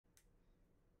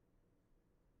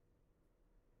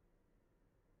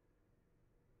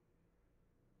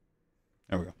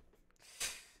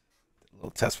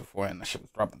little test before, and that shit was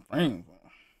dropping frames.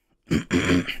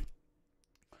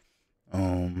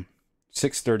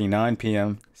 6:39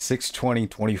 p.m.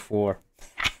 6:20:24.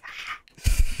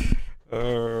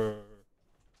 I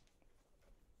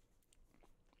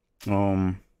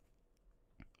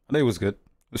think it was good.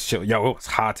 It was chill. Yo, it was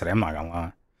hot today. I'm not gonna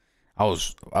lie. I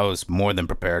was more than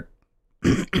prepared.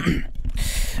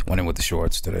 Went in with the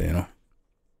shorts today, you know.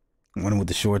 Went in with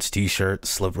the shorts, t-shirt,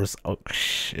 slippers. Oh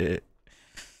shit.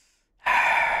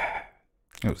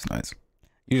 It was nice.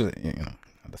 Usually, you know,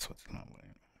 that's what's going on.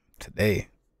 Today,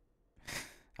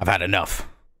 I've had enough.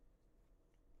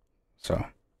 So, I'm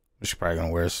just probably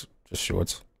gonna wear just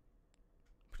shorts.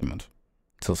 Pretty much.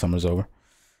 Until summer's over.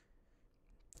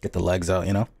 Get the legs out,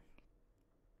 you know?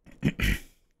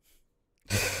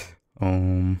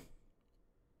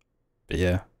 But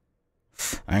yeah.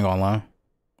 I ain't gonna lie.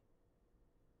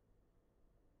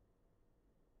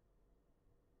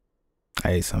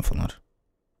 I ate some for lunch.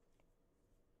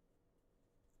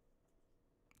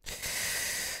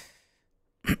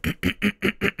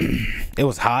 It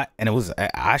was hot, and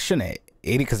I shouldn't have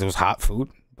ate it because it was hot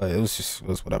food, but it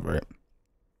was whatever.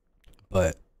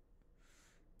 But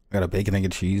I got a bacon, egg,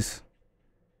 and cheese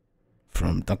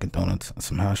from Dunkin' Donuts and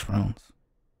some hash browns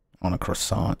on a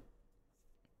croissant.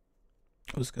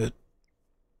 It was good.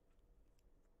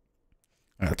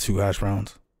 I got 2 hash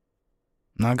browns.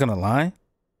 Not gonna lie,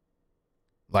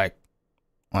 like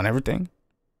on everything,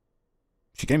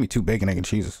 she gave me 2 bacon, egg, and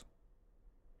cheeses.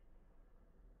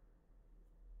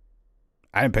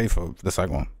 I didn't pay for the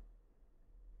second one.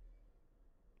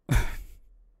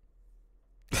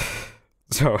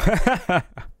 So,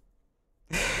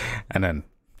 and then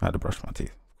I had to brush my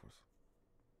teeth, of course.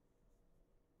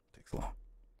 Takes long.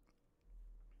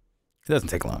 It doesn't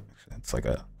take long, actually. It's like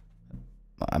I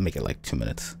make it like 2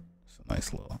 minutes. It's a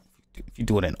nice little, if you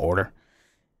do it in order,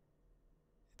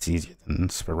 it's easier than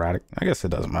sporadic. I guess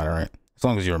it doesn't matter, right? As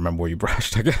long as you remember where you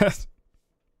brushed, I guess.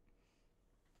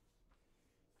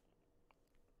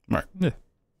 Right, yeah.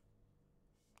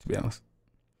 To be honest.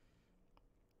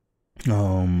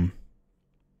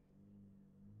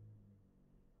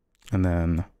 And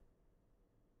then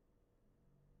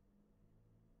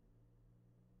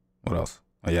what else?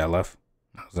 Oh yeah, I left.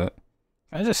 That was it.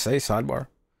 Can I just say sidebar?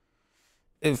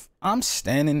 If I'm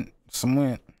standing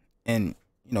somewhere and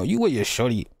you know you with your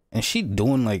shorty and she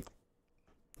doing like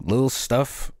little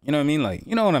stuff, you know what I mean? Like,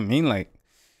 you know what I mean? Like,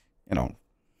 you know,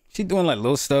 she doing like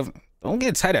little stuff. Don't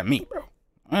get tight at me, bro. All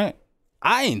right?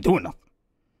 I ain't doing nothing.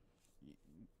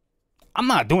 I'm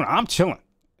not doing it. I'm chilling.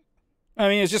 I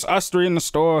mean, it's just us 3 in the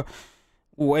store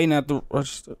waiting at the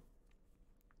register.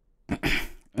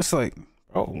 It's like,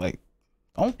 bro, like,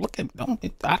 I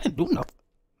didn't do nothing.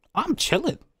 I'm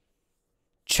chilling.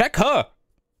 Check her.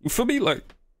 You feel me? Like,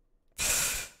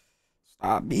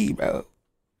 stop me, bro.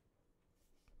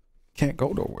 Can't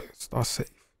go nowhere. Start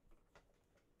safe.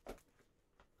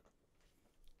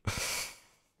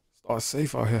 Start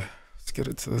safe out here. Let's get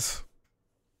into this.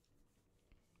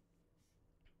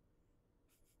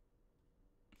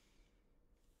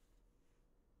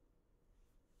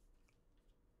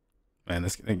 Man,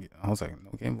 this thing, I was like, no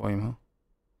game volume, huh?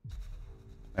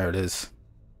 There it is.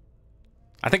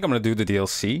 I think I'm gonna do the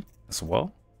DLC as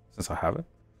well, since I have it.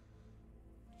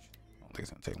 I don't think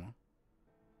it's gonna take long.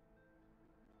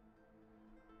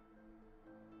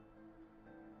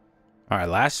 Alright,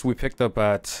 last we picked up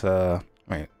at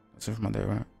wait, that's it for my day,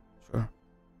 right? Sure.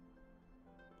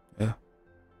 Yeah.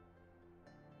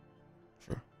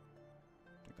 Sure. I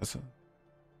think that's it.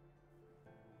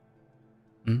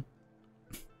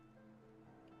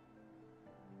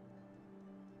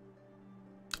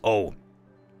 Oh,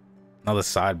 another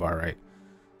sidebar, right?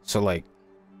 So like,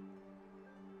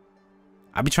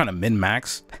 I be trying to min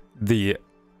max the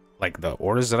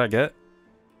orders that I get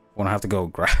when I have to go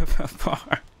grab a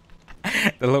bar,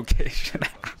 the location.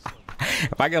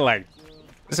 If I get like,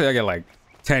 let's say I get like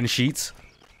 10 sheets,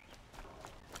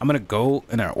 I'm gonna go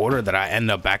in an order that I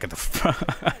end up back at the front.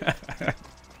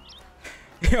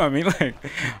 You know what I mean? Like,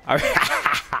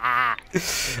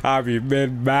 I be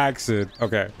min maxing.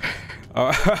 Okay. All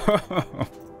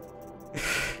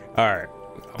right,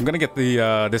 I'm gonna get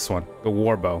the this one, the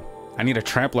war bow. I need a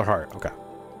trampler heart. Okay.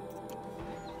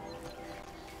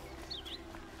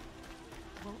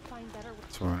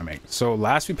 That's what we're gonna make. So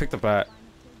last we picked up at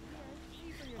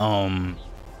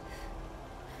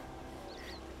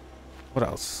what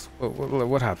else?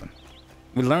 What happened?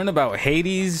 We learned about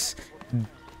Hades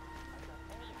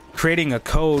creating a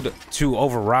code to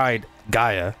override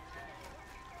Gaia.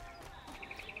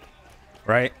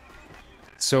 Right?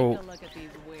 So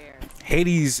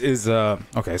Hades is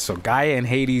okay, so Gaia and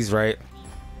Hades, right?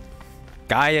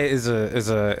 Gaia is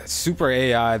a super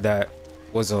AI that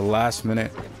was a last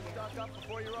minute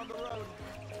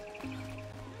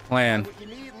plan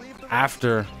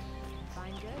after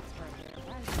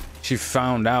she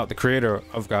found out, the creator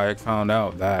of Gaia found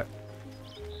out that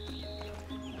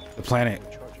the planet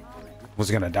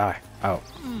was gonna die out.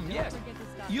 Yes,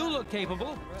 you look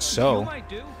capable. So You might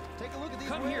do.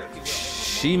 Come here.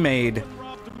 she made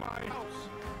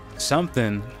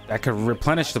something that could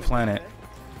replenish the planet.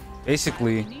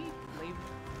 Basically,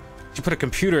 she put a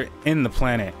computer in the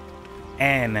planet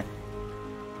and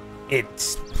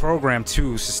it's programmed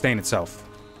to sustain itself.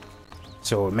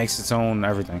 So it makes its own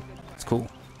everything. It's cool.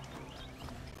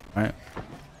 Right?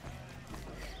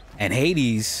 And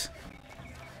Hades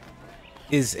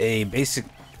is a basic,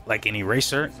 like an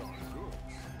eraser.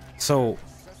 So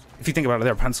if you think about it,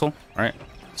 they're a pencil, right?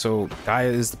 So Gaia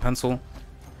is the pencil,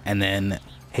 and then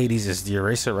Hades is the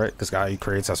eraser, right? Because Gaia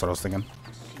creates, that's what I was thinking.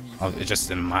 It's just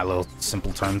in my little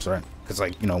simple terms, right? Because,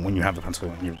 like, you know, when you have the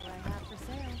pencil and you're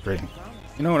creating,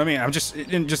 you know what I mean? I'm just,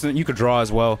 you could draw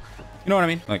as well. You know what I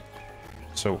mean? Like,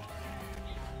 so,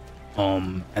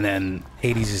 and then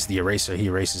Hades is the eraser. He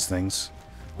erases things,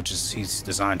 which is, he's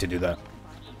designed to do that.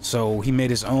 So he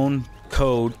made his own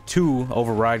code to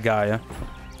override Gaia,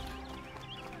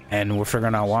 and we're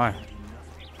figuring out why.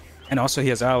 And also he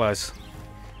has allies,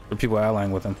 or people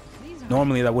allying with him.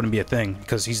 Normally that wouldn't be a thing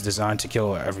because he's designed to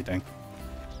kill everything.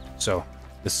 So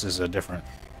this is a different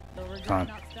time.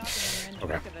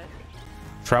 Okay.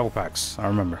 Travel packs, I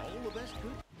remember.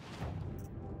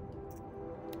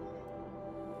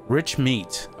 Rich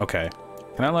meat. Okay.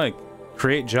 Can I like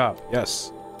create job?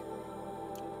 Yes.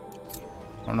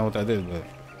 I don't know what that did, but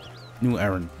new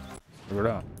errand. Figure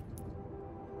it out.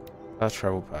 Fast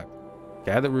travel pack.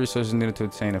 Gather resources needed to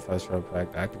obtain a fast travel pack.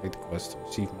 Activate the quest to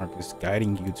receive markers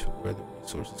guiding you to where the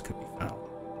resources could be found.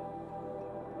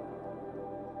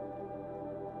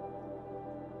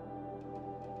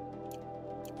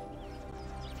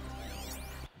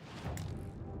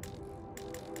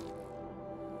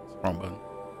 Wrong button.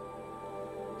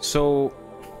 So,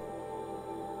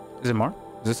 is it Mark?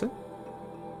 Is this it?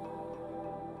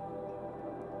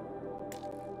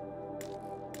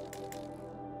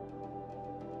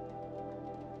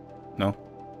 No.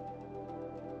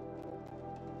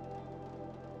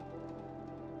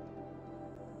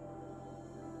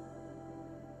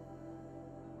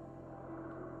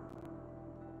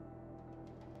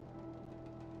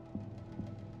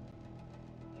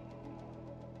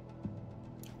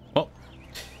 Oh,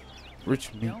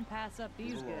 rich meat. Don't pass up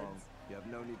these goods. You have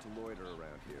no need to loiter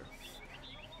around here.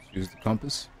 Use the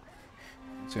compass.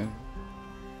 Okay.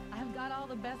 I've got all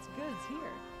the best goods here.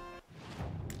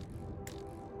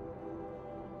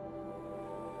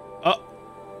 Oh,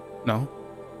 no.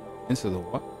 Into the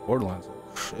what? Borderlands.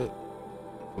 Oh, shit.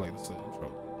 I feel like this is the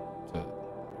intro to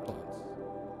Borderlands.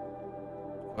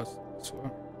 Quest, I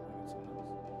swear.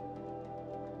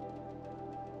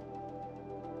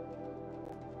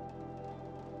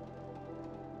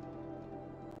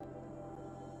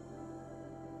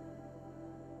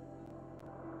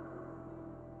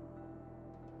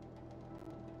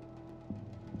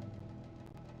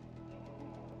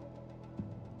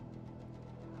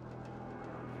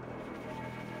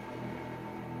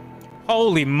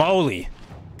 Holy moly.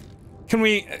 Can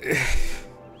we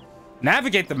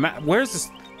navigate the map? Where's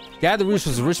this? Gather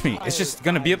resources, rich meat. It's just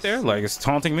gonna be up there? Like it's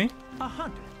taunting me? A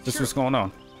hunter. This Sure. what's going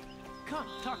on. Come,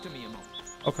 talk to me a moment.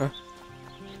 Okay.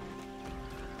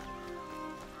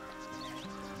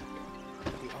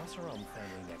 The Oseram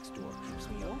family next door keeps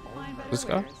me up all Find better This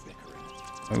guy? wares.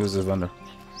 Maybe it was the vendor.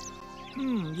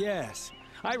 Yes.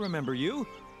 I remember you.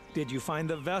 Did you find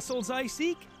the vessels I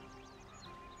seek?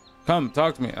 Come,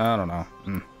 talk to me. I don't know.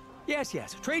 Yes,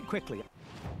 yes. Trade quickly.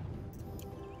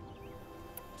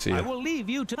 See I ya. will leave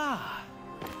you to.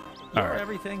 You're Alright.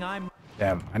 everything I'm.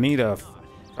 Damn, I need a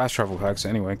fast travel packs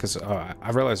anyway, because I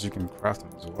realized you can craft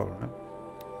them as well, right?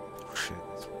 Oh, shit,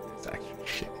 that's actually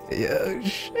shit. Yeah,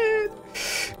 shit.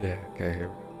 Yeah, okay, here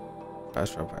we go.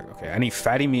 Fast travel pack. Okay, I need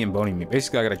fatty meat and bony meat.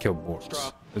 Basically, I gotta kill boars.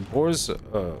 The boars,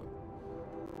 are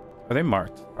they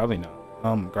marked? Probably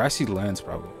not. Grassy lands,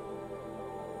 probably.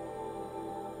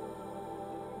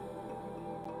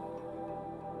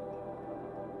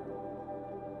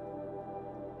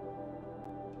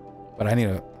 But I need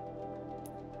a...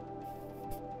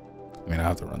 I mean, I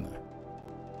have to run there.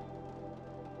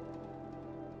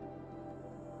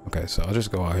 Okay, so I'll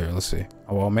just go out here. Let's see.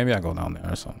 Oh, well, maybe I go down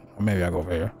there or something. Or maybe I go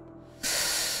over here.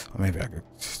 Or maybe I could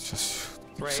just...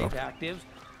 Trade so. active.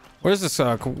 Where's this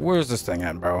thing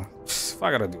at, bro? If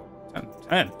I gotta do it.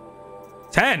 10.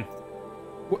 10!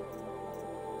 What?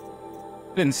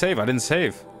 I didn't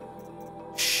save.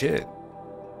 Shit.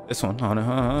 This one.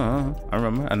 I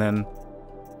remember. And then,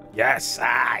 yes.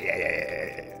 Ah,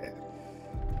 yeah.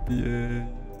 Yeah.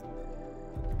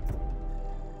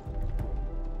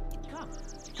 Come,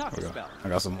 talk a spell. I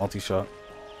got some multi-shot.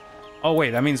 Oh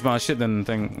wait, that means my shit didn't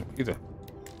thing either.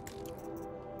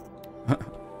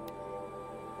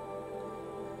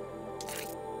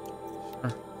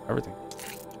 Sure, everything.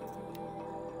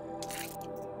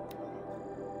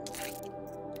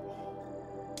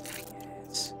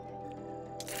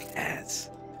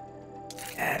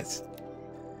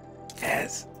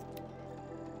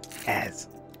 Yes.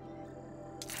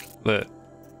 Lit.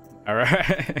 All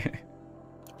right.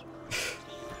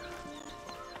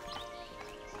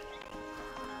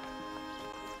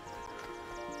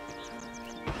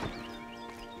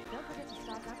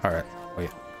 All right. Wait.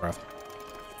 Craft.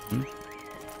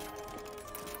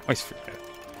 Always forget.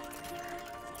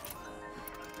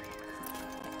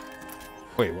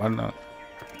 Wait. Why not?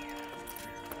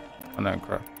 Why not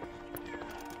craft?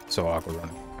 So awkward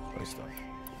running. Play stuff.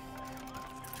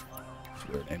 It's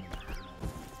weird aiming.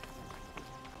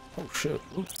 Oh shit.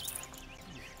 Ooh.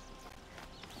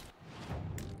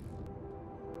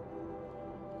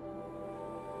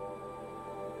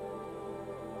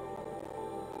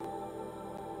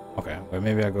 Okay, wait,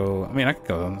 maybe I go. I mean, I could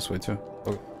go down this way too.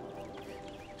 Okay.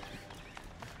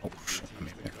 Oh shit,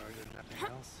 maybe.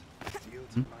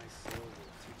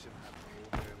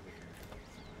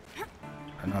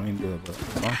 I don't mean to do it, but it's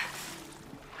fine.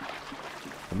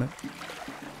 Come in.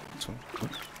 This one.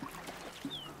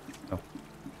 No,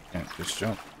 can't just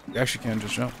jump. You actually can't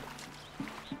just jump.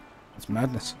 It's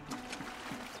madness.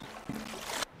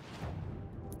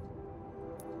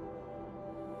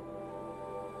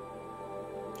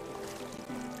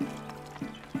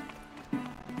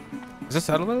 Is this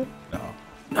out of it? No.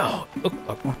 No. Look,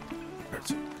 one.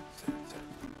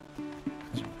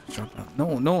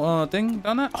 No, thing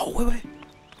down that? Oh, wait.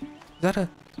 Is that a...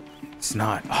 It's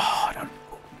not. Oh, I don't know.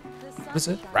 What is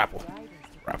it? Rapple.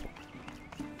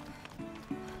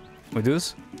 We do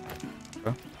this?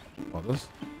 Okay. Well, this.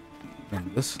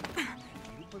 And this.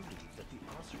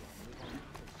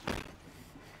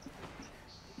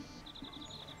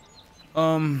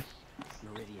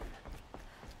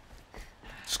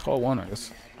 Just call one, I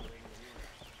guess.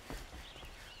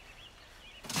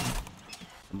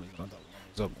 Somebody's not that one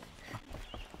was up.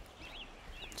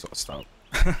 So I'll stop.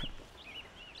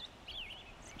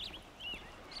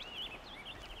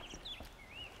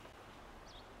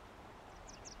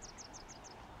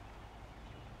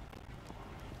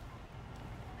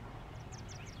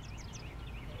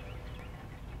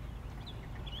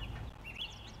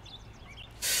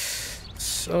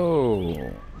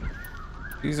 So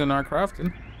these are not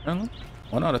crafted, apparently.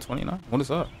 1 out of 29. What is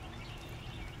that? Is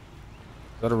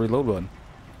that a reload button?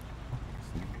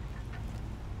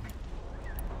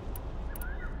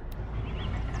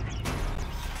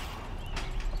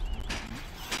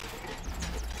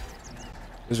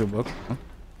 Here's your book. Huh?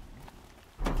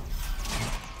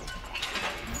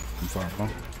 I'm far from.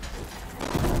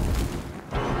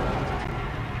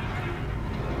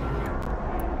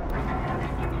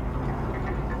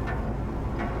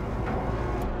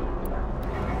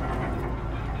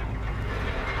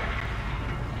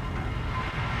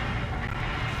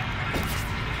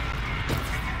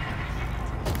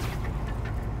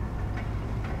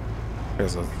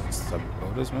 There's a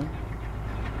sub-quotas, man.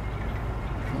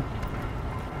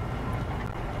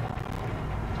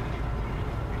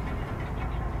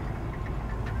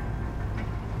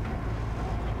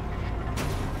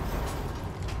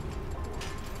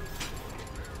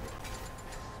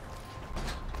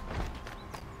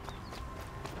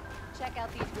 Check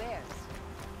out these wares.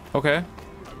 Okay.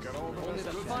 Only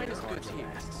the finest goods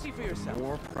here. See for yourself.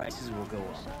 More prices will go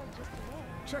up.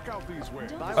 Check out these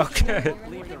wares. Okay.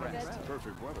 Leave the rest.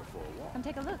 Perfect weather for a walk. Come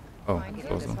take a look. Oh, Find good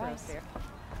close them. advice.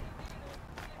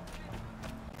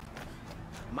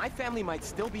 My family might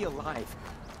still be alive,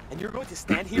 and you're going to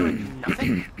stand here and do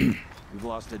nothing? We've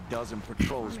lost a dozen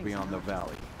patrols beyond the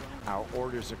valley. Our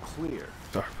orders are clear.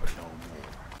 Sorry, No more.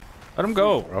 let him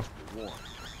go, bro.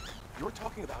 You're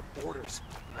talking about orders.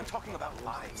 I'm talking about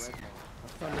lives. A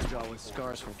thunderjaw with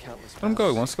scars from countless Let him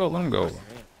go. He wants to go. Let him go.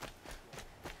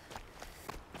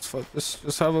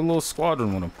 Just have a little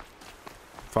squadron with him.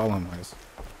 Follow him, I guess.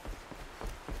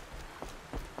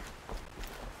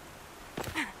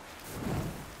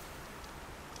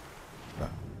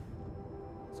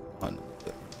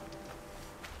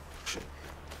 Shit.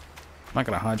 I'm not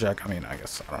gonna hijack. I mean, I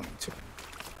guess I don't need to.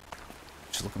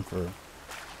 Just looking for a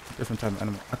different type of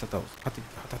animal. I thought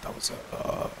that was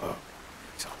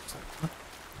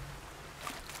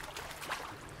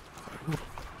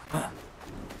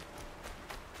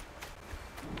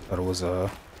Thought it was I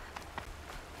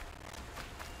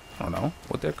don't know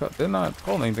what they're called. They're not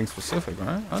called anything specific,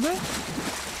 right? Are they?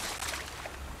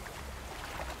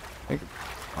 Think,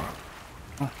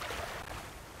 oh.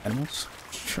 Animals?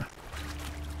 Sure.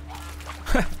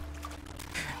 I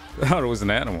thought it was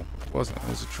an animal. It wasn't. It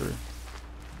was a tree.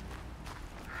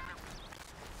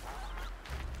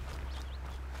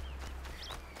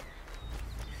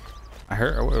 I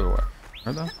heard. Wait, what?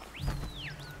 Heard that?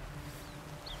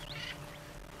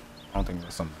 I don't think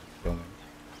there's something building.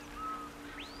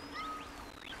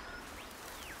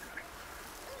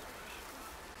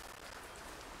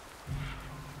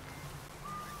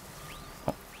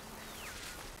 Oh.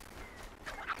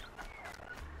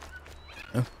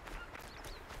 Yeah.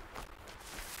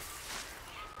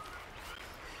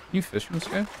 You fish in this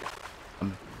game?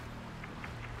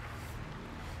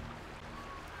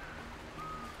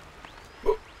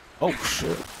 Oh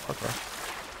shit. Okay.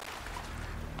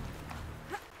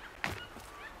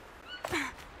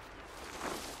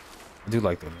 I do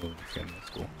like the movie skin. That's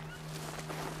cool.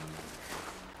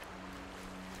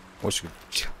 What should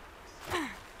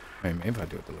maybe I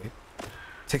do it delayed. It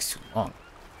takes too long.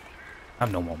 I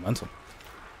have no momentum.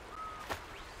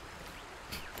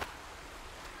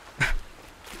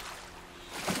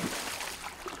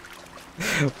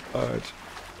 Fudge.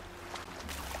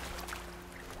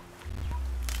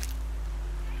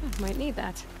 Might need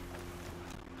that.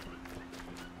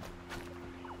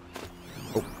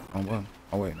 Oh, wrong one.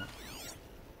 Oh wait, no.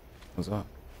 What's up?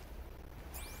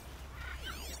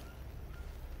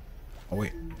 Oh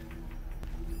wait.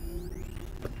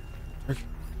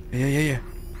 Yeah.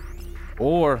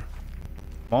 Or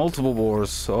multiple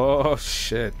boars. Oh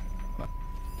shit.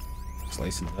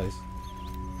 Slicing the dice.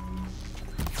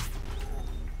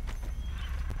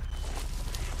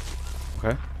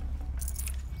 Okay.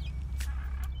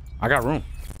 I got room.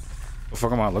 The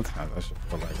fuck am I looking at? That shit.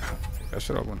 Like, that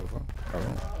shit open the fuck. I got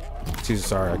room. Jesus,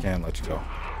 sorry, I can't let you go.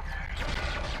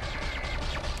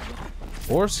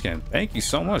 Foreskin. Thank you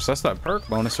so much. That's that perk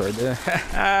bonus right there.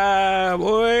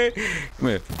 Boy. Come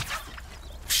here.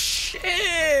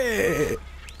 Shit.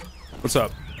 What's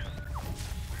up?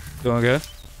 Doing good?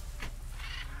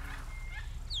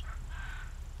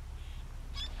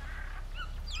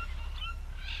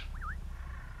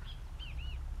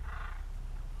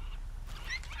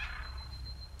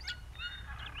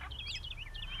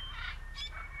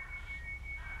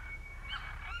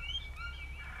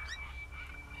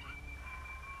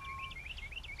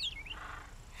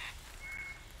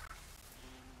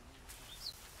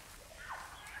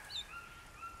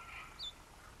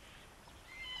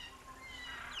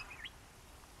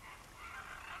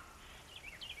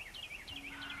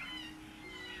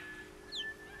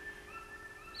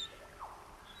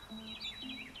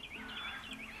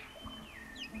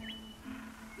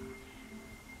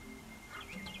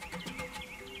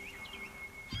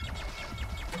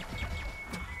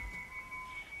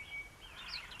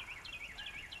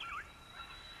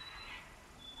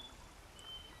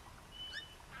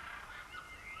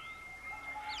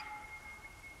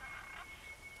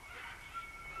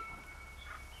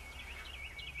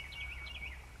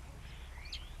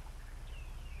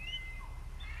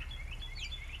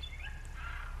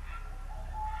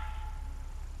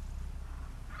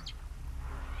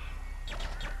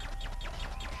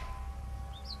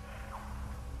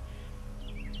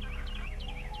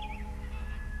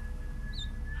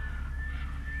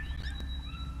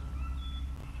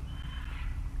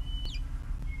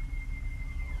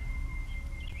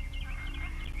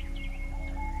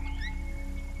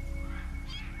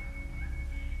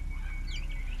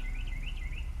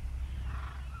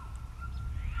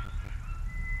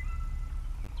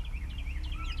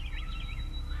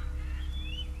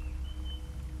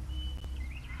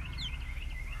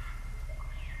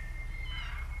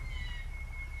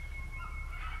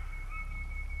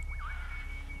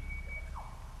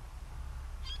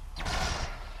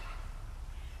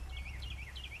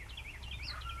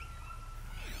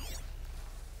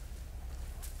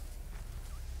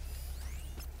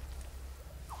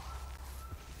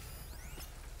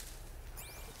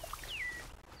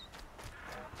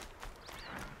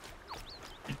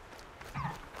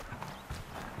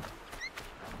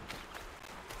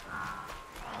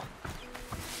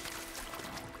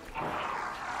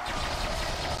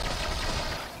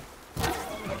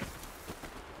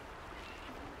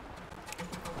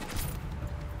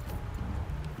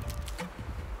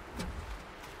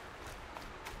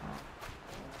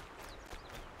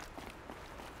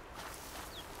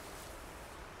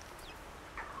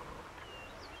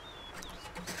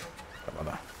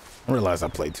 I realized I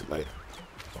played too late.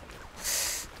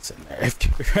 It's in there.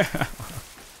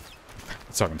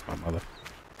 It's talking to my mother.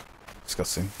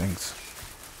 Discussing things.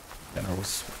 And I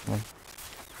was. Well,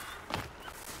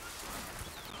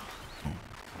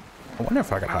 I wonder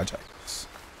if I could hijack this.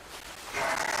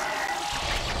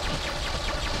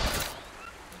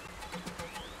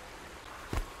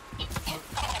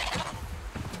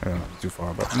 I don't know, too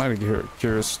far, but I might be a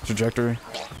curious trajectory.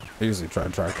 I usually try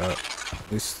to track that.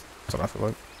 At least that's what I feel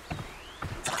like.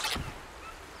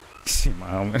 See my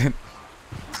helmet.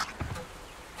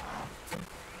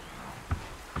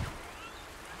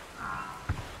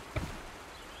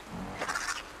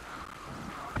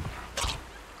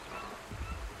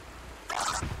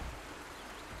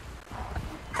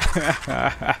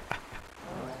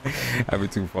 I'd be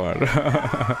too far.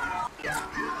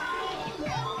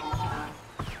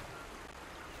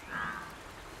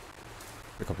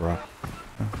 Pick up a rock.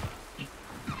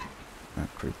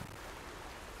 Creepy.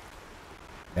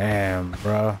 Damn,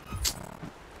 bro.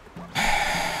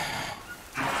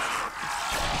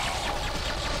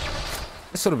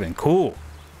 This would have been cool.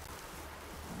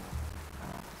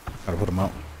 Gotta put them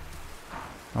out.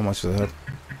 How much is that?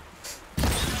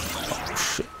 Oh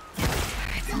shit.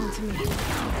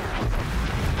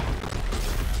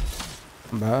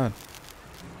 I'm bad.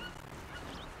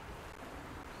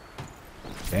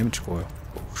 Damage coil.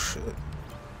 Oh shit.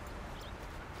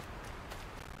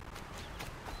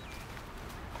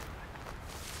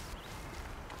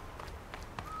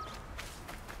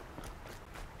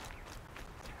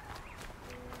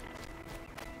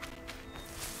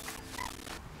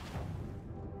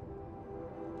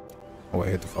 Oh, I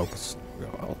hit the focus.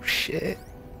 Oh shit.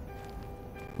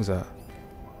 Who's that?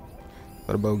 Is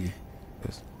that a bogey?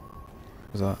 Yes.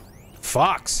 Who's that?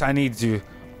 Fox! I need you.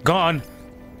 Gone!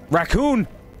 Raccoon!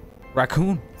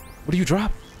 Raccoon! What do you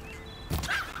drop?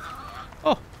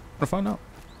 Oh, I'm gonna find out.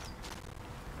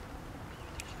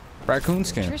 Raccoon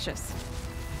skin. Nutritious.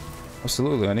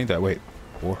 Absolutely, I need that. Wait.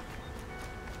 4.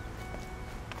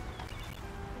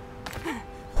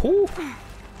 Whew.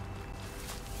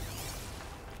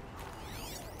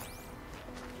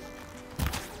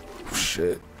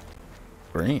 Shit.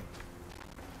 Green.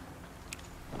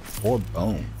 4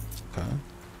 bone. Okay.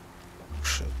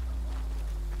 Shit.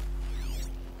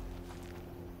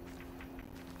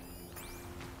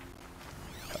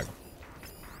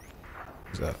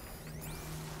 Who's that?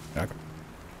 Yeah,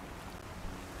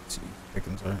 let's see.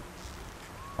 Pickens, right?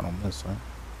 I don't miss, right?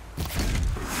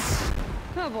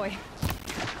 Oh boy.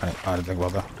 I didn't think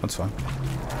about that. That's fine.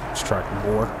 Just track the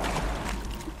board.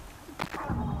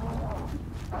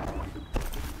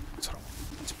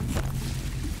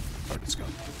 Let's go.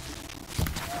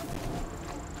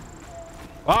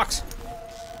 Fox!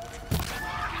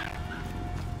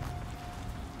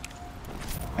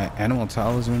 Animal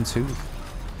talisman too.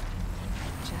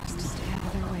 Just stay out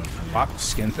of their way from me. Fox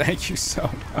skin, thank you so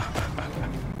much.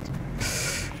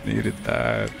 Needed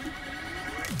that.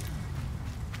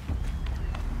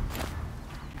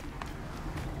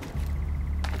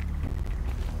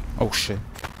 Oh shit.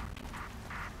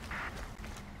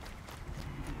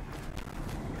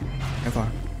 If I,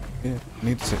 yeah,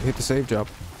 need to hit the save job.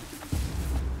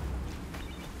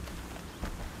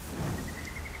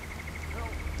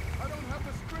 I don't have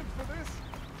the strength for this.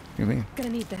 What do you mean? Gonna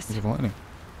need this. What's your lightning?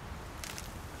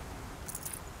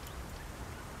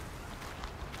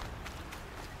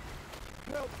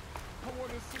 Help! I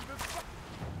want to see this.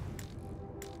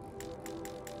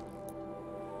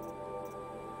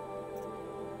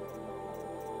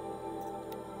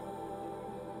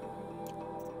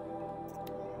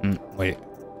 Wait.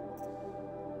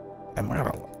 I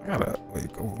gotta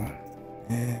wait, go.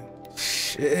 Yeah.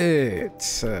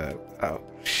 Shit. Oh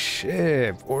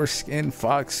shit. Boar skin,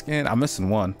 fox skin. I'm missing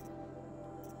one.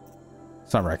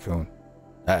 It's not raccoon.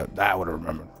 That would have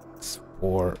remembered. It's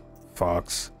boar,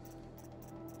 fox.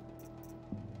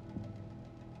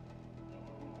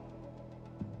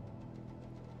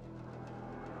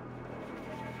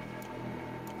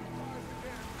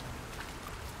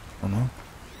 Oh no.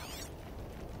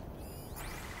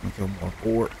 Kill more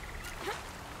boar.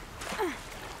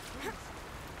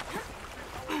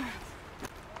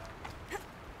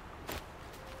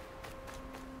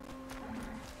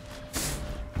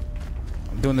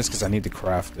 I'm doing this because I need to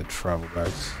craft the travel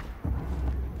bags.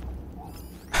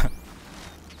 I'm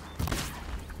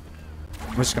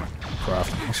just gonna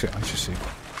craft them. Actually, I should see.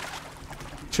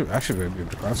 Actually be able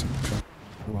to craft some.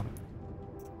 Sure.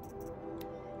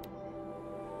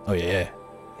 Oh yeah.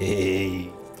 Hey.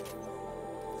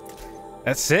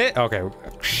 That's it? Okay.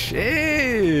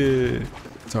 Shit.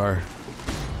 Sorry.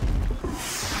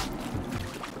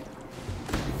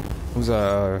 Who's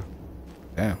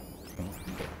damn.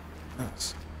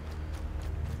 Nice.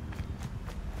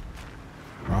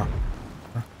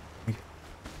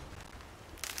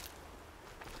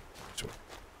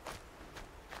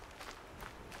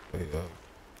 Wait,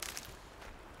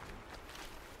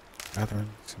 Gathering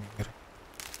simulator.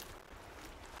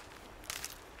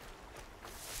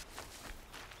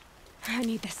 I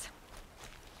need this.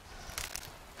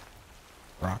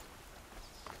 Rock.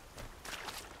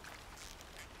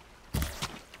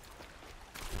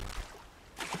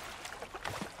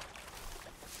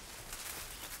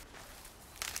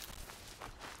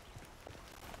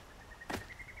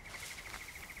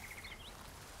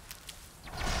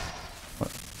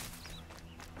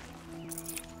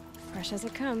 Fresh as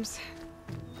it comes.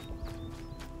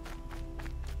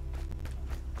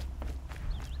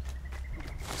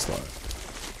 Slide.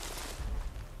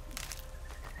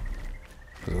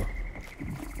 Ugh.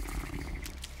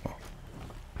 Oh.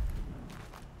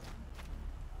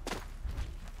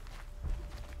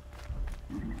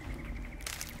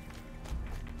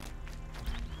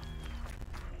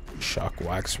 Shock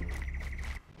wax.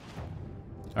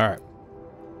 All right.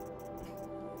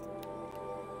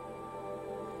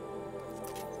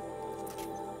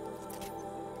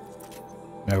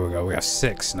 There we go. We got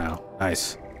 6 now.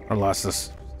 Nice. I lost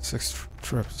this 6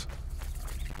 trips.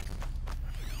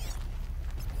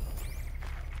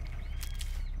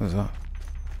 What is that?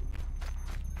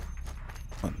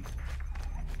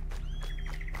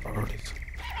 Priorities.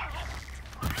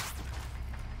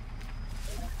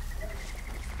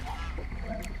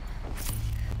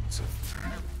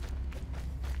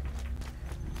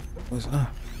 What is that?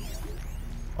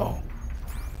 Oh.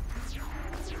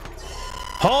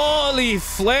 Holy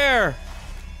flare!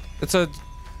 It's a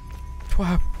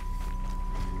twap.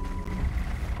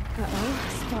 Uh-oh,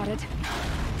 spotted.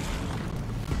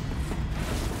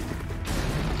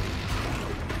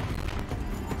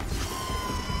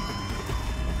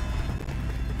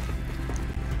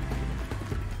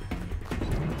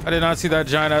 I did not see that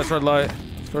giant ass red light.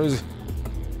 It's crazy.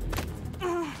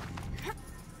 Oh,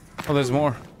 there's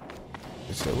more.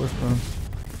 Stay away from him.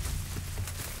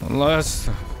 Unless.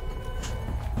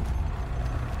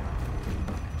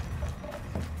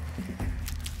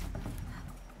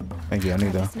 Thank you. I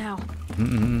need that. Now. I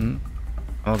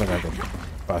don't think I can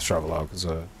fast travel out because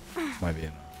might be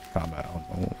in combat.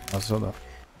 I saw that.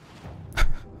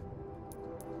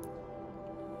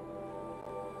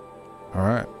 All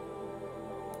right.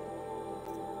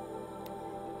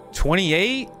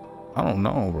 28? I don't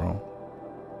know, bro.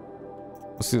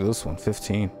 Let's do this one.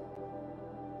 15.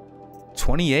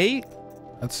 28?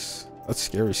 That's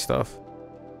scary stuff.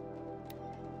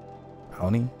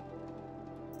 Bounty.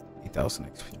 8,000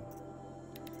 XP.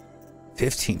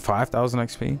 5,000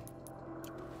 XP.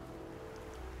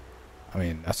 I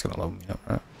mean, that's gonna level me up,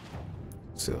 right?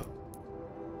 Let's see.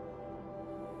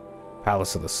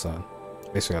 Palace of the Sun.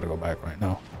 Basically, gotta go back right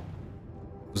now.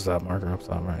 Was that marker up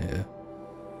top, right? Yeah.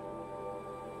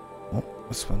 Oh,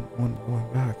 let's spend one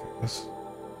going back, I guess.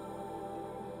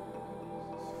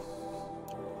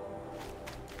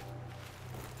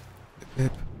 Hip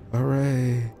hip,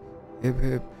 hooray! Hip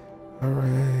hip,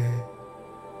 hooray!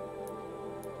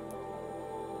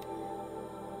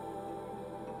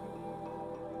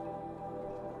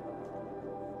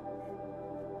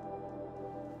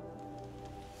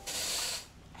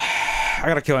 I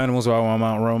gotta kill animals while I'm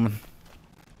out roaming.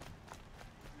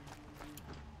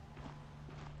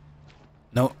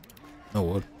 No, no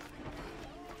wood.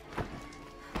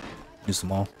 Use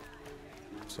them all.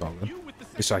 It's all good.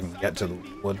 At least I can get to the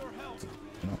wood.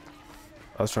 You know,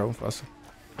 let's travel faster.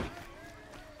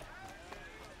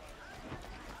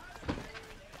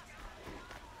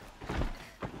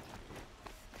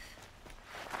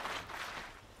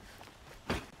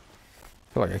 I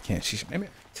feel like I can't see. Maybe I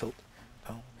tilt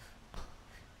down.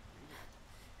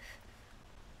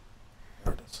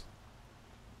 There it is.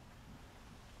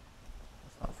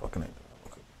 That's not fucking it.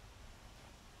 Okay.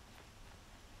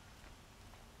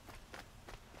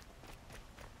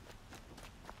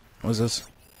 What is this?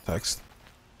 Text.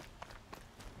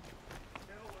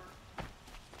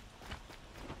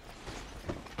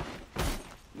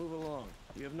 Move along.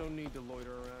 You have no need to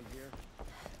loiter around here.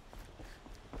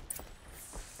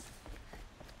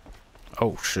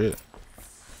 Oh shit.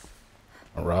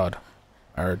 Marad.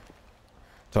 Marad.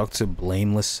 Talk to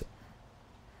Blameless.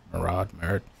 Marad.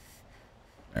 Marad.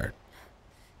 Marad.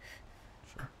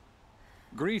 Sure.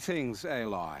 Greetings,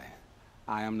 Aloy.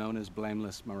 I am known as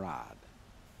Blameless Marad.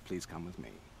 Please come with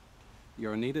me.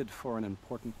 You're needed for an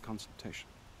important consultation.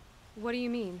 What do you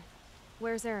mean?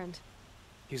 Where's Erend?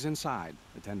 He's inside,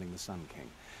 attending the Sun King,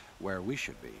 where we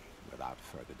should be without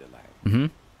further delay. Mm-hmm.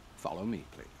 Follow me,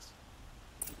 please.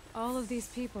 All of these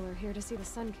people are here to see the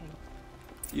Sun King.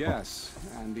 Yes,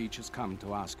 and each has come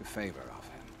to ask a favor of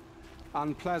him.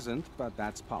 Unpleasant, but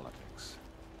that's politics.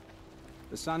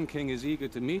 The Sun King is eager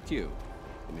to meet you.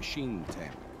 The machine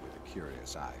tamer with a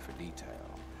curious eye for detail.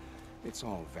 It's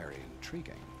all very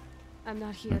intriguing. I'm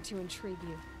not here to intrigue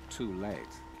you. Too late.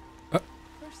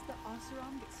 First the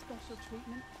Oseram gets special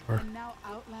treatment, and now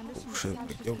Outlanders from the Shit,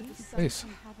 South yo, East decide face. to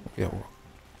have an Yeah, well.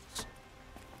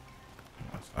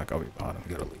 I gotta be behind him.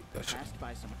 Gotta leave that shit. Passed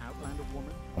by some Outlander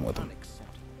woman. I'm with him.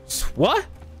 Unacceptable. What?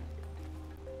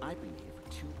 I've been here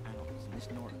for 2 hours, and this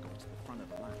Nora goes to the front of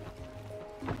the line.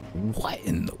 What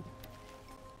in the?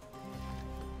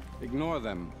 Ignore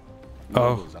them.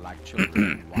 Oh. Nobles are like children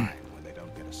in wine when they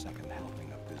don't get a second helping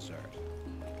of dessert.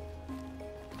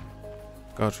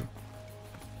 Got you.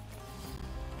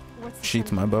 What's the Sheath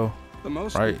sun my god? bow. The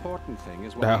most Right. important thing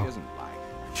is what Now. he isn't like.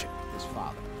 Shit. His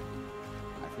father.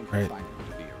 I think Right. you'll find him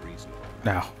to be a reasonable man.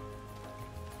 Now.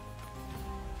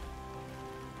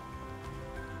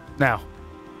 Now.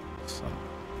 Son.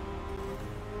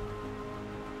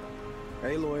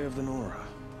 Aloy of the Nora.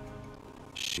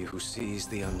 She who sees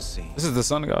the unseen. This is the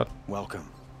sun god. Welcome.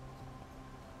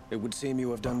 It would seem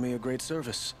you have done me a great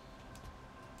service.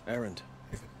 Erend,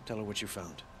 tell her what you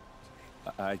found.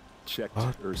 I checked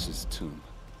What? Ursa's tomb.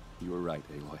 You were right,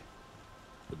 Aloy.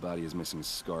 The body is missing a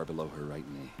scar below her right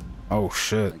knee. Oh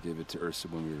shit. I gave it to Ursa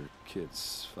when we were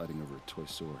kids, fighting over a toy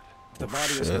sword. If the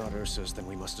body is not Ursa's, then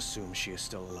we must assume she is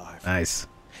still alive. Nice.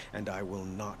 And I will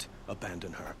not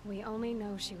abandon her. We only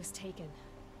know she was taken,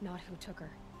 not who took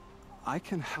her. I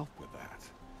can help with that.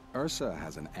 Ursa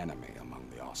has an enemy among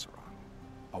the Oseram.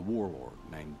 A warlord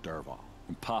named Dervahl.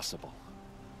 Impossible.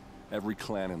 Every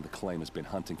clan in the claim has been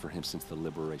hunting for him since the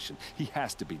liberation. He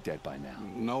has to be dead by now.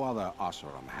 No other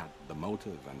Oseram had the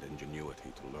motive and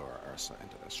ingenuity to lure Ursa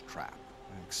into this trap.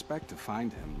 I expect to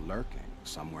find him lurking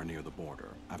somewhere near the border.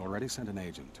 I've already sent an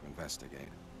agent to investigate.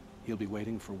 He'll be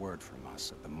waiting for word from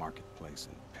us at the marketplace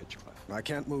in Pitchcliff. I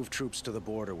can't move troops to the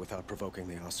border without provoking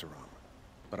the Oseram.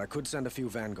 But I could send a few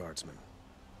vanguardsmen.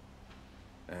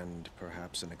 And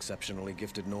perhaps an exceptionally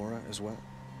gifted Nora as well.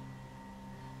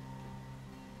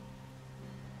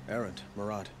 Erend,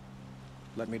 Marad,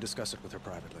 let me discuss it with her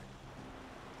privately.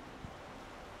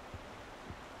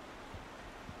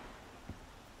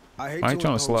 I hate I ain't to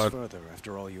tryna impose slide. further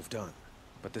after all you've done,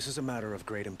 but this is a matter of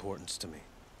great importance to me.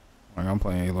 Like, I'm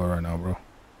playing Aloy right now, bro.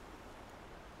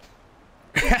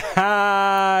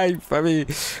 Hi,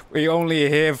 Fabby. We only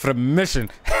here for a mission.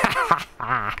 Go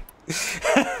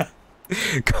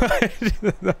ahead.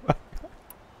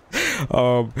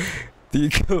 The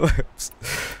eclipse.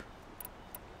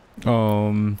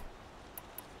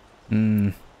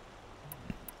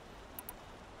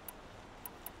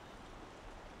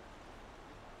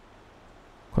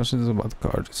 Questions about the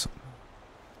card.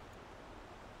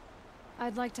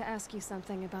 I'd like to ask you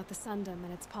something about the Sundom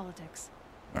and its politics.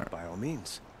 By all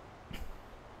means.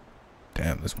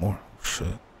 Damn, there's more.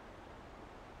 Shit.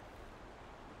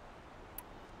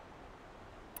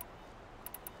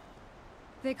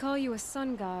 They call you a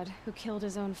sun god who killed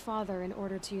his own father in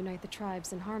order to unite the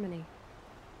tribes in harmony.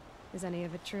 Is any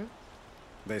of it true?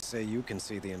 They say you can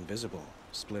see the invisible,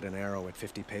 split an arrow at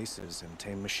 50 paces, and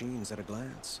tame machines at a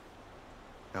glance.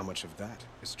 How much of that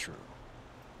is true?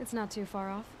 It's not too far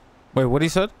off. Wait, what he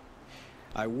said?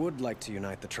 I would like to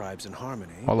unite the tribes in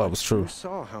harmony. All that but was true. You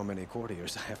saw how many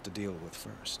courtiers I have to deal with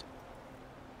first.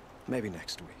 Maybe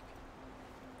next week.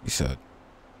 He said,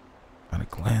 at a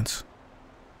glance.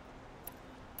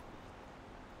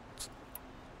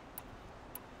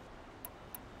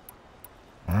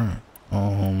 Alright.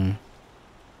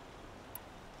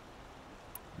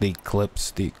 The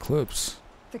eclipse.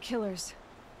 The killers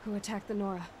who attacked the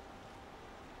Nora.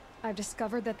 I've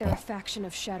discovered that they're a faction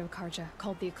of Shadow Karja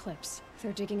called the Eclipse.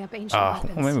 They're digging up ancient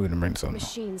weapons. Well, maybe we can bring something.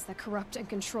 Machines that corrupt and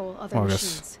control other I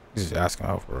machines. guess he's just asking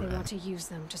out for They it. want to use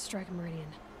them to strike Meridian.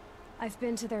 I've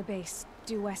been to their base,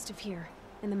 due west of here,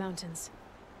 in the mountains.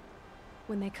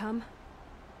 When they come,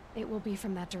 it will be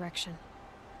from that direction.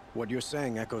 What you're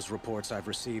saying echoes reports I've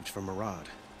received from Marad.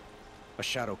 A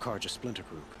Shadow Karja splinter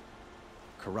group.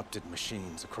 Corrupted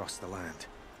machines across the land.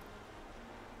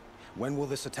 When will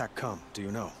this attack come, do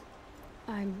you know?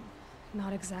 I'm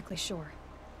not exactly sure.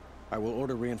 I will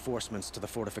order reinforcements to the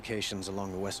fortifications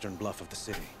along the western bluff of the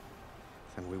city.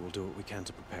 And we will do what we can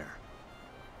to prepare.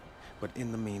 But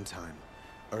in the meantime,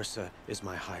 Ursa is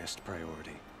my highest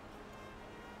priority.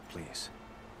 Please,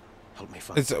 help me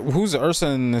find her. Who's Ursa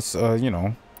in this, you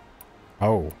know?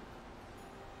 Oh.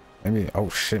 Maybe, oh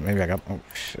shit, maybe I got, oh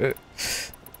shit.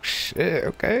 Shit,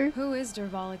 okay. Who is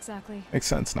Dervahl exactly? Makes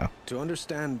sense now. To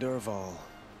understand Dervahl,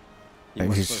 you Maybe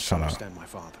must he's first trying to- understand my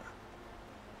father.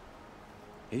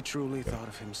 He truly thought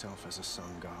of himself as a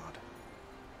sun god.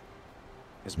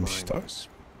 His I'm mind stuck. was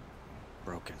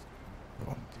broken.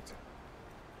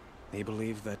 He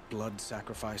believed that blood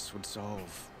sacrifice would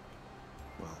solve,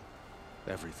 well,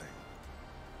 everything.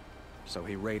 So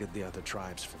he raided the other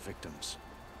tribes for victims,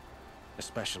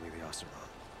 especially the Oseram.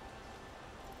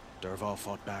 Dervahl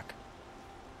fought back.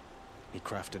 He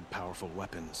crafted powerful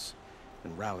weapons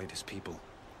and rallied his people.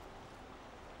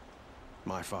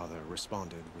 My father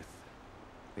responded with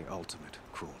the ultimate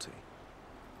cruelty.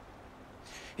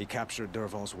 He captured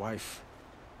Dervahl's wife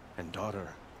and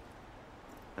daughter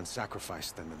and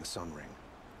sacrificed them in the Sun Ring.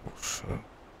 Oh shit.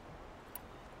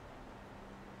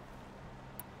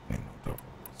 Ain't no Dervahl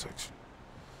section.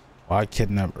 Why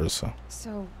kidnap Ursa?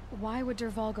 So, why would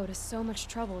Dervahl go to so much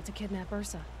trouble to kidnap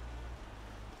Ursa?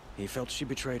 He felt she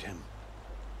betrayed him.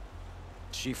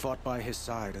 She fought by his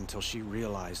side until she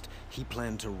realized he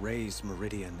planned to raise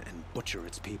Meridian and butcher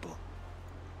its people.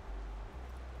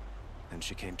 And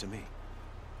she came to me.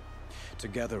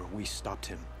 Together, we stopped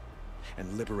him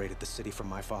and liberated the city from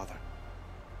my father.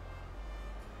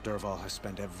 Dervahl has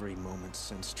spent every moment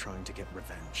since trying to get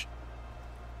revenge.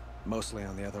 Mostly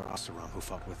on the other Oseram who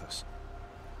fought with us.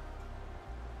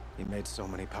 He made so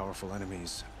many powerful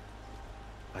enemies.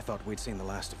 I thought we'd seen the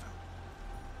last of him.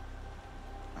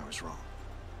 I was wrong.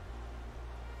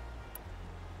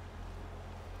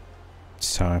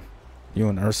 It's time. You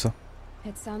and Ursa?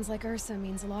 It sounds like Ursa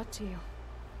means a lot to you.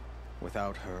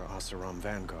 Without her Oseram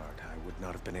vanguard, I would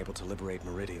not have been able to liberate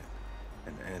Meridian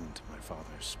and end my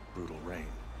father's brutal reign.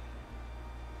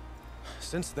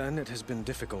 Since then, it has been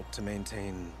difficult to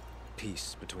maintain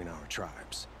peace between our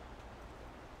tribes.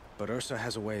 But Ursa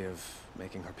has a way of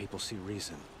making her people see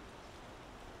reason.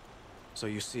 So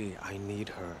you see, I need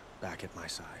her back at my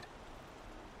side.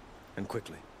 And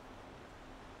quickly.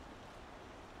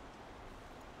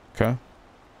 Okay.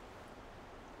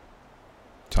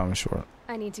 Time is short.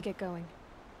 I need to get going.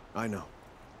 I know.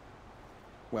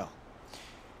 Well,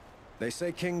 they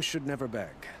say kings should never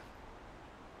beg.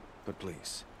 But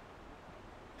please,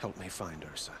 help me find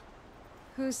Ursa.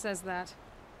 Who says that?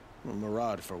 Well,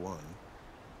 Murad, for one.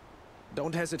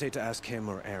 Don't hesitate to ask him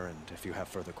or Erend if you have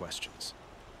further questions.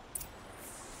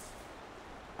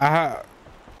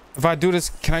 If I do this,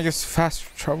 can I just fast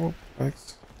travel? Like,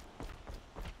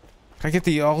 can I get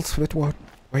the ultimate one?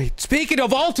 Wait, speaking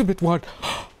of ultimate one,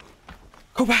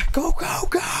 go back, go.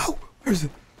 Where is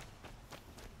it?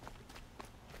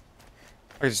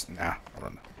 I just, nah, I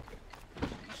don't know.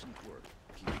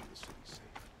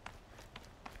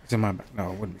 It's in my back.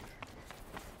 No, it wouldn't be.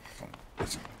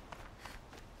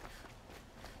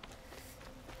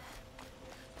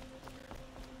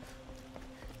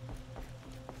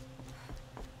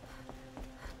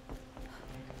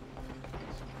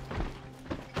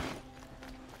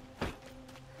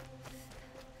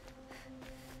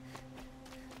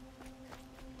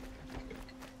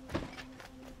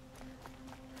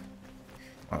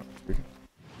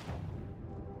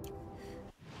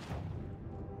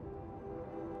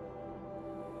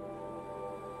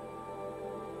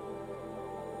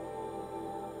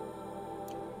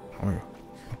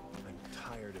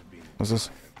 What's this?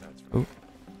 Ooh.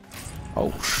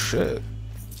 Oh shit.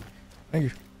 Thank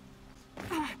you.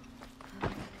 That's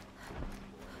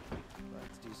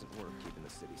decent work keeping the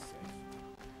city safe.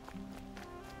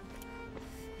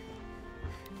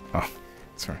 Oh,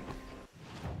 sorry.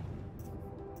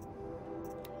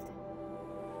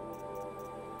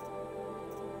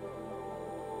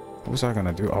 What was I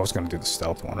gonna do? I was gonna do the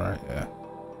stealth one, right? Yeah.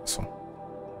 This one.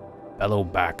 Bellow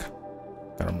back.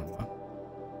 Gotta remember that.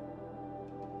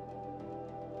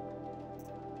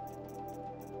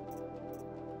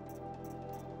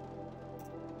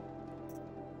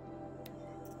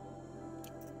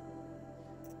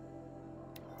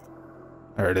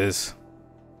 There it is.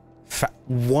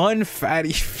 One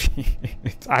fatty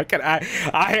feet.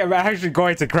 I am actually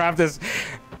going to grab this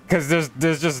because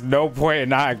there's just no point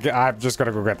in I'm just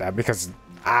gonna go get that because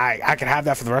I can have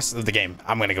that for the rest of the game.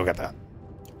 I'm gonna go get that.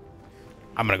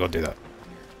 I'm gonna go do that.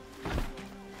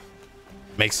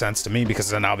 Makes sense to me because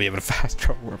then I'll be able to fast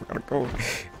travel wherever I gotta go.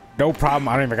 No problem.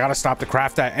 I don't even gotta stop to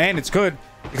craft that, and it's good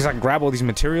because I can grab all these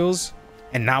materials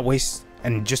and not waste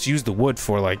and just use the wood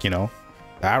for, like, you know,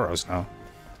 the arrows now.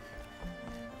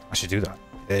 I should do that.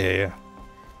 Yeah.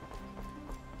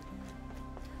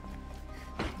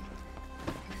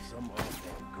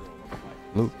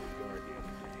 Loot.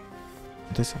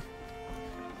 What is that?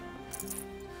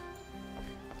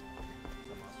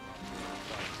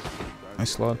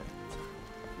 Nice slot.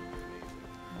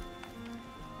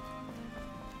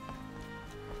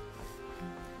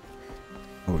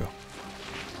 Here we go.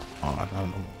 Oh, I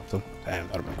don't know. Damn,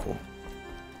 that'd have been cool.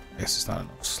 I guess it's not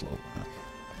enough slope.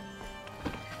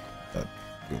 That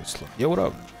good slope. Yo, what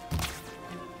up?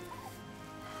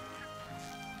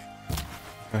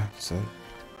 That's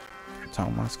it.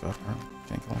 Town mascot, right?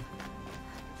 Can't kill him.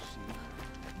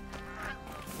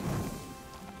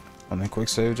 And then quick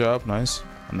save job, nice.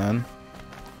 And then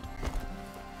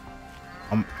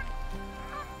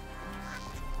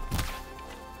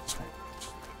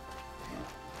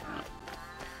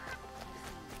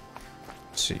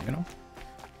see, you know.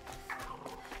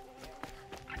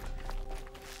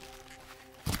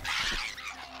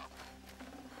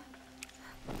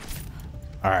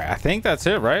 All right, I think that's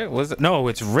it, right? Was it? No,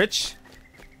 it's Rich.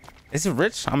 Is it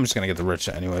Rich? I'm just gonna get the Rich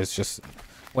anyways. Just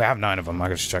wait, I have 9 of them. I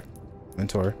gotta just check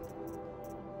inventory.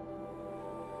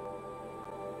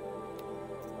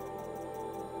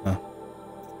 Huh.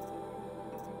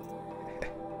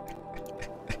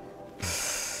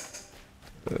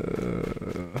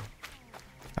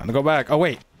 Time to go back. Oh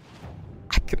wait,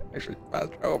 I could actually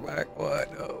fast travel back.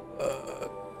 What? No.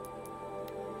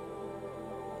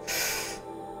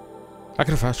 I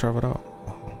could have fast traveled out.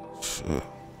 Oh, shit.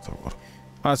 Oh,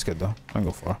 that's good though. I can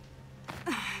go far.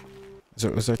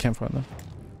 Is there a campfire though?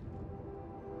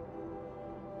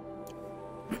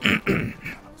 I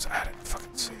was at it.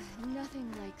 Fucking see.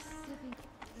 Nothing like sipping.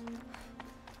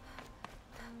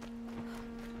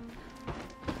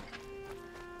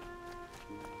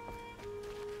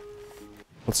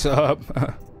 What's up?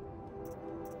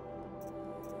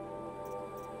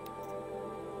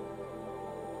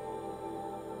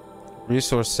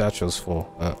 Resource satchel's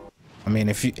full. I mean,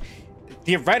 if you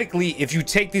theoretically, if you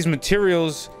take these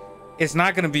materials, it's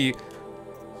not gonna be.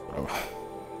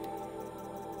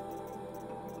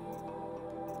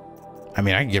 I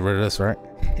mean, I can get rid of this, right?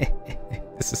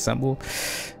 Disassemble.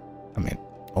 I mean,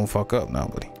 don't fuck up now,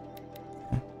 buddy.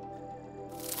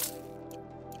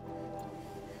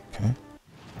 Okay.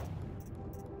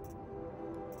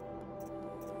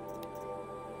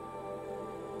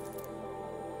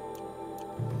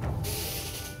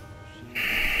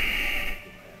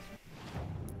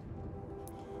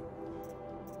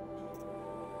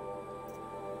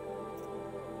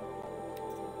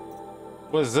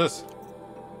 What is this?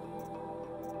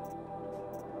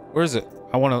 Where is it?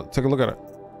 I want to take a look at it.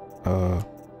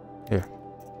 Here.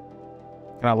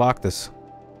 Can I lock this?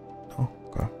 No.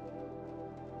 Okay.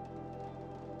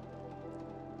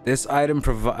 This item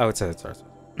provide. Oh, it's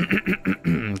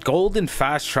golden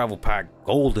fast travel pack.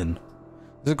 Golden.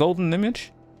 Is it golden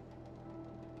image?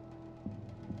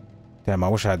 Damn, I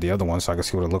wish I had the other one so I could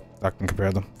see what it looked. I can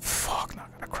compare them. Fuck, now I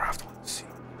gotta craft one. Let's see.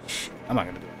 Shit. I'm not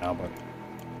gonna do it now, but.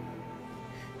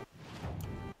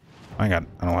 I don't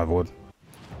have wood.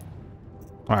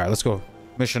 All right, let's go.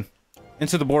 Mission.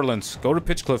 Into the Borderlands. Go to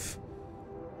Pitchcliff.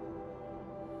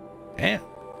 Damn.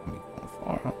 I'm going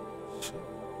far, huh? Shit.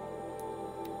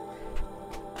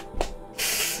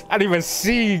 I didn't even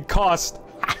see cost.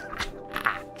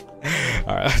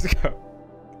 All right, let's go.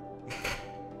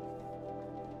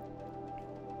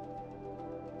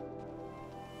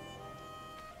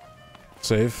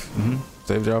 Save.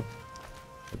 Save job.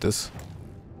 With this.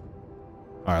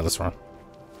 All right, let's run.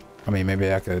 I mean,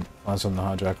 maybe I could find something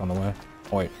to hijack on the way.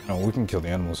 Oh, wait, no, we can kill the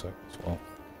animals as well.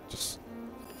 Just...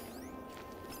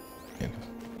 You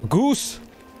know. Goose!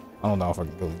 I don't know if I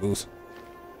can kill the goose.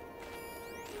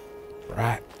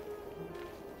 Rat.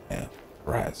 Yeah,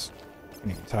 rats. I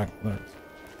need to attack birds.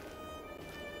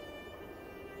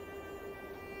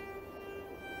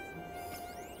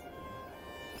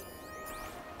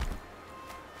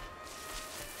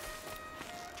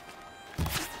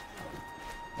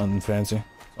 Nothing fancy.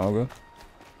 It's all good.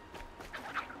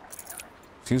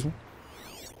 Excuse me?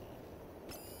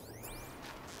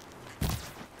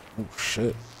 Oh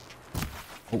shit.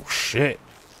 Oh shit.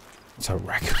 It's a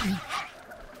raccoon.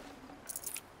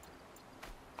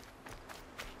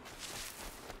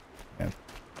 Man.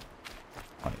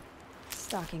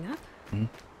 Stocking up?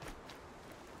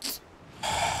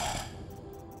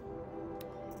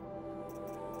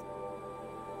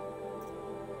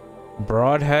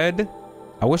 Broadhead?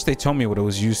 I wish they told me what it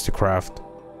was used to craft.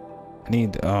 I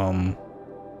need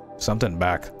something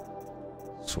back.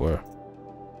 I swear.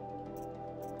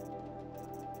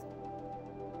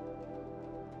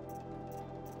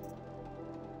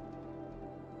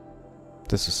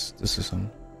 This is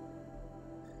some.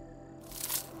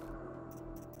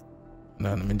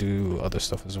 Now let me do other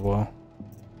stuff as well.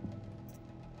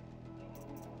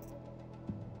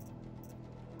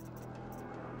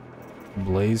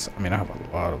 Blaze. I mean, I have a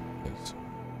lot of blaze.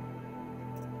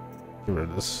 Get rid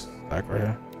of this stack right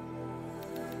here.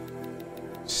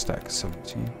 Stack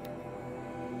 17.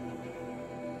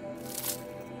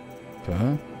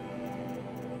 Okay.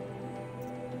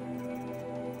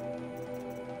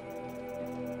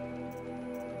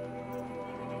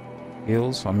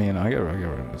 Heals. I mean, I get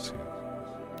rid of this.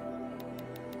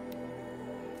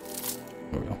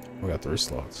 There we go. We got 3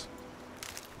 slots.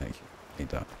 Thank you. Need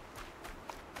that.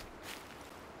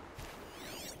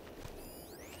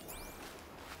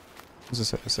 What's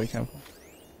this? A say camp?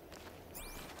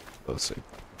 Let's see.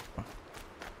 I'm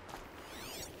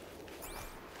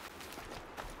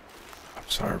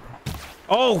sorry, bro.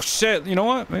 Oh shit! You know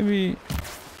what? Maybe.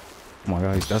 Oh my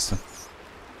god, he's Dustin.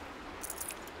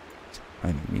 I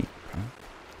need meat. Huh?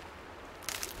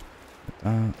 Get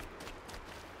that.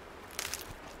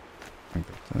 I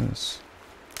got this.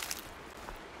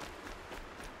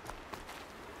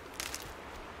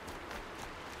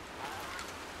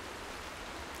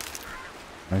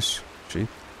 Nice sheep.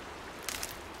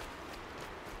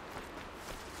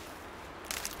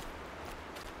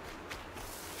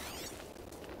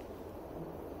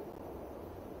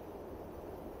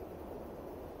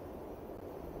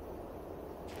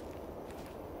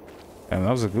 And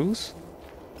that was a goose?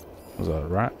 Was that a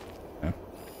rat? Yeah.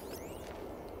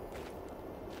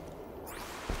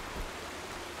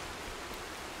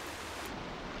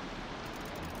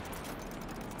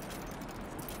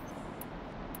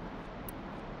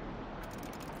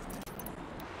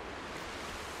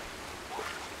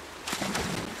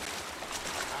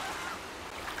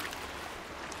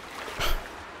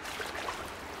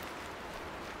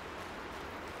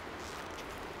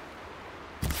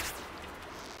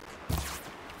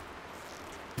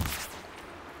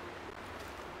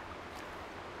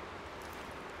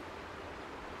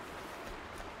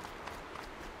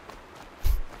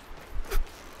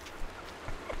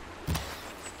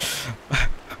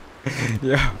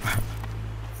 Yeah.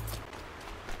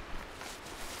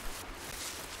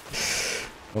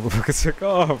 Motherfucker took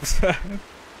off.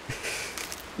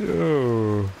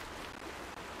 Yo.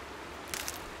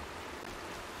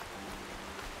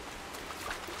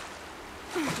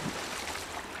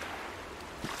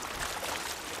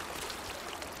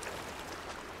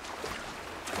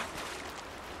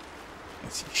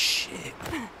 That's shit.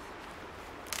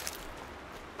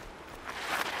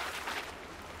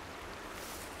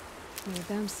 Need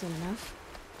them soon enough.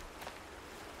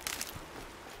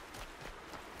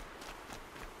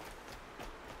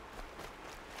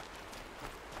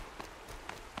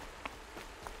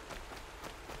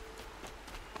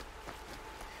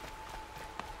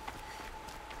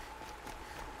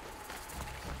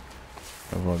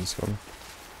 Overall discover.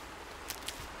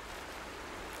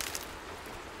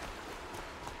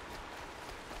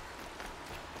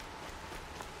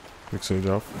 Quick save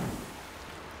drop.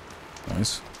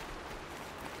 Nice.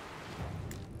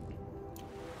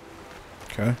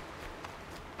 Okay.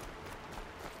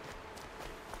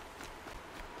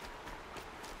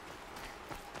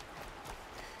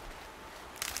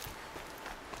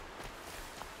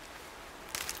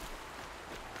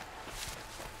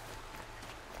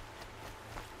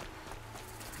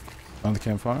 On the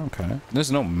campfire? Okay.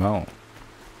 There's no mount.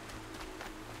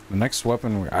 The next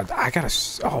weapon I gotta.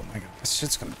 Oh my god, this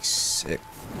shit's gonna be sick.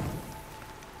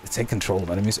 To take control of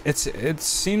enemies. It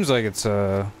seems like it's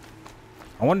I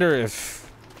wonder if.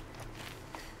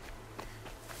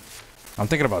 I'm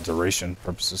thinking about duration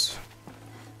purposes.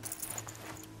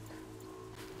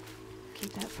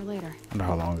 Keep that for later. I wonder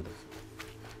how long it is.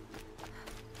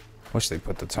 Wish they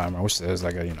put the timer. I wish there was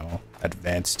like a, you know,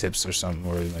 advanced tips or something,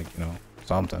 or like, you know,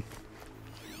 something.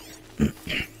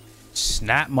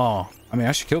 Snap maw. I mean,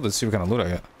 I should kill this, see what kind of loot I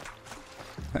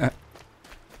get.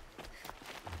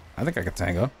 I think I could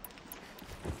tango.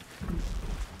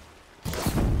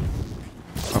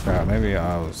 Okay, maybe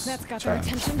I was. That's got their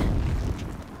attention.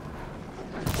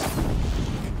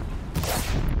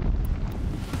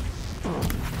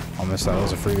 I missed that. That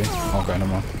was a freebie. Okay, no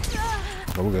more.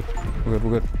 Okay, we're good. We're good.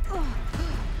 We're good.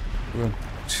 We're good.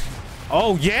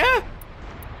 Oh yeah.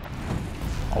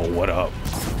 Oh, what up?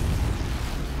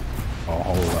 Oh,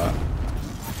 hold up.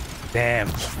 Damn.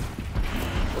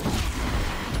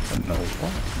 No,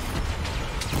 what?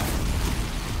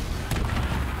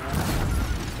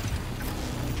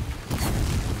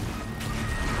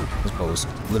 This bow is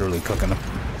literally cooking them.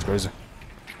 It's crazy.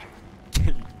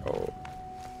 Oh.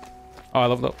 Oh, I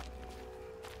love that.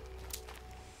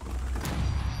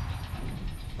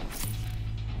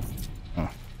 Oh.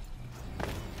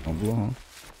 No blue, huh?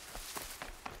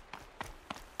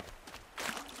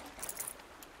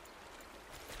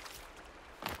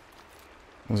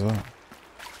 What's that?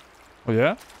 Oh,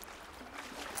 yeah?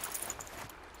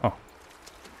 Oh.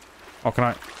 Oh, can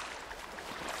I?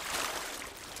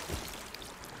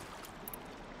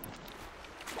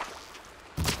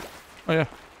 Oh, yeah.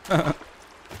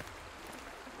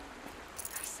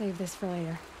 Save this for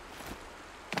later.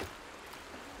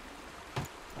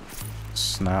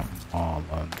 Snap all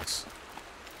buttons.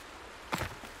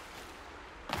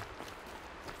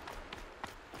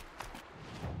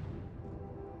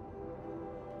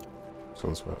 So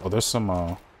this way. Oh, there's some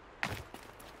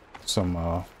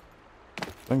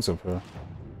things up here.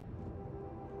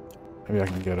 Maybe I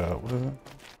can get what is it?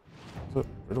 Is it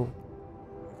riddle?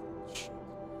 Shit.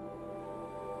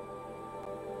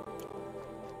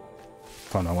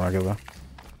 Find out when I get there.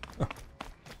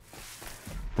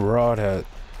 Broadhead.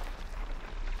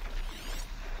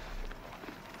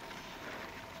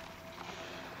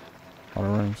 Out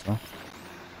of range, huh?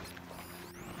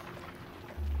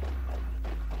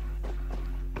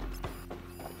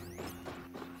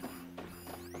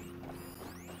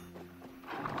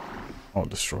 Oh,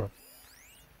 destroyed.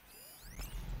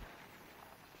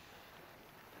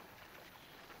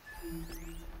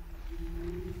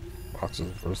 Box is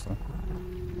the first thing.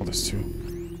 Oh, there's two.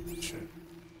 Shit.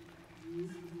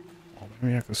 Oh,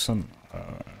 maybe I could send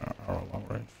our long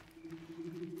range.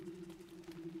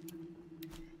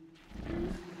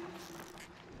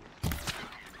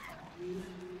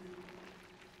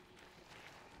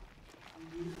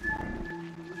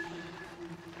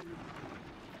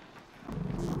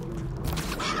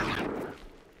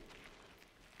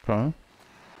 Okay.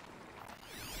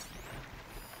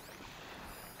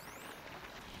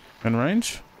 In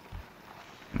range?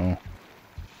 No.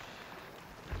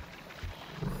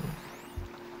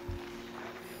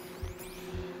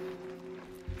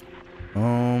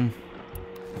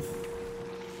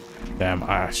 Damn,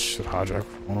 I should hijack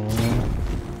one of them.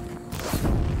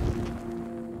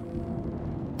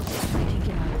 I can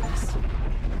get out of this.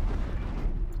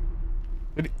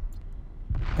 Did he?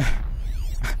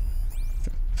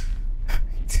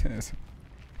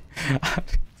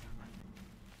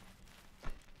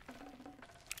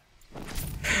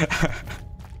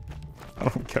 I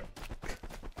don't get it.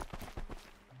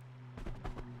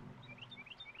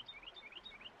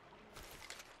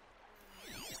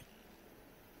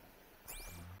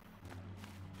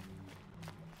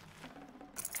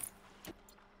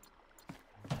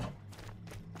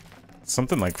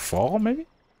 Something like fall, maybe?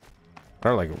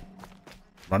 Or like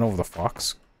run over the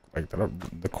fox? Like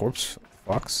the corpse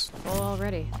fox? Full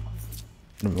already.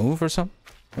 Move or something?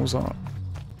 What was on?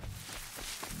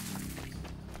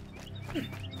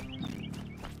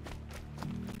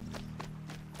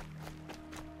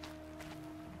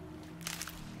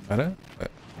 That it?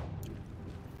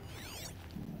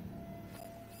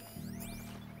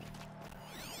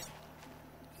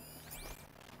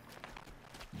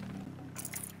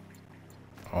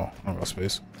 Oh, I got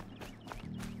space.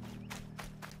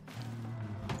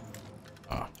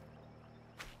 Ah.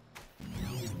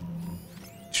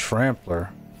 Trampler.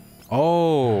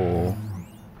 Oh.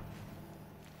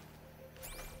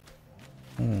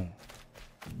 Hmm.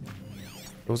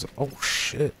 It was. Oh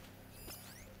shit.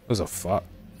 It was a fuck.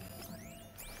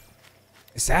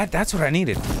 Is that? That's what I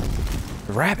needed.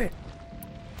 The rabbit.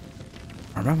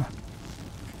 I remember.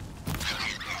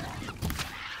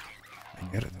 I can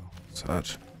get it though.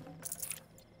 Such.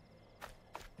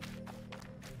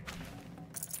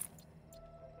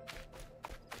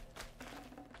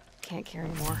 Can't carry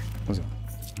more. What's it?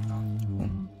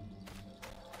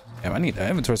 Damn, I need that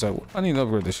inventory side. I need to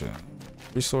upgrade this shit.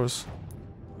 Resource.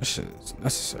 This shit is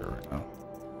necessary right now.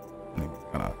 I need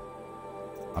kind of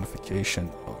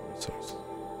modification of resources.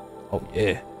 Oh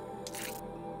yeah.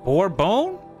 Boar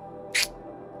bone?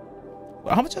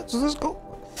 How much does this go?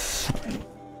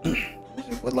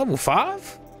 What level?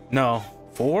 5? No.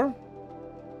 4?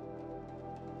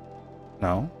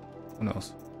 No. Who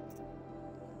knows?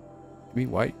 Maybe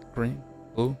white, green,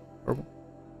 blue, purple.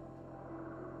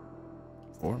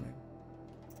 4 maybe.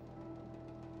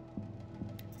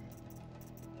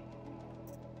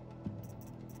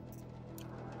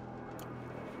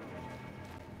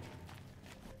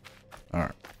 All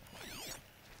right.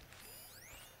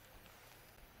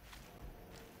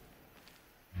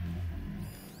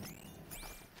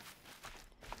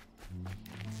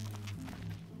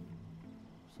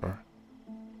 Sorry.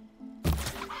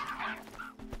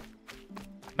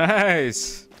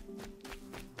 Nice.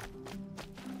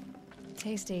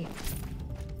 Tasty.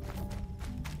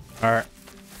 All right.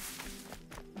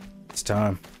 It's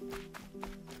time.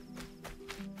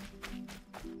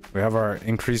 We have our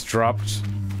increased drops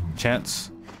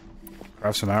chance.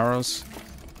 Grab some arrows.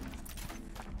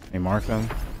 They mark them.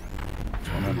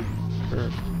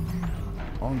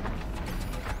 On.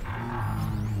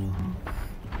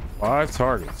 5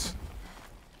 targets.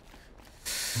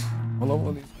 What level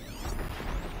are these?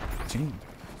 15.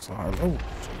 It's a high level.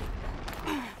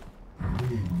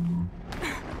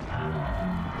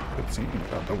 15.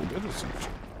 Got double digits and shit.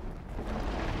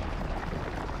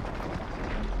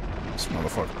 This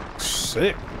motherfucker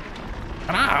sick.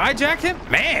 Can I hijack him?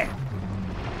 Man!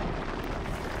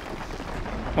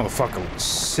 Motherfucker looks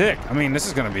sick. I mean, this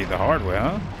is gonna be the hard way,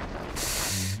 huh?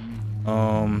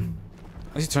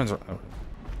 He turns around.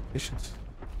 Patience.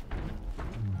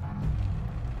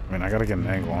 I mean, I gotta get an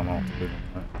angle on all three of them,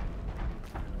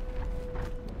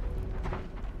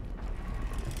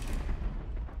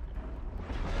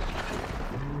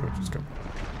 right? Just go.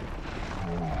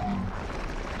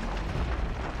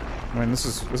 I mean, this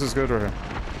is good right here.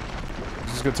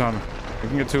 This is good timing. We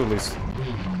can get two at least.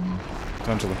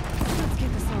 Potentially.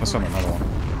 Let's send another one.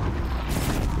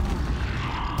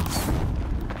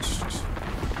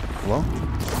 Hello?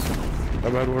 How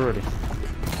bad we're ready?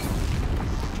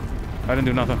 I didn't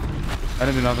do nothing. I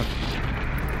didn't do nothing.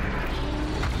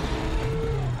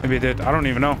 Maybe I did. I don't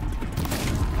even know.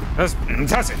 It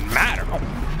doesn't matter. Oh.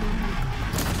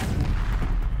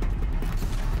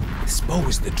 This bow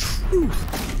is the truth.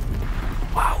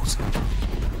 Wowza.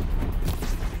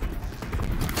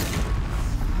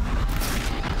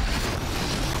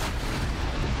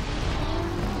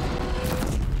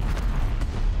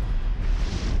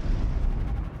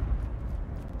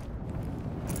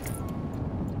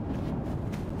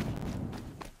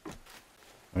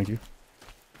 Thank you.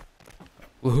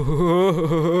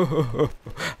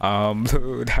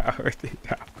 Blue down. Pick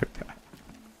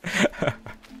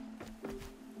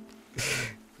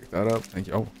that up. Thank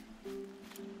you.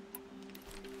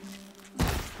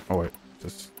 Oh wait,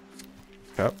 just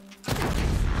cap.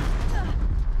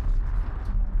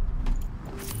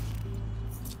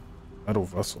 Metal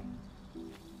vessel.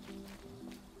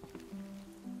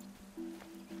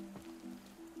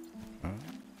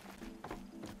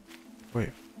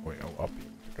 Wait, I'll be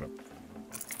pick it up.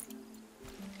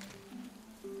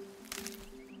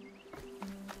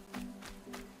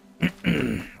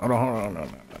 Hold on. No.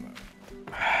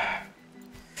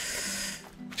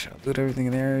 Should I loot everything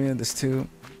in the area? This too.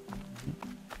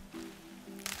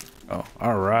 Oh,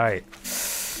 all right.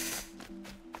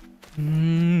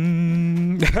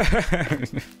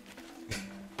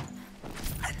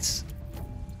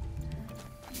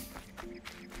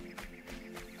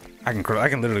 I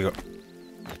can literally go.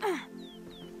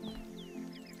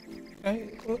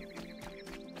 I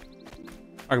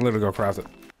can literally go craft it.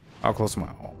 How close am I?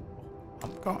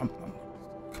 Oh,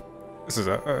 this is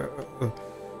a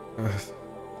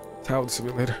tower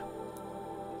simulator.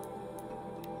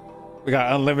 We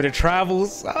got unlimited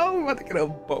travels. Oh, I'm about to get a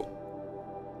boat.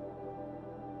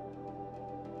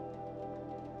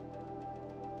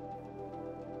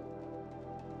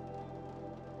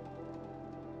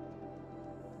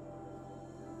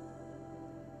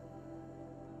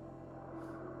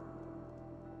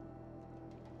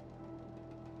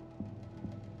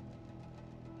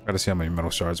 Gotta see how many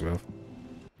metal shards we have.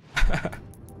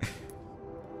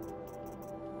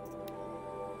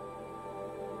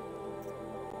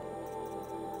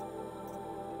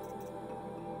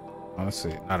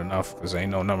 Honestly, not enough, because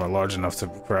ain't no number large enough to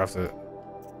craft it.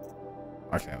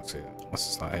 I can't see it, unless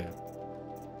it's not here.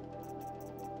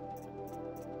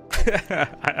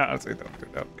 I honestly don't do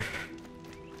that.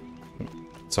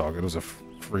 It's all good, it was a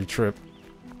free trip.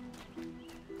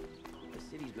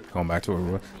 Going back to where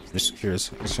we were. Just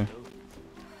curious. I don't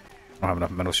have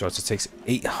enough metal shards. It takes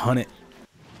 800.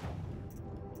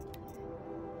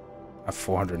 I have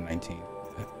 419.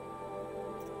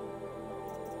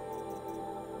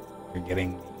 We're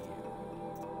getting the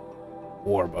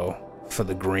war bow for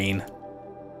the green.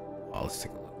 Oh, let's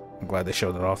take a look. I'm glad they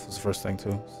showed it off. It's the first thing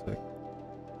too. Sick.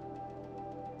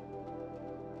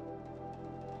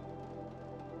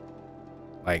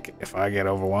 Like, if I get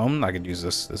overwhelmed, I could use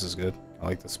this. This is good. I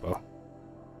like this bow.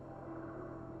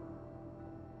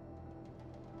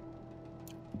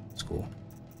 It's cool.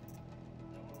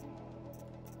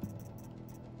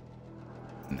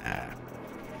 Nah.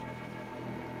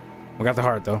 We got the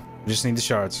heart, though. We just need the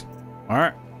shards.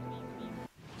 Alright.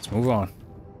 Let's move on.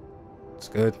 It's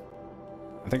good.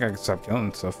 I think I can stop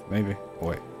killing stuff, maybe. Oh,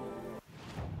 wait.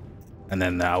 And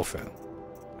then the outfit.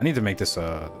 I need to make this,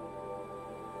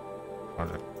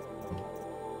 project.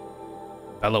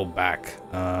 Bellow back.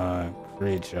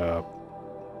 Create job.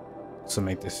 So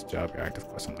make this job your active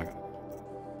quest. I'm not gonna.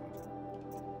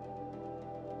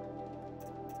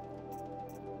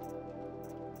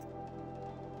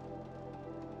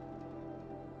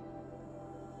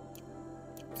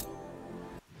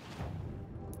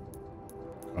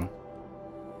 Okay.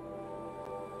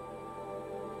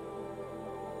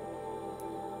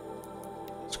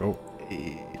 Let's go.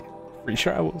 Hey, free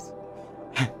travels.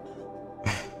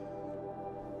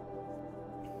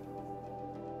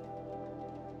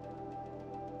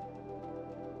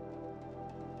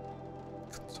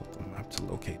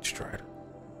 Locate Strider.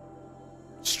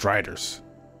 Striders.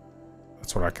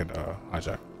 That's what I could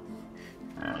hijack.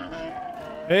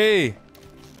 Hey.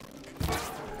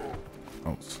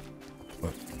 Oh,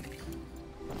 what?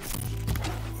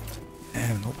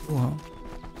 Damn, no blue, huh?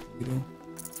 You do?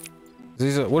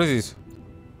 These are, what are these?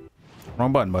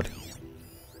 Wrong button, buddy.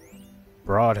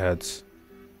 Broadheads.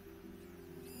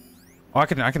 Oh, I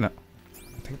can take this.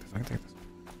 I can take this.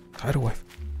 Tidal wave.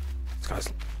 This guy's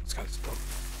dope.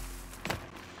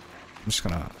 I'm just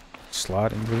gonna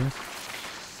slide into this.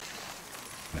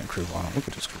 And then creep on him. Look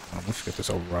at this creep on him. Let's get this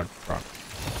override rock.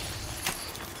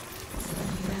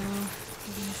 Now,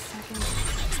 give me a second.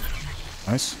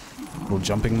 Nice. Little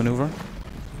jumping maneuver.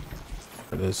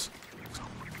 There it is.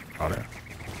 Oh, there.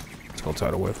 Let's go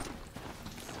tidal wave.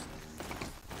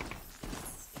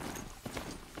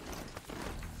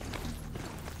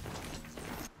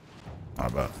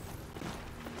 Not bad.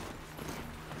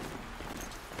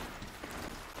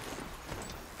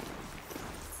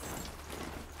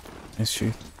 Nice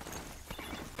shoot.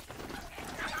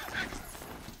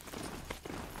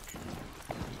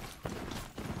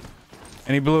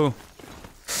 Any blue?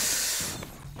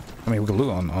 I mean, we can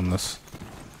blue on this.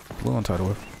 Blue on tidal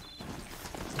wave.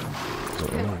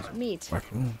 Meat.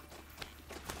 Raccoon.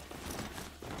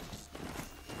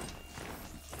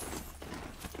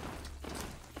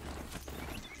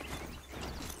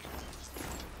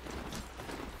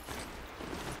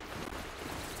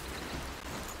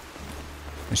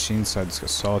 Machine side, this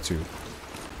guy's sawtooth.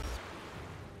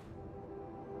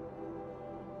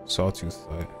 Sawtooth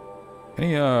side.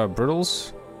 Any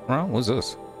brittles around? What's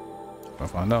this? I'll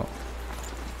find out.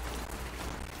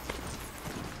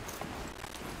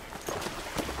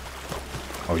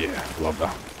 Oh yeah, love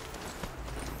that.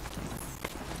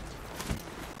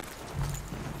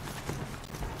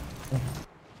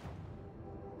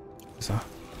 What's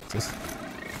this?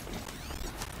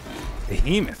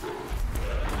 Behemoth.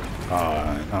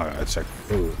 Now I gotta check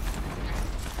the loot.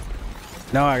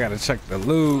 Now I gotta check the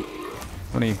loot.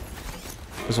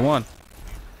 There's one.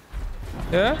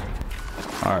 Yeah?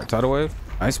 Alright, tidal wave.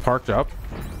 Nice park drop.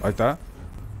 Like that.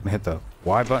 Gonna hit the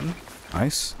Y button.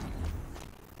 Nice.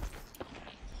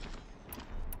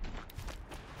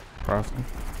 Crafting.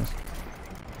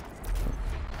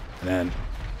 And then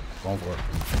going for it.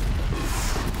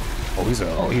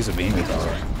 Oh, he's a behemoth.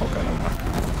 Alright. Okay, never mind.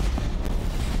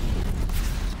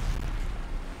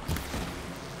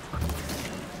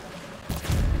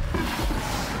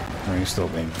 He's still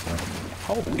being.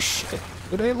 Holy shit.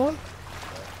 Do they look?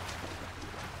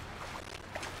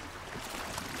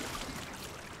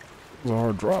 It was a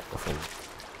hard drop before.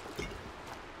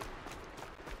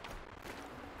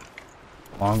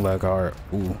 Long leg art.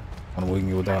 Ooh. Wanna wing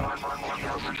you with that.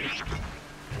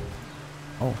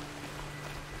 Oh.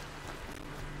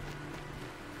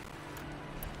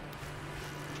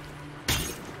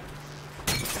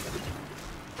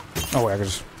 Oh wait, I could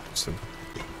just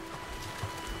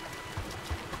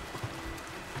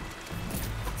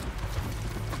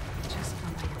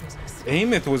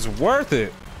Behemoth was worth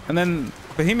it. And then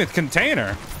Behemoth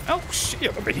container. Oh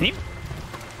shit, the Behemoth.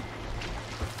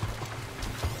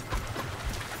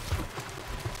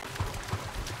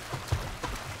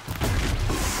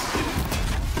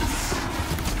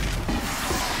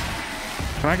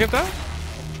 Can I get that?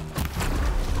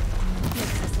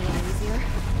 Makes this a little easier.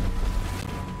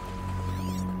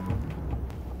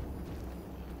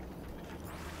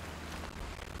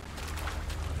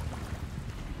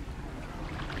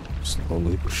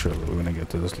 Slowly but surely we're gonna get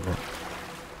to this level.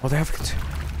 Oh, they have it.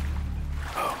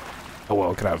 Oh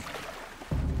well, could have.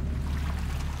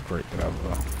 Great, could have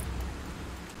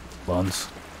buns.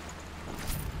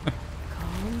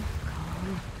 Calm.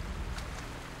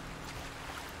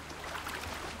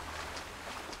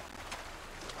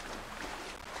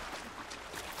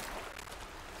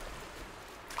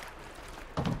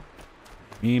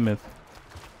 Behemoth.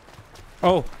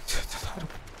 Oh,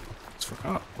 I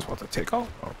forgot. I was about to take off.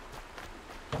 Oh.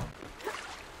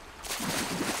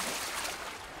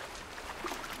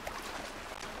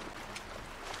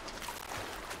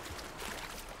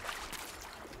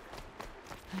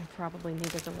 I probably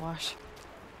needed to wash.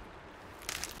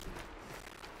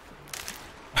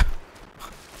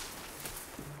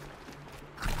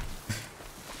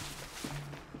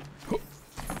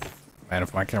 Man,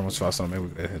 if my camera was fast enough, maybe we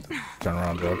could hit the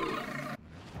turnaround job.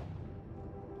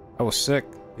 I was sick.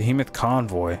 Behemoth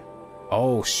convoy.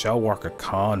 Oh, Shellwalker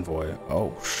convoy.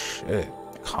 Oh shit.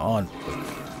 Convoy.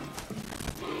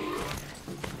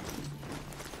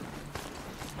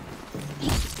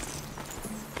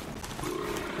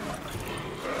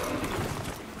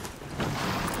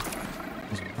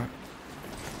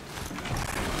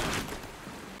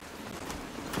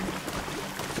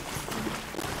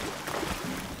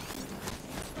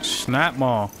 Snap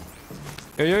Maw.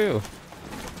 Yo.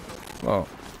 Oh.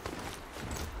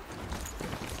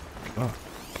 Oh.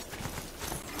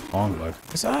 Long leg.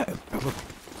 Is that? Look.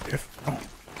 If. Oh.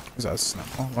 Is that a snap?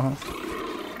 Oh,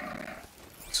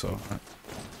 so.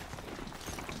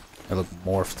 It looked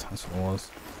morphed. That's what it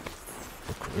was.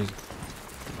 Look crazy.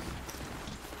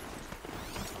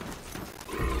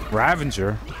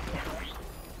 Ravager.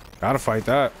 Gotta fight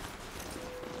that.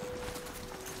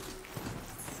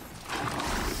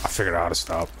 I figured out how to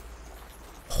stop.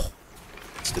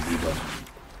 It's the B button.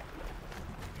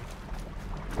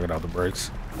 Figured out the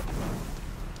brakes.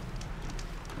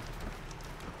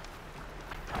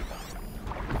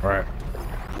 Alright.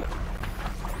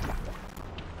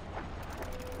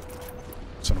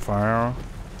 Send a fire arrow.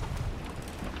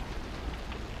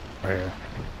 Right here.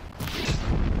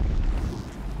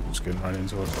 Just getting right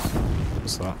into it.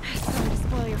 What's that? Sorry to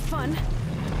spoil your fun.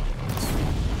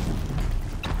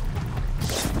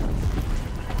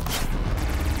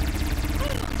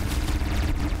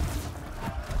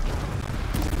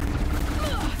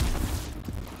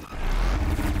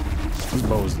 This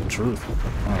bow is the truth.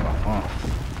 Oh.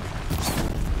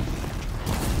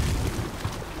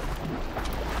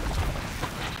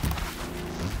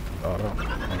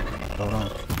 Hold on.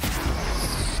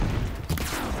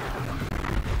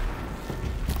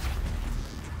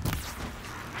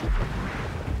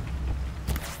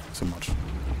 So much.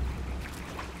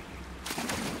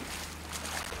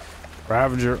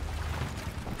 Ravager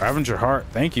heart.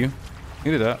 Thank you.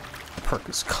 Needed that. The perk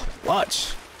is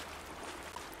clutch.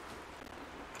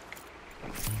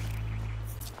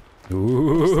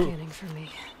 Ooh. Scanning for me.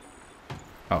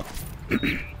 Oh.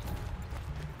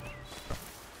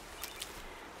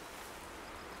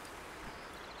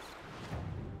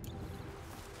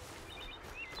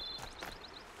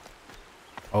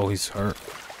 Oh, he's hurt.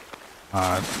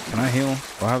 Can I heal?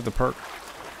 Do I have the perk?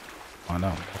 Oh, no.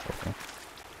 Okay.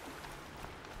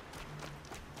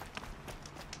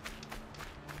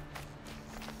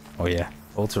 Oh, yeah.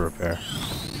 Ultra repair.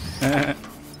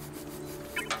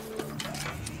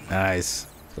 Nice.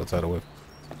 Let's go tie the whip.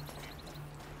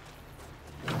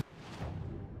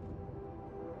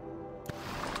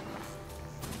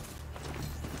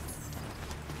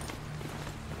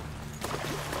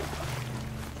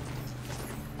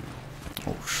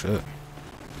 Oh shit.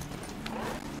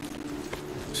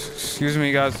 Excuse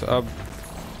me guys,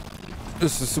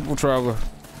 this is Simple Traveler.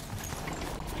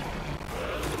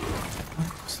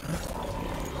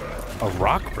 A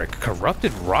rock breaker,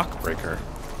 corrupted rock breaker.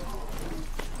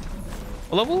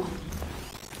 What level?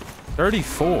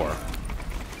 34.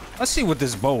 Let's see what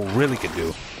this bow really could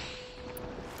do.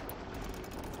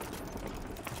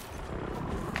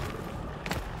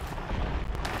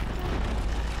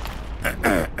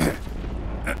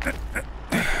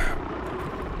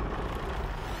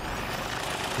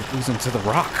 It goes into the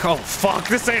rock. Oh fuck,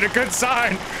 this ain't a good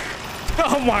sign.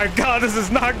 Oh my god, this is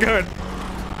not good.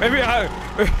 Maybe Pass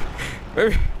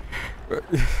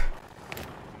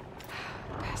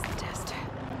the test.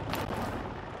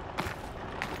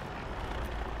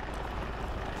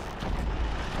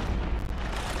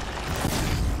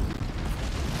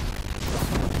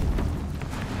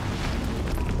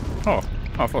 Oh,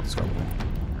 I thought this guy was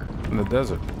in the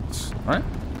desert, right?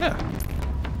 Yeah.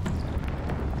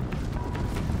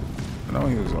 I know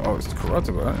he was always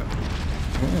corrupted, but yeah.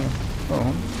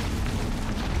 Oh.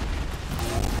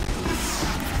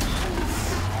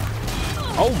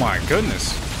 Oh my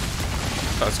goodness.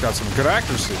 That's got some good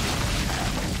accuracy.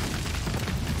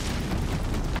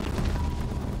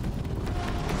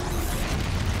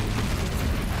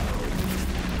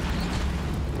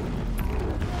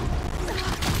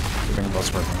 Good thing about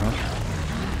sparking, huh?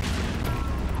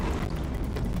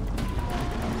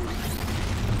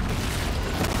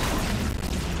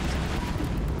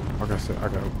 Like I said, I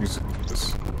gotta use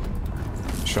this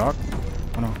shock.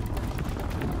 Oh no.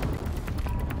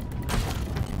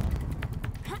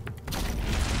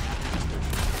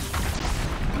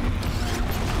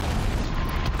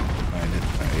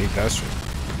 I ate that shit.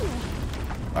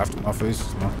 After my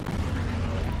face, no.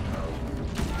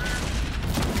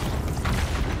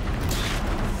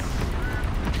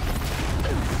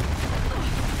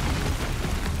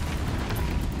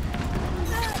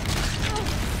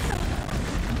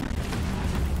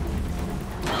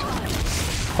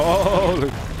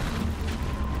 Holy.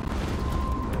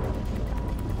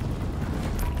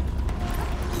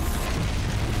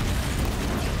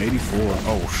 $84.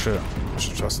 Oh shit. I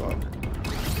should trust that.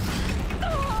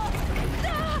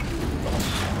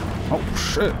 Oh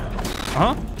shit.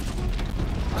 Huh?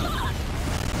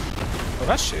 Oh,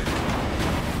 that shit.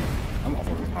 I'm not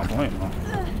playing, huh?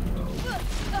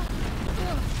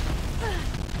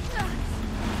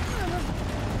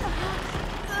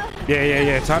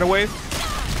 Yeah. Tidal wave.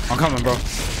 I'm coming, bro.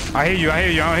 I hear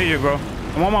you, bro.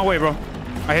 I'm on my way, bro.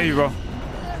 I hear you,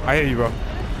 bro.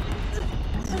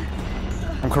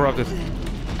 I'm corrupted.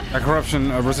 That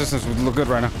corruption resistance would look good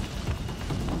right now.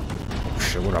 Oh,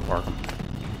 shit, what up, Parker?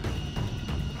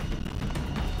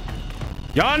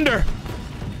 Yonder!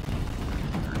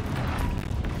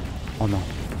 Oh, no.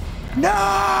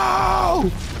 No!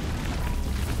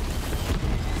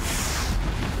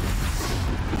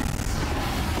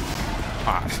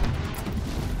 Hot.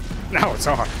 Now it's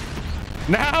on.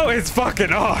 Now it's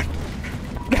fucking on.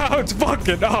 Now it's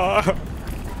fucking on.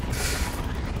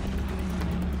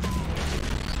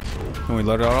 Can we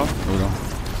let it off? Here we go.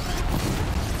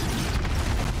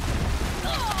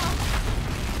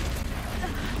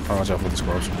 Oh, watch out for this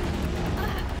corruption.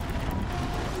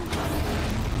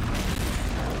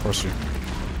 Force you.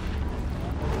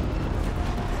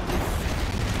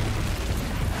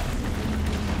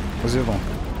 Where's the other one?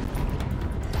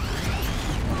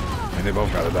 And they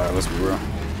both gotta die, let's be real.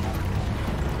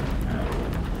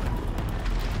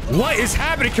 What is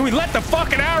happening? Can we let the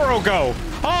fucking arrow go?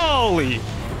 Holy!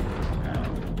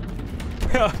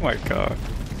 Oh my god.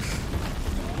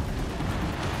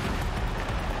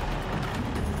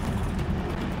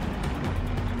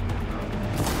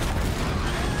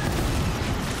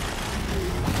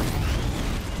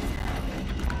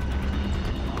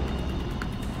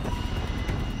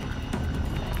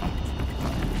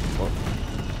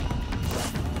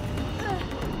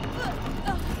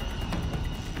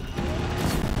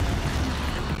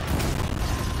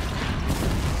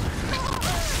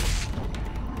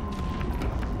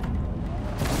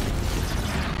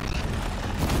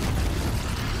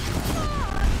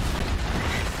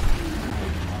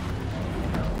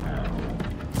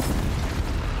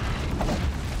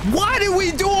 Why did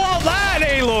we do all that,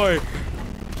 Aloy?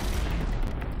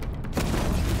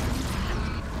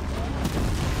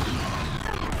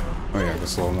 Oh yeah, I can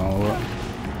slow him down a little bit.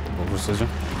 Full precision.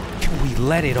 Can we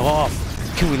let it off?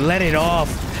 Can we let it off?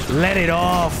 Let it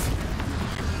off.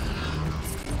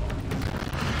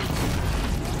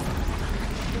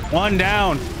 One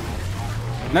down.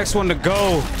 Next one to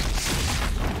go.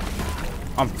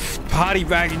 I'm potty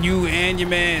bagging you and your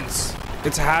mans.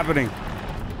 It's happening.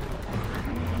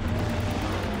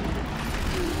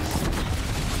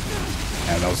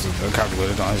 Yeah, that was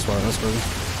calculated on his part. That's crazy.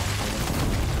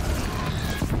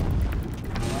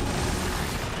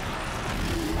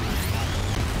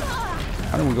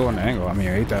 How did we go on the angle? I mean,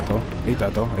 I ate that though. Ate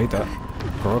that.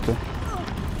 Corrupted.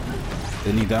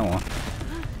 Didn't need that one.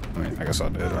 I mean, I guess I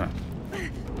did, right?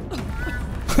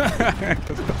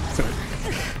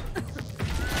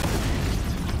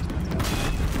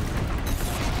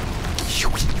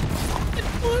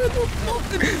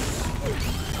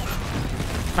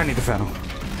 I need the funnel.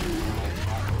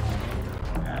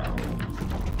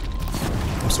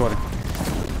 I'm sweating.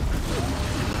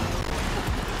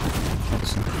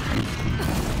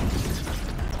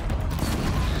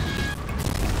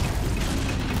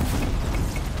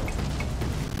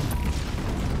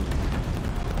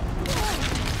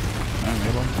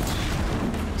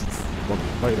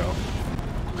 Play-Doh.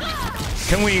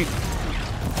 Can we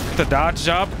get the dodge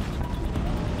job?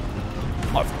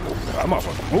 I'm off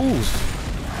of moves.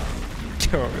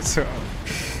 Yo, it's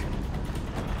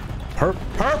perp.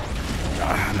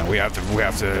 No, we have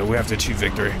to achieve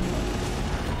victory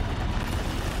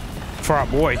for our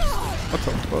boy. What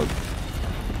the fuck?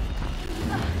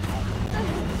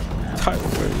 Tidal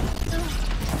wave.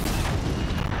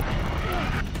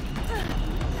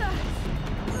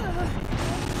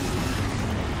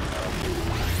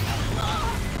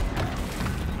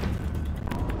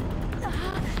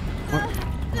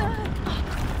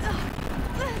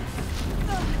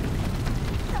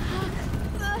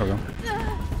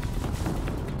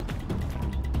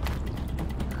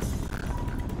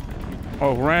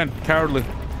 Oh, ran cowardly.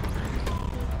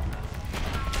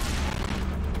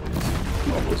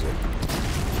 What was it?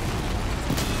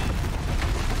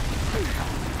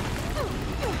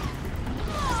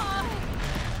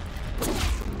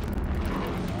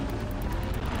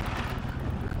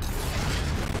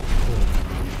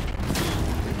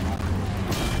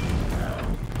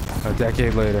 A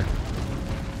decade later.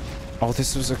 Oh,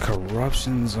 this was a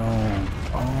corruption zone.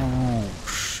 Oh,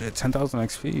 shit. 10,000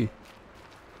 XP.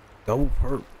 Double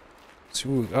perp. Let's see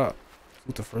what we got.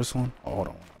 With the first one. Oh, hold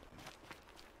on.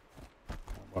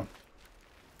 Come on,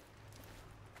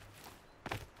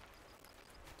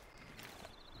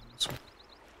 this one.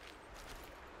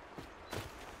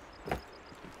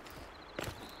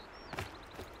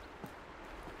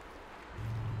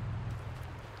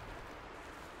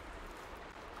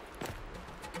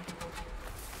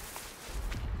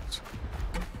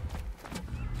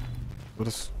 What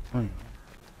is?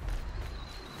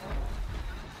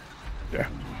 Yeah.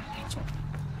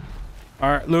 All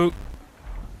right, Luke.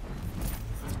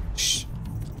 Shh.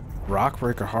 Rock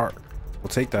breaker heart. We'll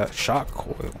take that. Shock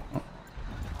coil.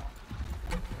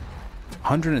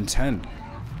 110.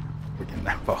 We're getting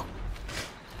that bow.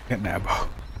 Getting that bow.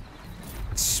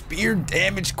 Spear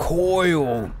damage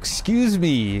coil. Excuse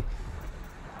me.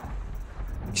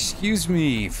 Excuse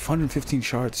me. 115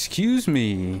 shards. Excuse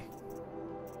me.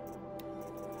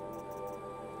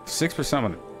 6%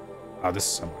 on it. Oh, this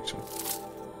is so much.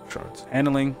 Shards.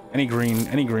 Handling. Any green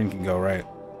can go, right?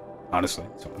 Honestly.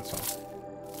 So.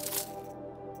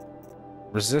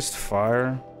 Resist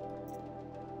fire.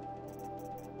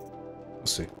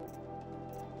 Let's see.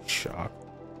 Shock.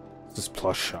 This is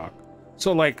plus shock.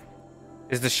 So, like,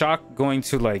 is the shock going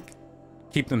to, like,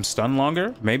 keep them stunned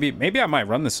longer? Maybe I might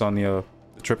run this on the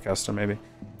Tripcaster, maybe.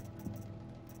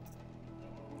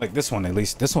 Like, this one, at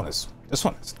least. This one is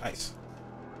nice.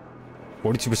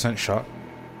 42% shot.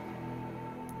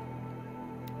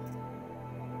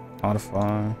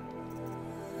 Modify.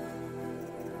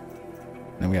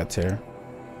 Then we got tear.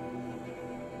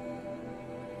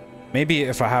 Maybe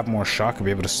if I have more shock, I'll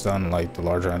be able to stun like the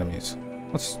larger enemies.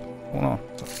 What's going on?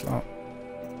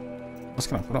 What's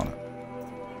can I put on it?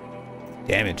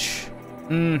 Damage.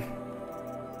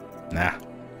 Nah.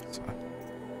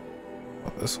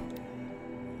 What this one?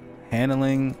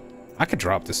 Handling. I could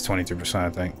drop this 22%,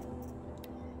 I think.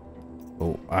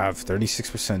 Oh, I have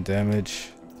 36% damage.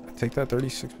 I take that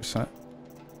 36%.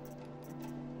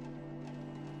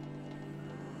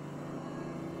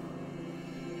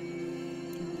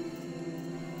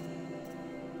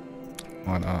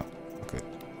 Why not? Okay.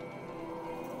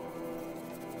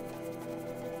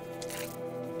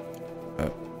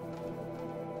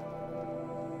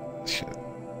 Shit.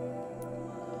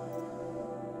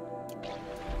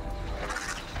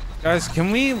 Guys,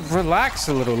 can we relax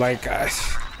a little? Like,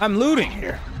 I'm looting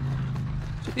here.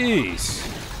 Jeez.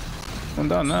 I'm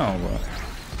done now, but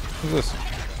who's this?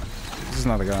 This is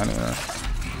not the guy anywhere.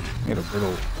 Get a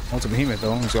little multi-behemoth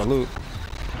though. He's got loot.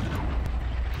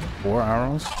 4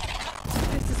 arrows.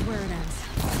 This is where it ends.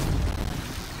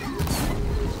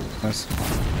 Nice.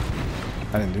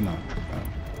 I didn't do nothing.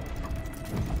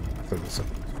 I thought this was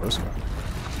the first guy.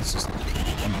 It's just.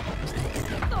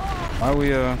 Why are we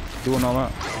doing all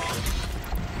that?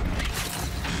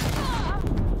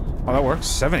 Oh, that works.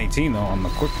 718 though on the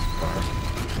quick fire.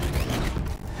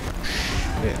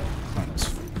 Yeah, nice.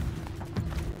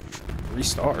 3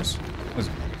 stars. What is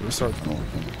it? 3 stars.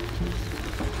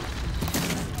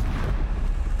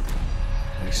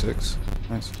 26.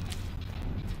 Nice.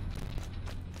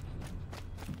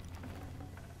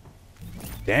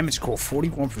 Damage score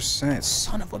 41%.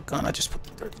 Son of a gun! I just put the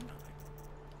 39.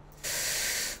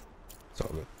 It's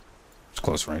all good. It's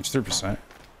close range. 3%.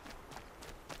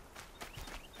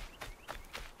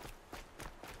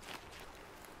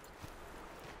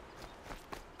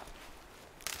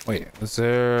 Wait, is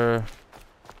there?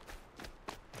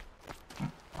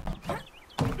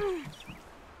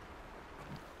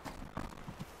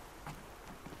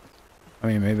 I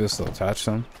mean, maybe this will attach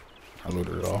them. I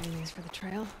looted it all. These for the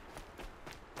trail.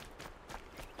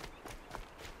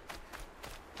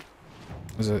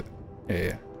 Is it?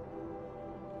 Yeah.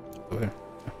 Over there.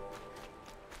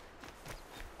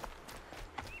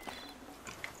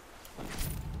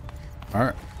 All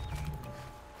right.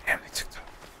 Damn, they took that.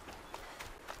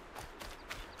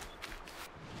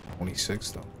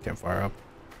 26 though. Campfire up,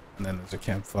 and then there's a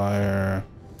campfire.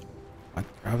 I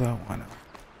can grab that. Why not?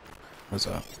 What's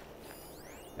up?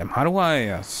 Damn, how do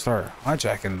I start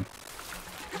hijacking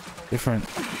different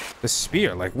the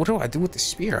spear? Like, what do I do with the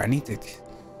spear? I need to.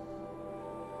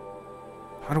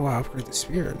 How do I upgrade the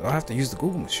spear? Do I have to use the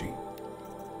Google machine?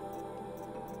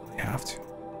 I have to.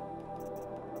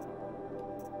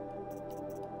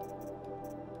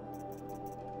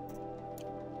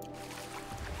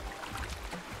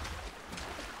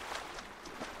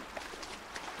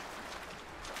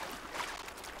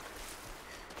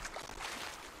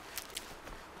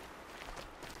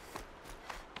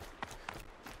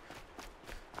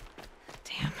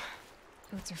 Damn,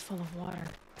 boots are full of water.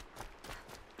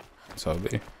 That's how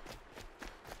it be.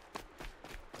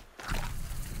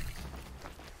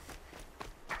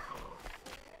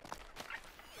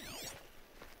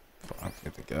 Fuck,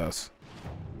 get the gas.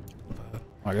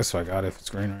 I guess I got it if it's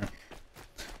green, right?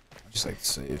 I just like to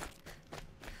save.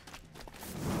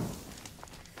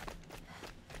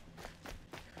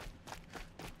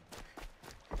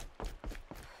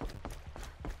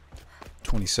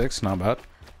 $26, not bad.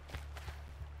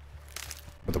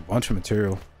 With a bunch of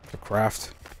material to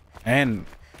craft. And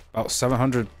about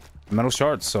 700 metal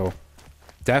shards, so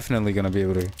Definitely gonna be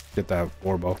able to get that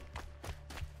warbow.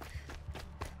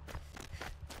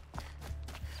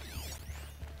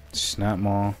 Snap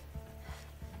maw.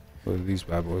 What are these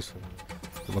bad boys?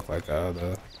 They look like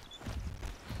the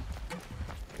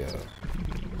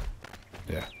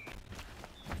yeah.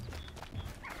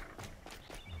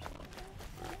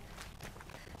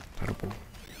 Purple.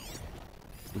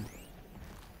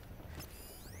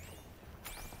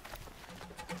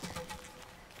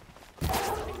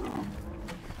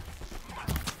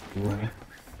 Cool.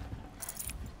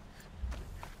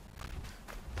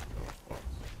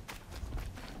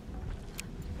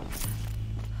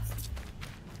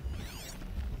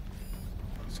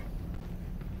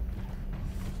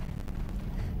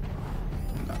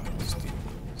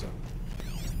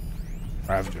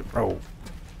 Ravager, bro.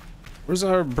 Where's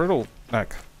our brittle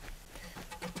neck?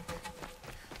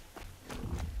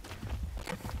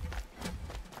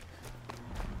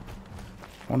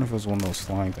 I wonder if it was one of those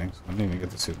flying things. I didn't even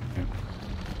get to see them. Yeah.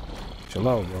 Chill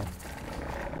out, bro.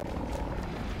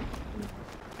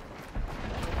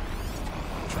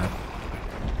 Trap.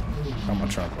 Got my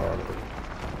trap card.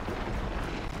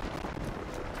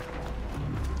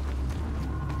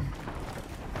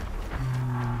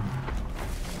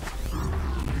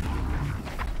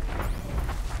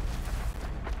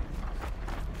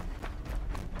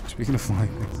 Speaking of flying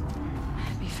things.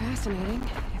 It'd be fascinating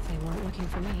if they weren't looking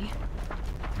for me.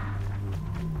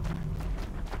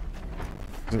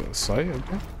 Is it a sight?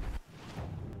 Okay.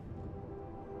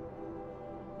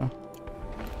 Oh.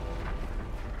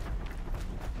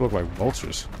 Look like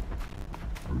vultures.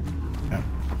 Yeah.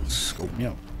 Scope me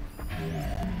out.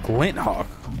 Glint Hawk.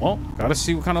 Well, gotta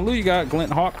see what kind of loot you got,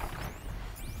 Glint Hawk.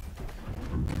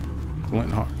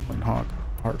 Glint Hawk. Glint Hawk.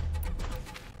 Heart.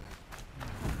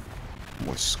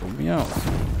 Boy, scope me out.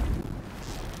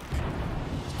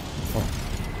 Oh.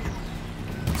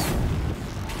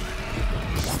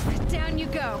 Down you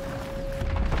go.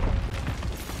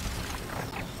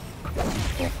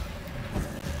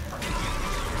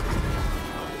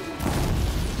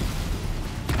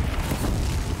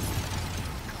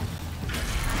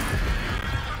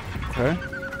 Okay.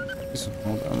 This is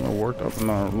I'm worked up in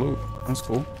our loot. That's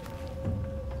cool.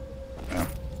 Yeah.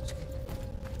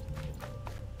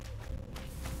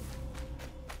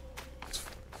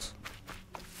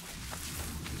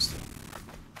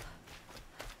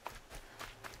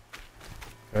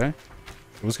 Okay.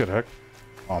 Let's get heck.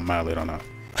 Oh, I'm mad late on that.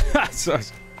 Sorry.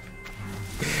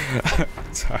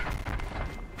 Sorry.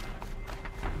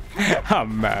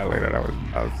 I'm mad late on that.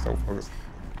 I was so focused.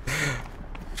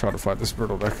 Trying to fight this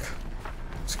brittle deck.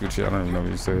 Scoochie, I don't even know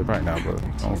what you say right now, but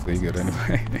hopefully you get it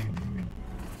anyway.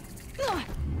 Oh,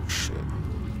 shit.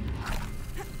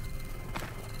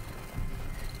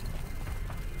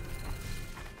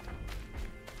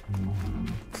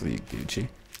 Hopefully Gucci.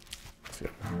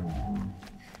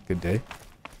 Good day.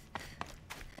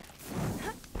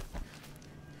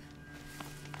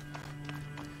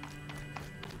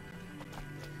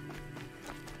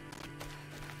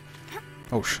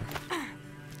 Oh shit.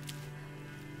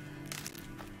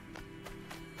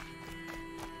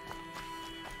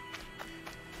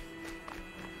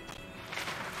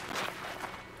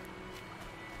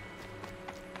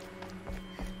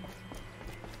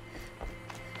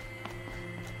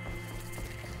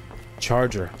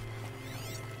 Charger.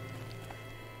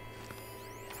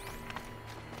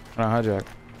 Hijack.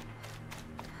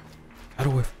 How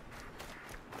do I?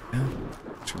 Yeah.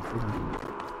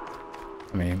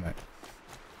 I mean, like.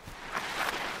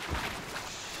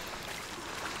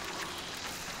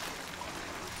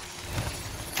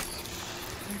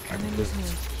 I can do this.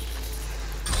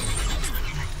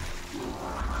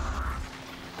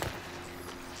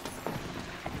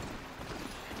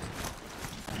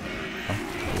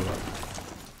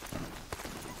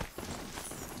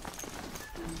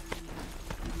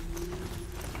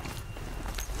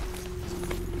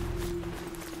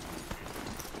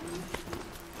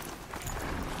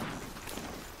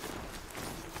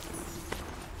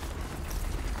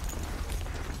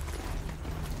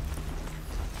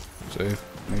 Save.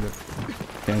 Need it.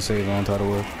 Can't save on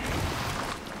Tidal Wave.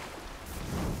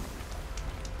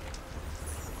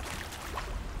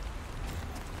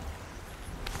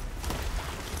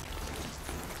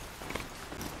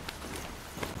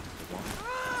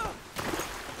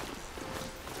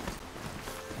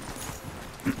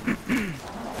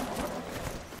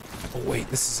 Oh wait,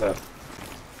 this is a...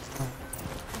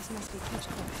 This must be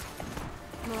Pitchcliff.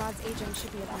 Murad's agent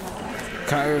should be at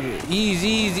the level.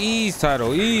 Ease,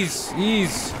 Tidal. Ease.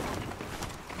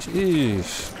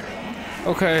 Jeez.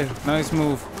 Okay, nice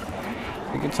move.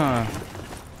 Take your time.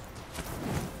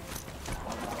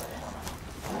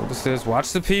 What this Watch this.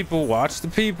 Watch the people. Watch the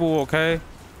people, okay?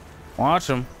 Watch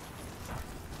them.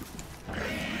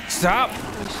 Stop! I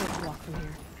should walk from here.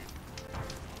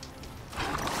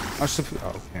 Watch the people.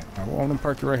 Oh, okay. I want to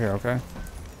park you right here, okay?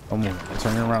 Don't move. I'll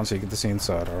turn you around so you get to see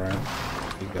inside, alright?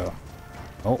 Here you go.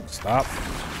 Oh, stop.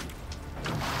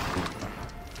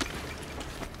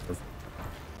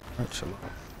 Alright, chill out.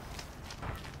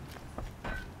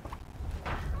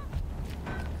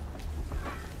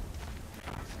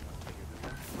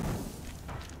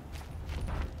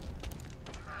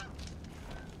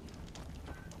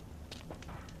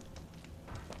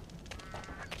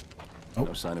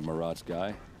 No sign of Marad's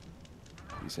guy.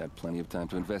 He's had plenty of time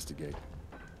to investigate.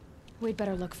 We'd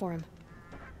better look for him.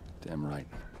 Damn right.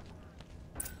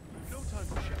 No time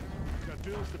to shout. Got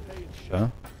bills to pay and shit. Yeah?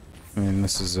 I mean,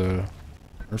 this is a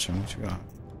Urchin. What you got?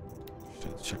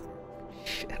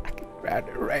 Shit, I can grab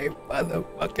it right,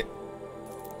 motherfucker.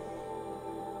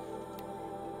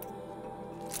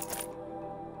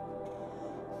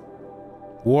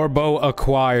 Warbow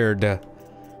acquired.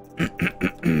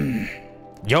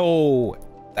 Yo,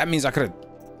 that means I could've.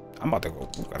 I'm about to go.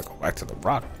 Gotta go back to the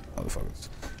rock, motherfuckers.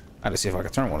 I had to see if I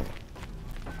could turn one of them.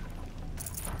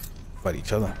 Fight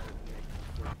each other.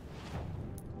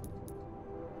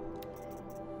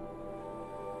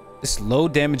 This low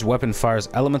damage weapon fires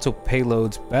elemental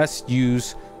payloads best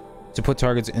used to put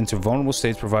targets into vulnerable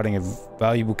states, providing a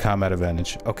valuable combat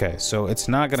advantage. Okay, so it's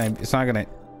not gonna.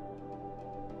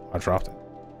 I dropped it.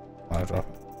 I dropped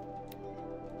it.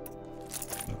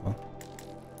 Okay.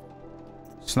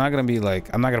 It's not gonna be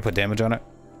like, I'm not gonna put damage on it.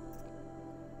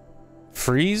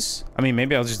 Freeze? I mean,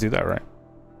 maybe I'll just do that, right?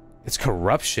 It's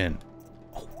corruption.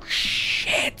 Oh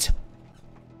shit!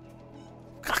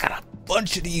 I got a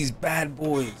bunch of these bad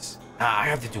boys. I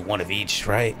have to do one of each,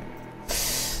 right?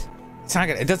 It's not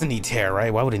gonna. It doesn't need tear,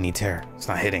 right? Why would it need tear? It's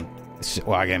not hitting. It's just,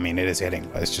 well, I mean, it is hitting,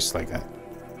 but it's just like that.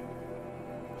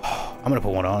 I'm gonna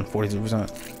put one on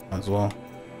 42% as well.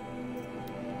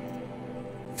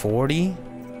 40.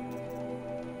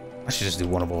 I should just do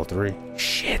one of all three.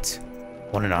 Shit.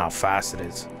 Wanna know how fast it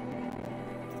is.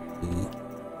 Ooh.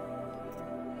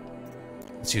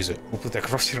 Let's use it. We'll put that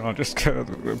corruption on just cause.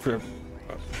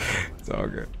 It's all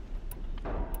good.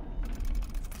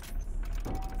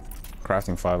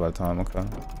 Crafting 5 at a time, okay.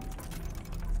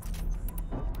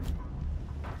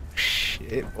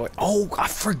 Shit, boy. Oh, I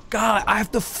forgot. I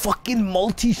have the fucking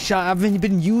multi-shot I haven't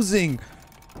been using.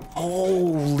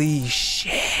 Holy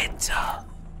shit.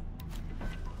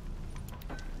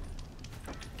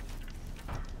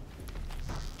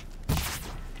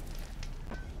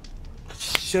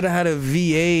 Should have had a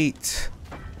V8.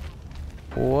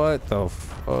 What the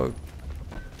fuck?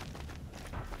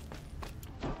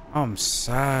 I'm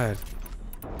sad.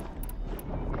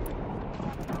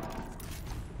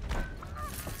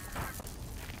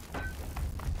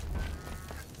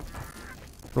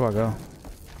 Where do I go?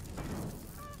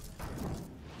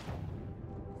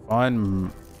 Find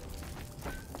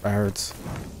Barrett's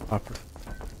operative.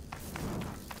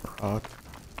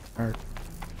 Barrett.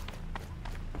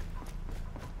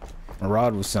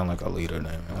 Marad would sound like a leader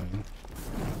name. I mean,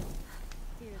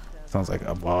 sounds like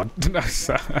a bod.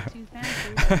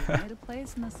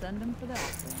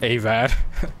 Avad.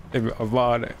 A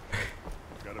bod.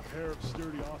 Got a pair of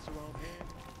sturdy Oseram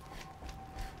hands.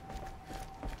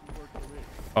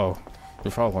 Oh,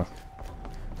 you're following.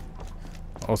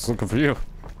 I was looking for you.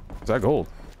 Is that gold?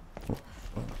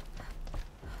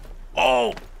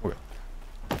 Oh! Okay.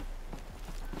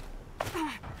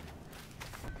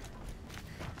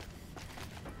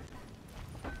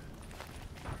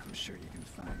 I'm sure you can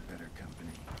find better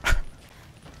company.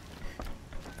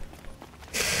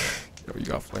 Yo, you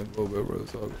got flamed a little bit, bro.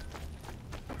 So.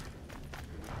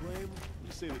 Flame,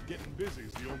 you say that getting busy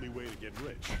is the only way to get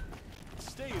rich.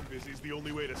 Staying busy is the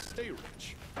only way to stay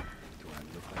rich. Do I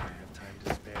look like I have time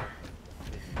to spare?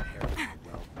 Making inheritable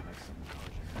wealth like some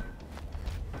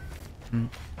Carja.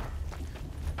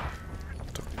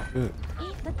 Good.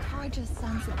 Ain't the Carja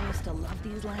son supposed to love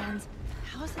these lands?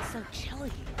 How is it so chilly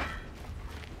here?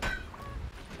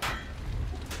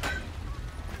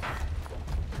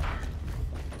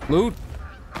 Loot.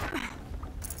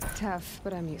 Tough,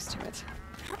 but I'm used to it.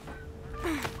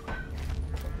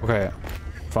 Okay.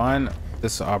 Find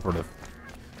this operative.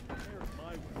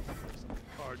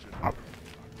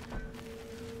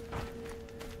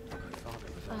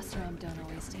 Oseram don't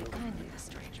always take kindly to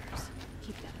strangers.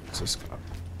 Keep that in mind. What's this guy?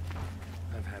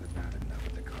 I've had about enough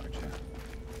of the Carja.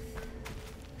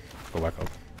 Go back up.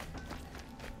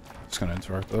 Just gonna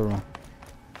interact with everyone.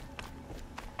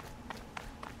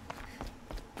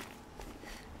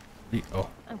 Oh.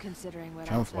 I'm considering what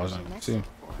Camouflage. else I should See him.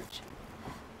 forge.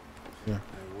 Yeah. I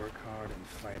work hard and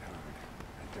fight hard.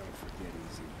 And don't forget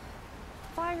easy.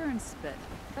 Fire and spit.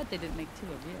 Bet they didn't make two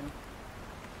of you.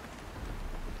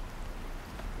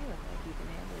 You look like you can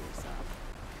handle yourself.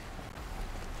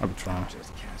 I'm trying.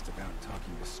 Just cast about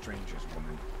talking to strangers,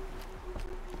 woman.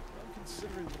 I'm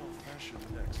considering an old-fashioned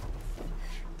next on the forge.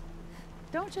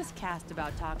 Don't just cast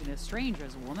about talking to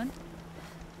strangers, woman.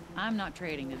 I'm not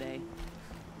trading today.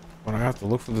 But I have to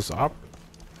look for this operative.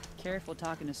 Careful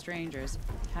talking to strangers.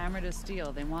 Hammer to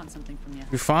steel, they want something from you.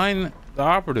 We find the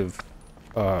operative.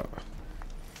 Like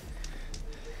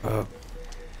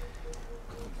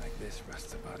this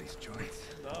rusts a body's joints.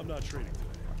 No, I'm not trading today.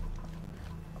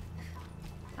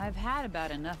 I've had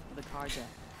about enough of the carjack.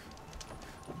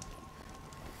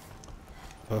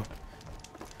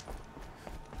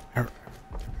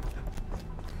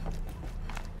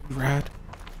 Rad.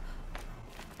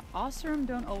 Oseram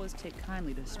don't always take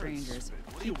kindly to strangers.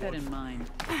 Keep that in mind.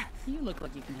 You look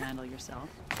like you can handle yourself.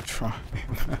 Try.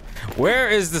 Where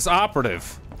is this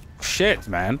operative? Shit,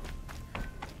 man.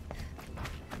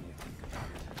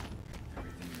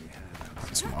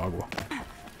 It's Magua.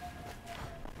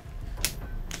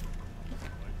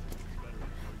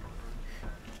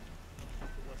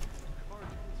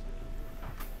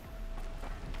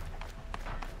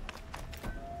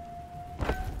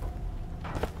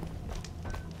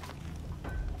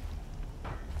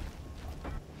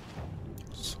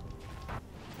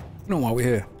 You know why we're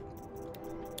here?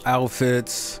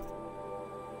 Outfits.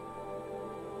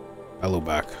 Hello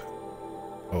back.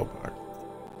 Hello back.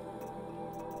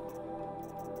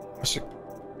 I should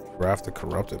craft the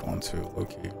corrupted one too.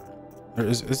 Okay.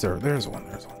 There's one.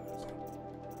 There's one.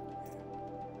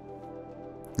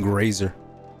 Grazer.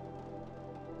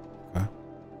 Okay.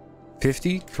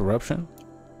 50 corruption.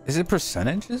 Is it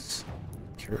percentages?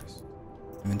 I'm curious.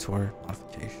 Inventory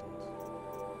modifications.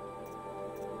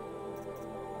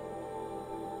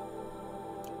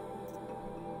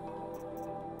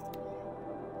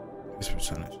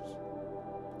 Percentages.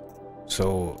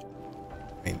 So,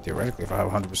 I mean, theoretically, if I have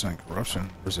 100%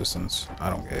 corruption resistance, I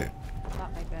don't get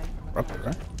corrupted,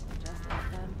 right?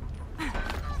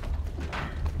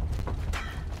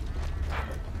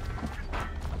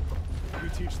 We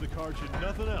teach the Carja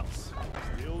nothing else.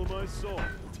 Steal to my soul.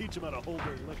 We'll teach them how to hold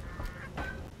their liquor.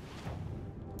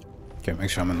 Okay, make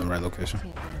sure I'm in the right location.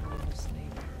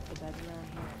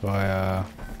 So I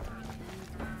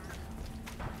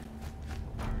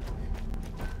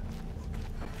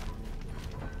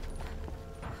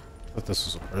thought this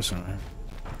was a person, right?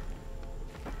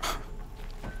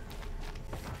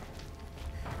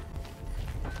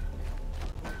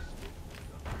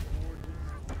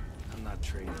 I'm not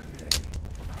trading today.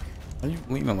 Why are you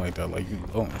leaning like that? Like you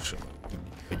low and shit.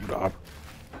 Like you the op.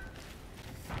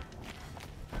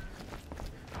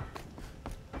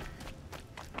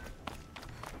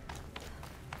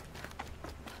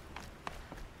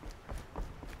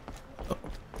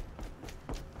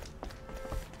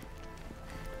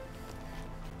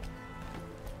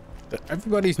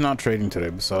 Everybody's not trading today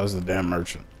besides the damn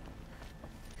merchant.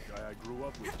 The guy I grew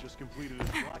up with just completed his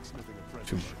blacksmithing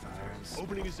apprenticeship.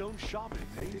 Opening his own shop in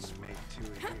Main Street.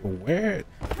 Where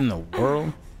in the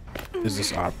world is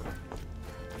this opera?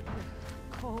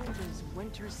 Cold as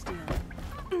winter steel.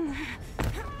 I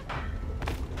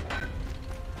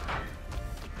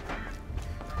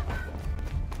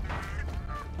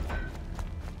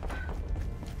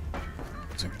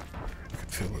can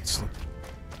feel it slip.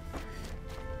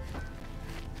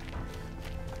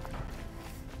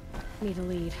 Need a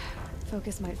lead.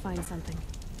 Focus might find something.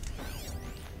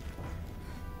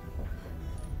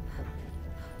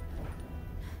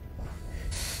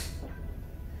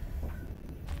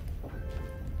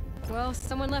 Well,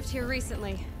 someone left here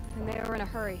recently, and they were in a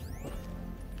hurry.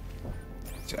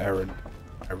 It's Arad.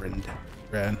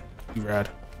 Rad.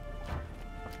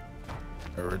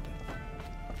 Arad.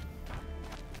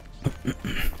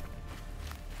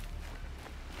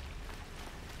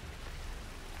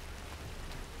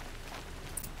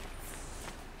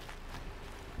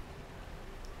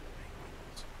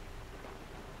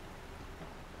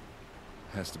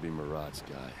 Has to be Murad's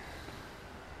guy.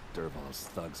 Dervahl's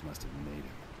thugs must have made him.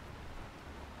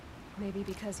 Maybe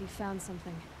because he found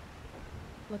something.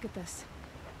 Look at this.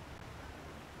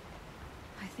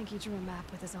 I think he drew a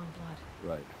map with his own blood.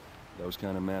 Right. Those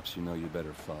kind of maps you know you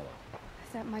better follow.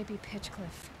 That might be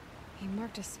Pitchcliff. He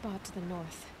marked a spot to the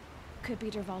north. Could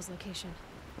be Dervahl's location.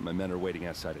 My men are waiting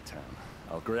outside of town.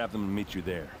 I'll grab them and meet you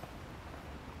there.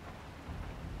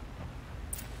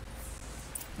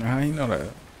 How you know that?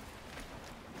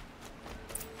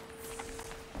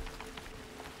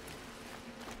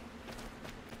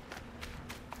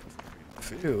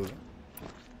 Field.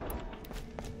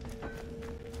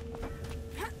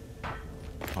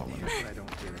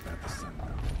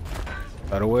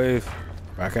 Tidal wave.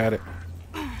 Back at it.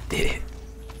 Did it.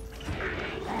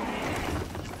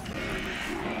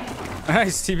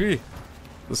 Nice TB.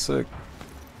 That's sick.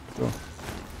 Go.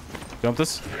 Jump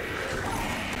this.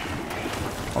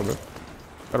 All good.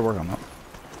 Gotta work on that.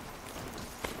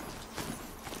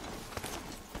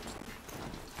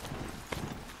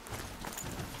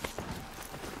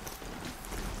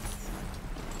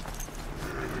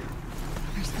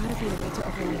 There's gotta be a way to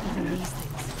override even these things.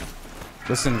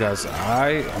 Listen, guys,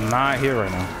 I am not here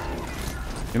right now.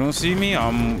 You don't see me?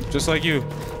 I'm just like you.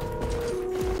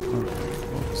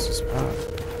 What's this path?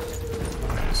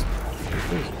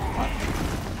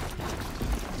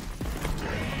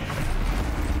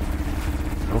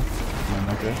 Oh,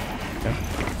 okay. Okay,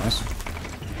 nice.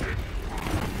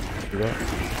 Do that.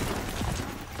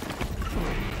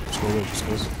 Just go there, just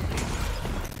go.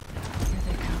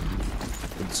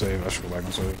 Good save. I should go back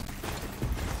and save.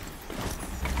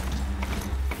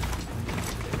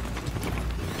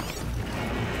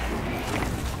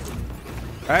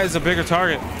 That is a bigger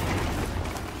target.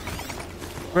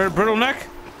 Brittle neck.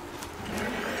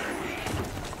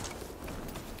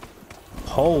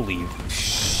 Holy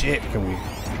shit! Can we?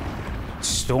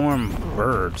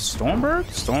 Stormbird. Stormbird?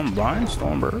 Stormblind?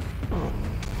 Stormbird?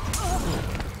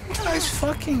 You guys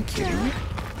fucking kidding me?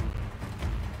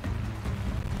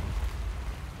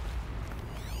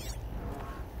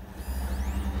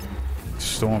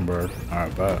 Stormbird.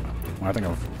 Alright, but I think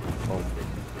I've. Oh.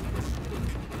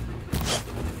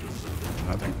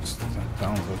 I think it's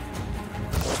down to.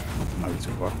 Might be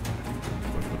too far.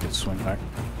 We'll get swing back.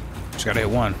 Just gotta hit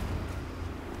one.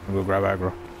 And we'll grab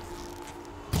aggro.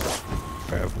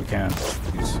 Okay, if we can.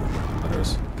 Please.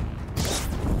 Others.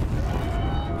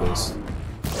 Please.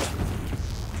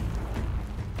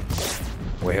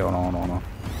 Wait, hold on.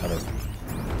 Gotta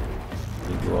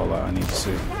do all that I need to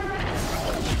see.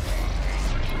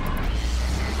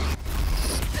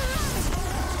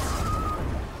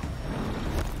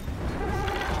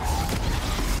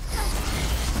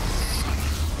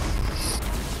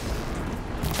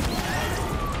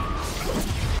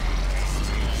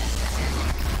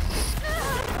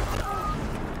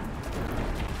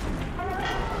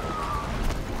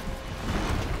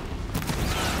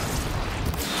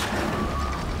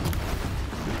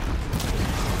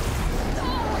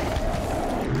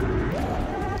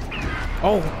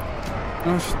 Oh,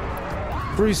 gosh,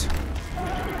 freeze.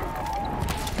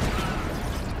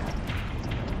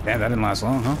 Damn, that didn't last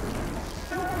long, huh?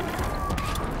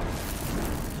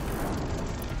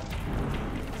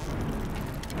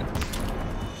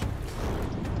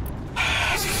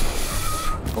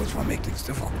 Always want to make things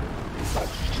difficult.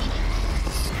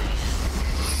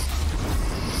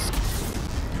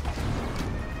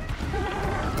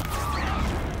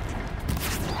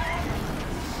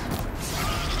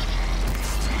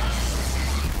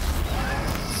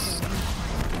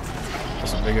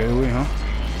 Big AoE, huh?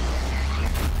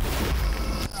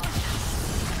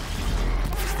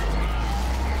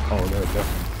 Oh, they're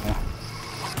definitely. Yeah.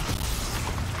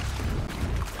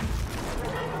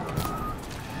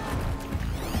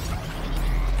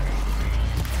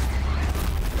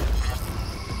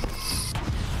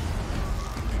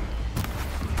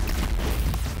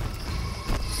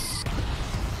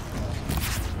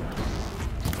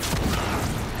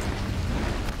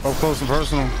 Up close and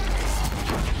personal.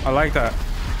 I like that.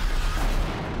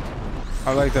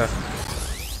 I like that.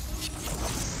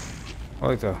 I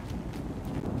like that.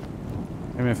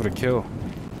 Aim in for the kill.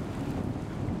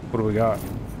 What do we got?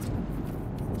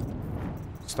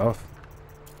 Stuff.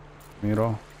 Me at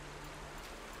all.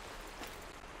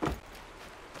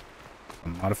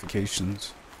 Some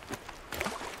modifications.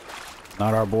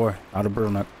 Not our boy. Not a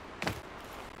burnout.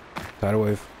 Tidal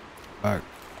wave. Back.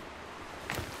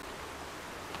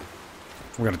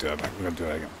 We're gonna do that back. We're gonna do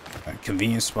that again. Right.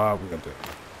 Convenient spot. We're gonna do it.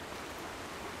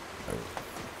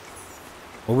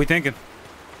 What are we thinking?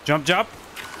 Jump, jump.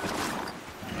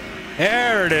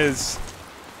 There it is.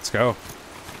 Let's go.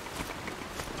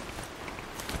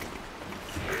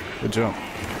 Good jump.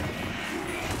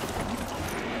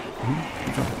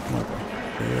 Good jump. Come on,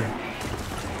 there.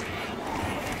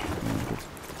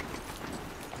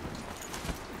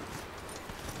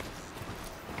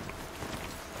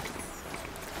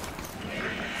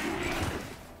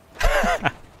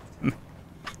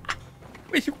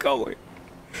 Where you going?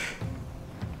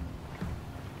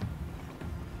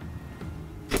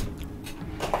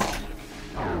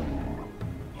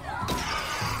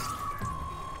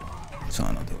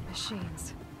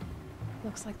 Machines.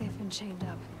 Looks like they've been chained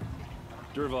up.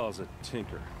 Dervahl's a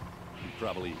tinker. He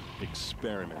probably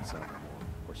experiments on them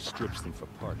or strips them for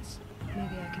parts.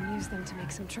 Maybe I can use them to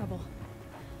make some trouble.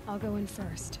 I'll go in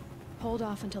first. Hold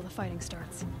off until the fighting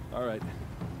starts. All right,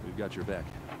 we've got your back.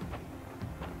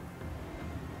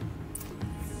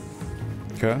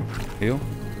 Okay, heal.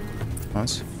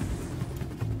 Nice.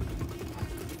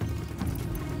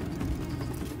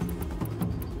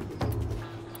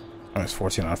 Oh, it's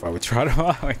 14 out of 5. We tried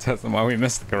to we test them while we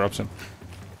missed the corruption.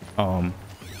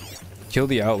 Kill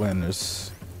the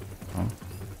Outlanders. Oh.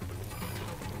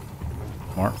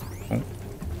 Mark. Oh.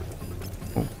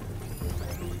 Oh.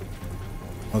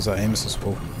 What was that? Amos's?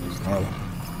 Oh, it's gnarly.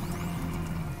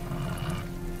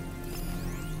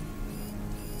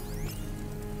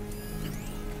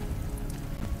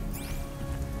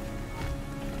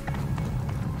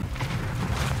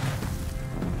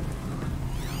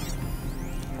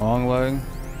 Long leg,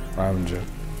 Ravager.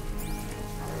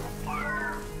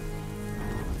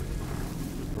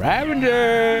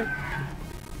 Ravager!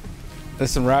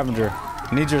 Listen, Ravager,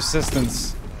 I need your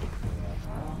assistance.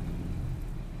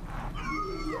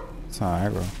 It's not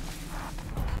aggro.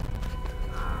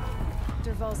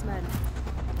 Dervahl's men.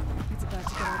 It's about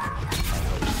to get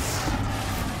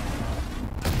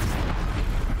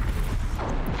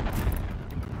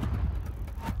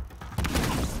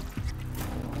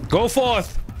open. Go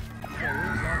forth!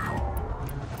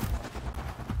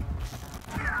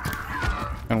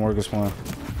 Can't work this plan.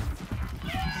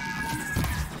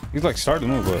 He's like starting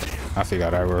to move, but after he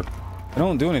got aggroed. They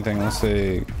don't do anything unless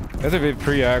they have to be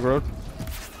pre-aggroed.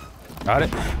 Got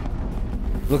it.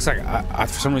 Looks like I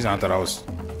for some reason I thought I was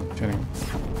kidding.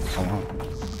 Come on.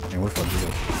 Man, what the fuck is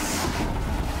it?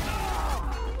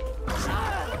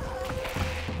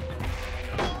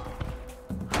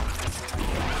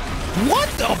 What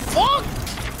the fuck?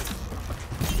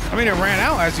 I mean, it ran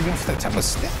out as you went for that type of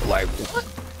step. Like, what?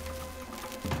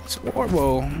 It's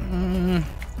horrible.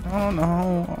 I don't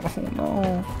know. I don't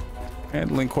know.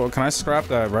 Handling core. Can I scrap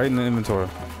that right in the inventory?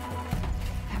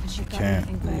 Haven't you got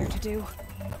anything better to do?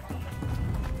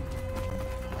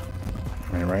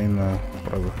 I mean, right in the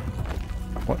whatever.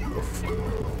 What the fuck?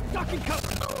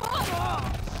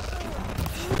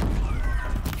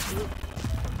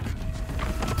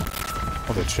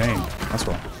 Oh, the chain. That's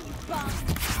wrong.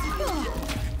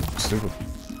 Stupid.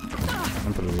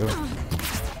 I'm put it together.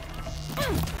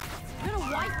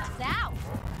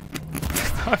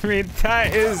 I mean,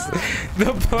 that is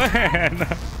the plan.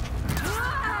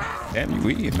 Damn, you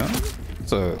eating, huh?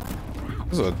 It's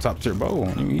a top tier bowl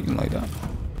when you eating like that.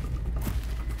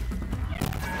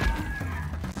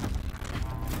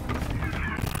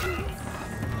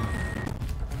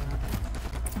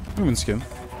 Human skin.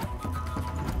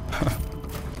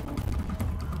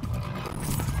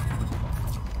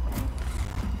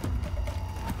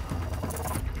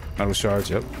 Metal shards,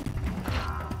 yep.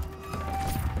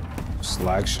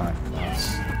 Slag shine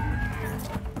class.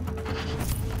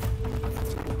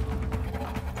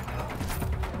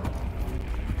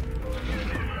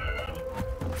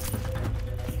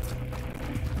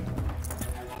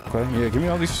 Okay, yeah, give me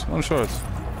all these one shards.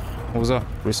 What was that?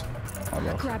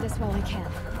 Grab this while we can.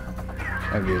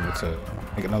 I'd be able to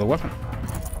make another weapon.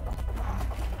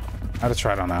 I had to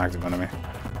try it on an active enemy.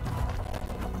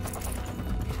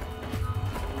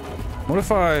 What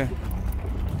if I...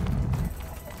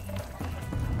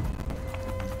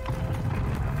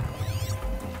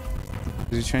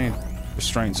 Easy chain.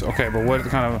 Restraints. Okay, but what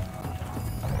kind of...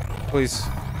 Please.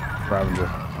 Ravager.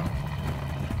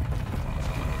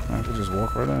 I could just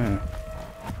walk right in.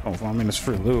 Oh, well, I mean, it's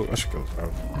free loot. I should go with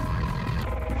Ravager.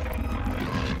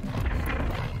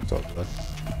 It's all good.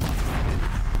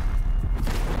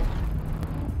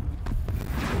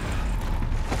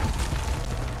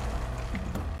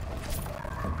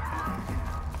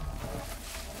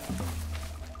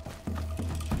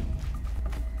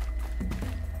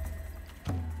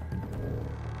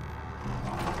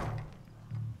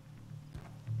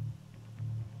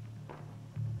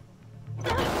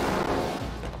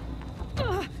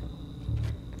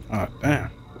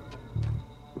 Damn.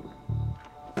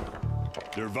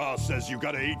 Dervahl says you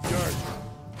gotta eat dirt.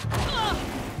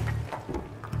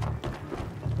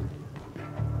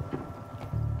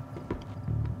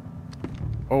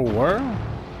 Oh, where?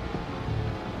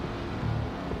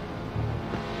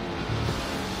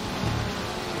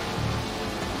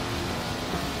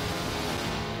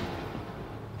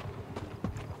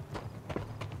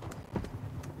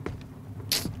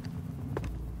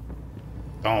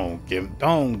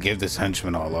 Don't give this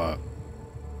henchman all up.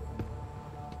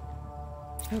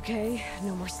 Okay,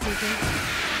 no more sneaking.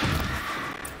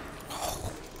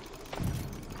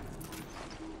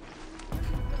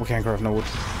 We can't craft no wood.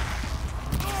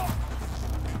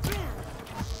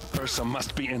 Ursa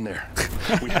must be in there.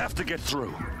 We have to get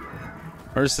through.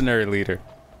 Mercenary leader.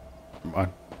 Come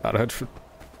on.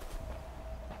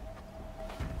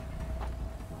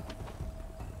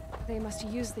 They must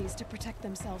use these to protect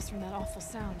themselves from that awful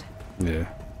sound. Yeah.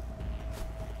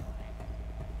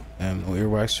 And no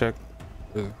earwax check.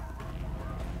 Here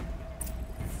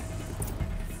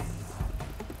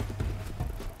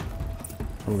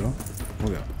we go. Here we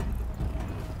go.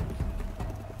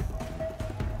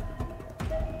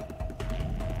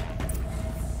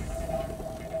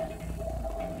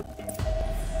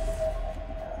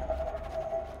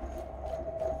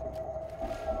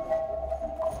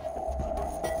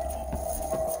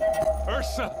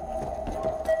 Ursa!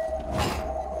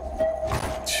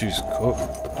 She's cooked.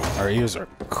 Her ears are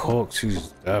cooked.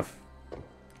 She's deaf.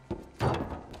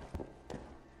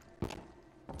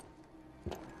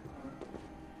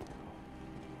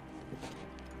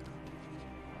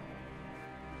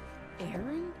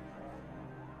 Aaron?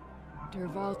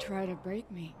 Dervahl tried to break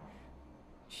me.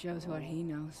 Shows what he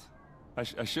knows. I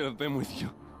should have been with you.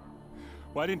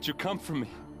 Why didn't you come for me?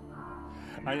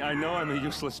 I know I'm a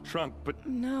useless trunk, but...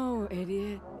 No,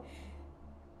 idiot.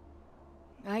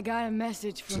 I got a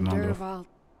message from Dervahl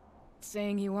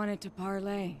saying he wanted to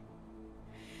parlay.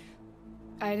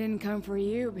 I didn't come for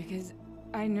you because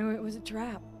I knew it was a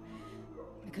trap.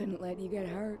 I couldn't let you get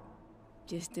hurt.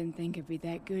 Just didn't think it'd be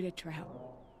that good a trap.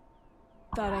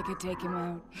 Thought I could take him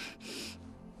out.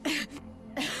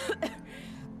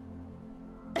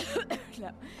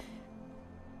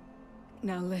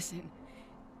 Now listen.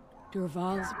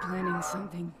 Dervahl's planning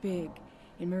something big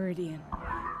in Meridian.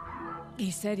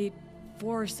 He said he'd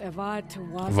force Avad to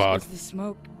watch as the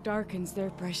smoke darkens their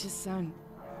precious sun.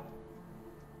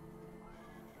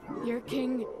 Your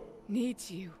king needs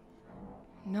you.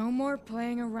 No more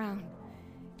playing around.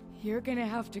 You're gonna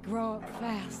have to grow up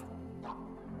fast.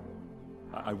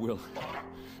 I will.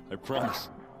 I promise.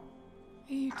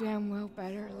 You damn well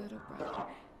better, little brother.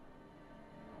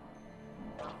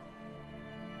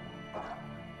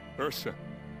 Ursa.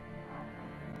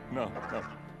 No,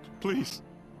 please.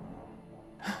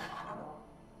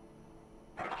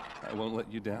 I won't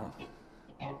let you down.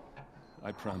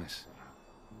 I promise.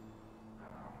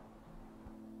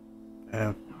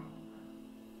 Yeah.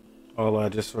 All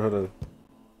just for her to...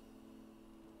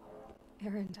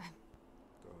 Aaron,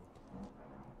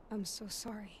 I'm so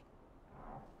sorry.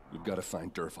 We've got to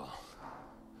find Dervahl.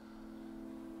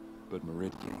 But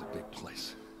Meridian's a big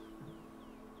place.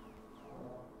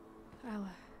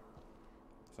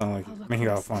 Sound like I mean, he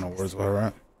got final words with her,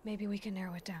 right? Maybe we can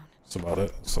narrow it down. That's about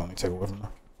it. That's all I take away from her.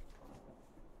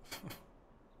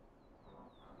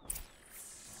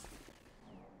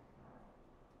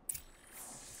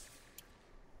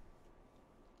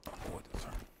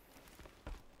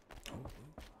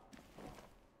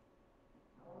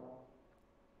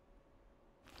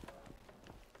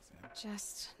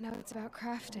 Just notes about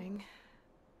crafting.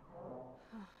 Oh,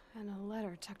 and a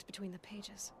letter tucked between the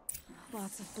pages.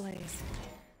 Lots of blaze.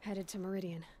 Headed to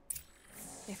Meridian.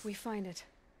 If we find it,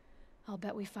 I'll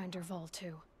bet we find Dervahl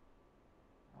too.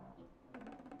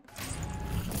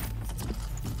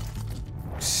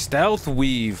 Stealth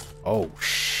weave. Oh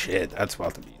shit, that's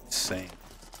about to be insane.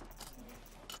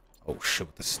 Oh shit,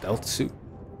 with the stealth suit.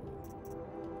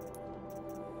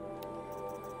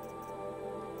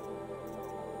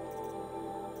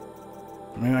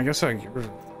 I mean, I guess I get rid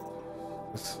of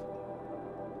this.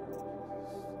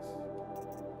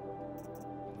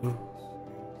 Get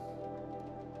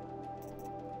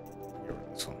rid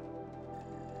of this one.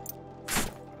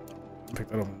 Pick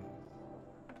that up.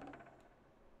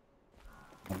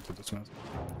 One to this one.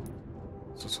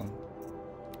 What's this one?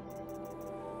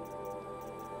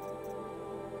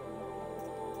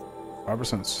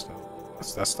 %5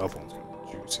 stealth. That stealth one's gonna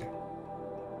be juicy.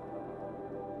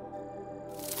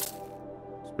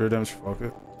 Spirit damage, fuck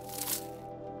it.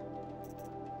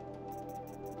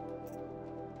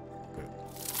 Good.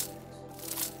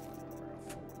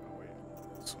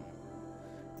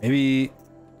 Maybe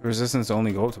resistance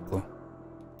only go to blue.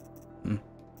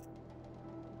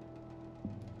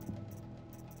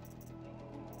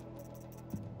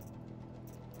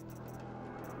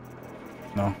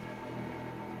 No.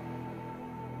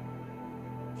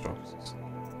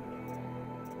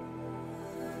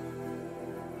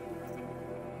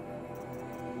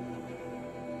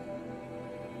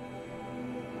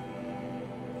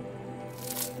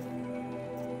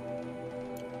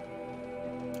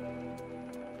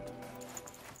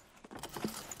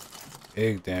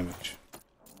 Big damage.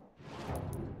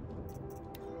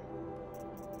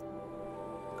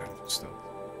 Okay, stealth.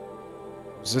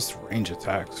 Resist range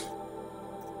attacks.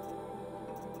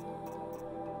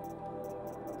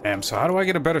 Damn, so how do I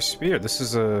get a better spear? This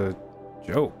is a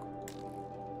joke.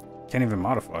 Can't even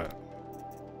modify it.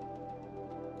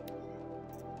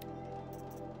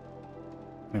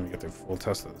 Let me get the full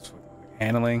test of this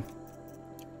handling.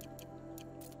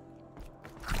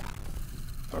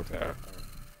 Okay.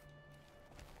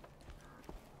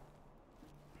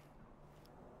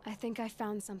 I think I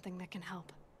found something that can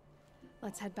help.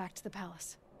 Let's head back to the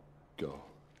palace. Go.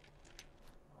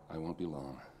 I won't be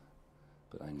long,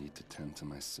 but I need to tend to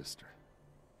my sister.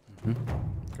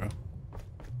 Okay.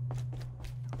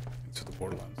 Into the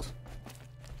Borderlands.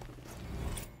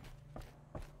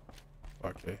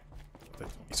 Okay.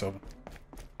 27.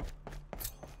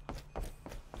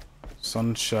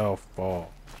 Sun shall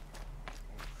fall.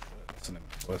 That's an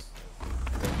West.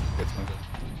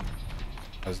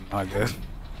 That's not good.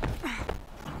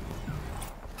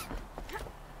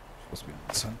 Supposed to be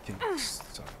Sun King.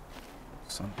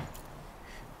 Sun.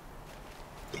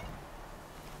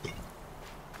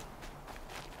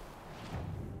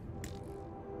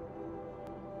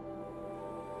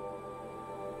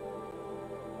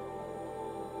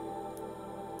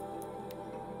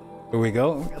 Here we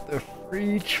go. We got the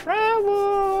free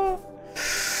travel.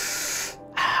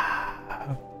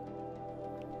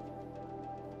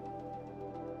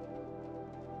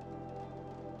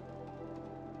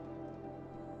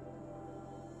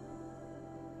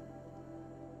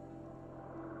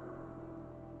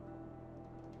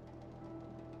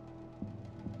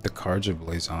 The Carja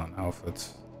Blazon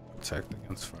outfits protect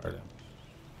against fire damage.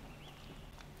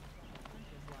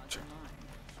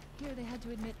 Here they had to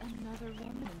admit another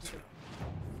woman into the...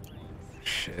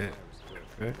 Shit.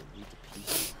 Okay.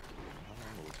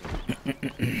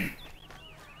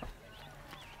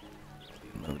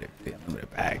 Move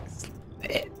it back.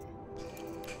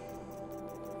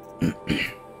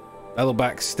 Level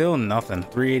back, still nothing.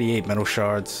 388 metal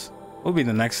shards. What will be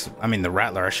the next? I mean, the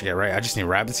Rattler I should get, right? I just need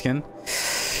rabbit skin.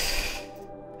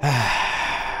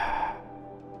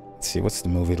 Let's see, what's the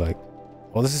movie like?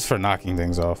 Well, this is for knocking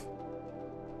things off.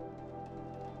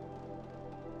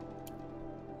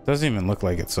 Doesn't even look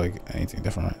like it's like anything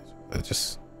different. It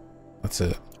just, that's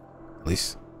it. At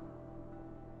least.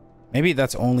 Maybe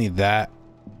that's only that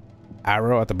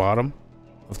arrow at the bottom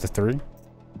of the 3.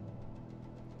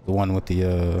 The one with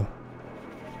the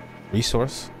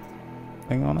resource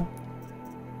thing on it.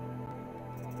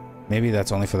 Maybe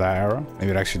that's only for that arrow. Maybe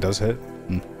it actually does hit.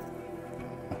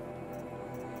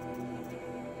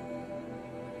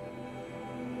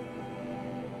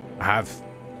 I have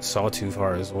Sawtooth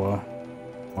Heart as well.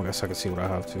 I guess I can see what I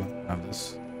have too. I have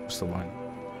this. What's the line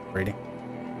rating?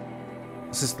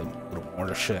 This is the little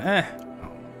mortar shit. I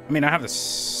mean, I have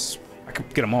this. I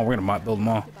could get them all. We're gonna build them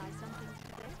all.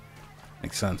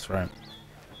 Makes sense, right?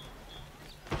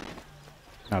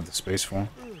 I have the space for them.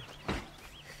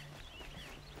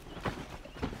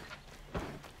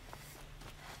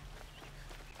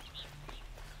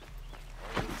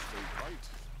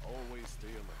 Always stay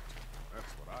alert.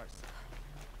 That's what I say.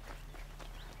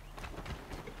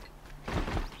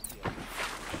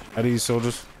 How do you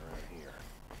soldiers?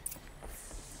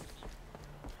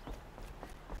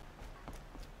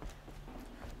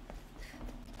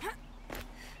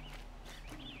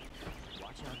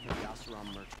 Watch out for the Oseram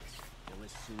merchants. They'll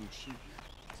as soon cheat you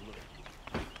as look.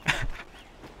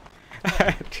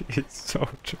 Jeez,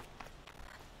 soldier.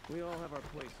 We all have our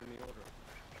place in the order.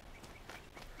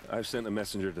 I've sent a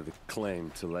messenger to the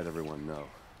claim to let everyone know.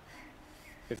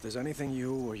 If there's anything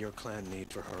you or your clan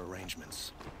need for her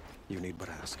arrangements, you need but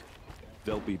ask.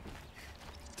 There'll be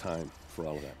time for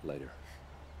all of that later.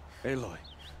 Aloy.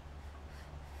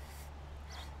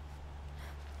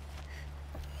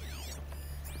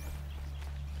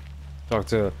 Talk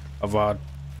to Avad.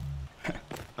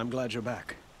 I'm glad you're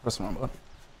back. What's wrong, bud?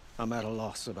 I'm at a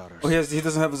loss about her. Oh, he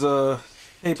doesn't have his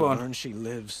cape to on. learn she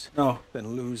lives, no,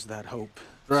 then lose that hope.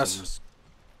 Dress. Seems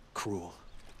cruel.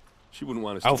 She wouldn't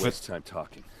want us Outfit. to waste time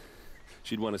talking.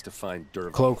 She'd want us to find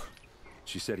Dervahl. Cloak.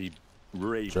 She said he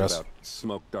raved Dress. about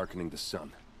smoke darkening the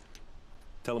sun.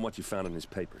 Tell him what you found in his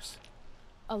papers.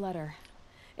 A letter.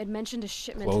 It mentioned a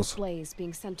shipment Close. of blaze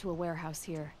being sent to a warehouse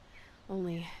here.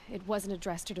 Only, it wasn't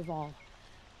addressed to Dervahl.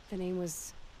 The name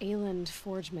was Ayland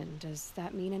Forgeman. Does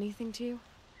that mean anything to you?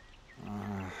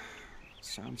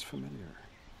 Sounds familiar.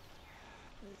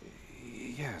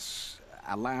 Yes,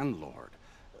 a landlord.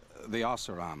 The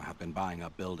Oseram have been buying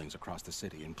up buildings across the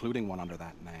city, including one under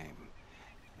that name.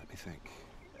 Let me think.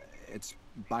 It's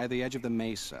by the edge of the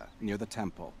mesa, near the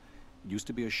temple. Used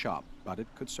to be a shop, but it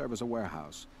could serve as a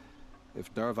warehouse.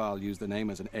 If Dervahl used the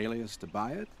name as an alias to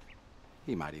buy it,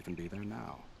 he might even be there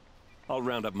now. I'll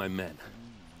round up my men.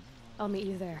 I'll meet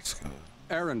you there.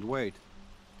 Erend, wait.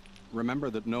 Remember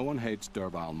that no one hates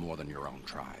Dervahl more than your own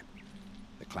tribe.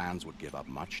 The clans would give up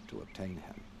much to obtain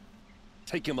him.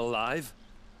 Take him alive?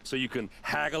 So you can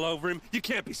haggle over him? You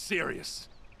can't be serious.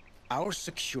 Our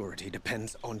security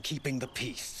depends on keeping the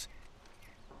peace.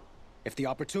 If the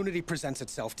opportunity presents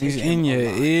itself, take He's him in your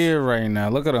alive. ear right now.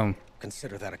 Look at him.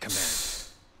 Consider that a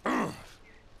command.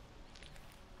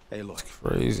 Aloy. It's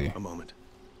crazy. A moment,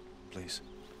 please.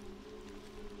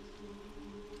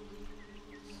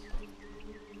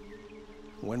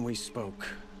 When we spoke,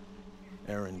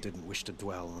 Aaron didn't wish to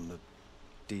dwell on the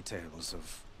details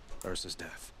of Ursa's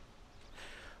death.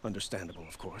 Understandable,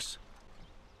 of course.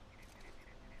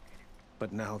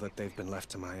 But now that they've been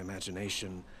left to my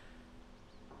imagination,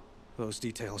 those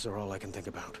details are all I can think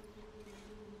about.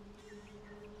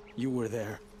 You were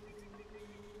there.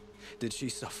 Did she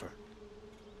suffer?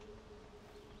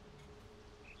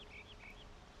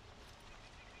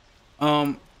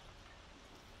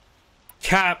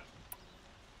 Cap.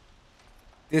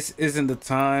 This isn't the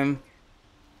time.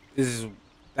 Is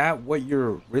that what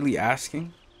you're really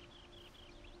asking?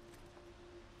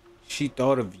 She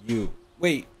thought of you.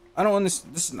 Wait, I don't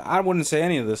understand. This, I wouldn't say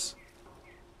any of this.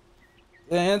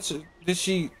 The answer, did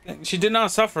she did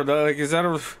not suffer though. Like, is that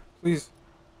a, please?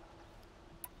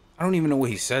 I don't even know what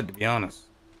he said, to be honest.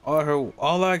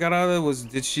 All I got out of it was,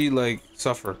 did she like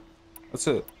suffer? That's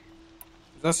it.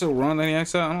 Is that still wrong that he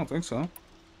asked that? I don't think so.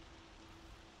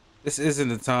 This isn't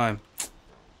the time.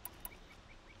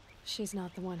 She's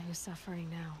not the one who's suffering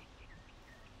now.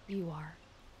 You are.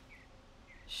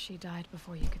 She died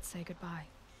before you could say goodbye.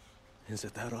 Is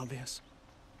it that obvious?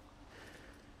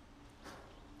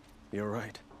 You're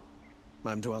right.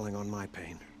 I'm dwelling on my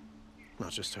pain,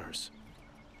 not just hers.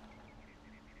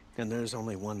 And there's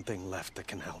only one thing left that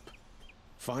can help.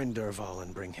 Find Dervahl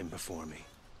and bring him before me.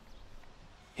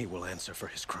 He will answer for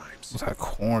his crimes. What's that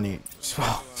corny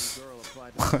response?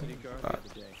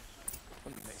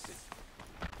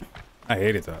 I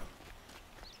hated that.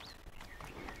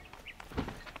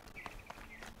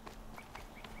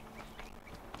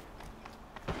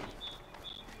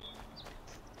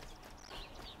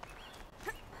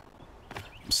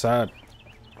 I'm sad.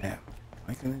 Damn.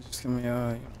 Why can't they just give me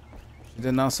she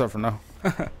did not suffer, no.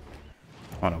 Hold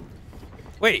on.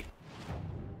 Wait.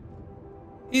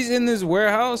 He's in this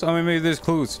warehouse? I mean, maybe there's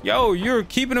clues. Yo, you're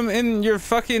keeping him in your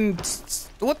fucking...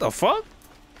 What the fuck?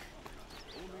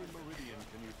 Only in Meridian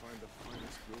can you find the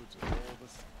finest goods of all the...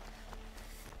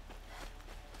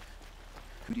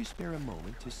 Could you spare a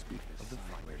moment to speak of the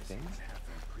finer things?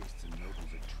 Priests and nobles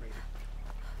are traded.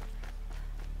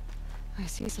 I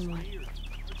see someone.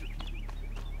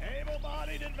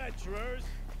 Able-bodied adventurers,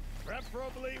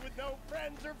 preferably with no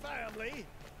friends or family,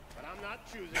 but I'm not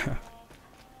choosing.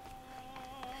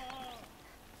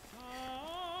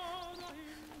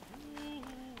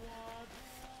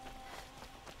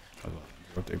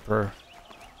 Birthday prayer.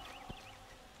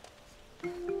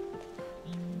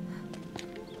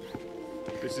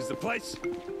 This is the place.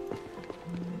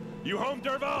 You home,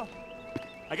 Dervahl?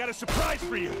 I got a surprise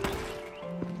for you.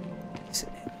 It's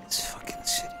fucking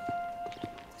city.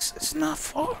 It's not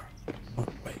far. Oh,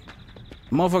 wait.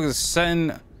 Motherfuckers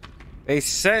setting. They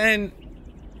setting.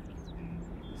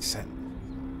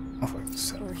 Motherfuckers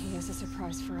set. Or he has a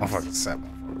surprise for us. Motherfuckers set.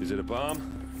 Is it a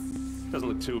bomb? Doesn't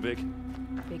look too big.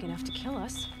 Big enough to kill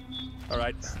us. All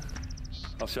right.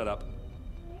 I'll shut up.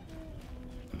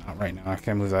 Not right now. I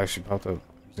can't believe I actually about to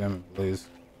examine Blaze.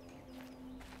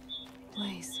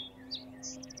 Blaze.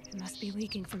 It must be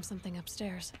leaking from something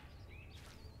upstairs.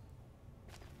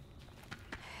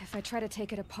 If I try to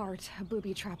take it apart, a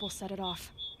booby trap will set it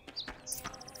off.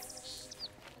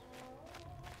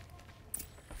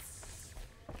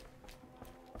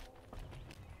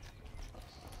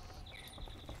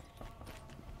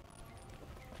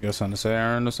 You got something to say,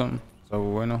 Aaron, or something? Is that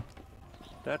what we know?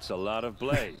 That's a lot of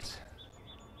blades.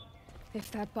 If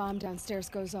that bomb downstairs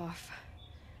goes off,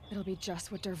 it'll be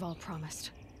just what Dervahl promised.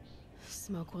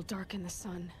 Smoke will darken the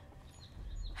sun.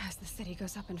 As the city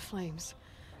goes up in flames,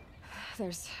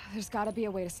 there's gotta be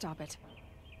a way to stop it.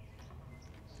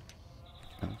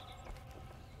 Okay.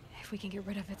 If we can get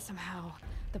rid of it somehow,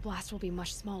 the blast will be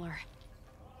much smaller.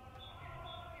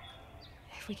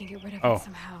 If we can get rid of it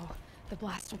somehow, the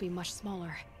blast will be much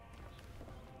smaller.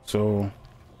 So...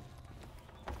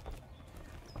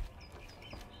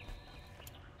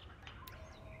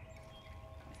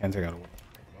 Can't take out a word.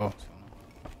 Oh.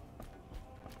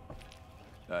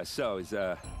 So is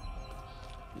that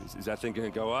thing gonna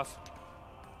go off?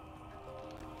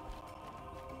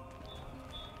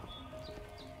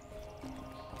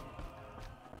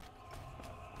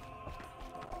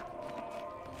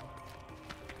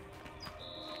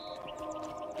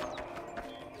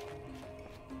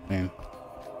 I mean,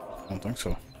 I don't think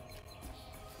so.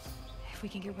 If we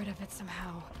can get rid of it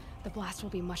somehow, the blast will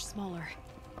be much smaller.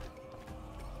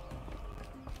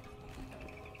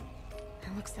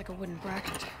 It looks like a wooden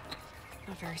bracket.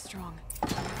 Not very strong.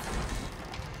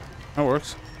 That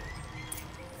works.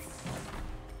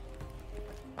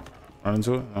 Run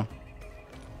into it? No.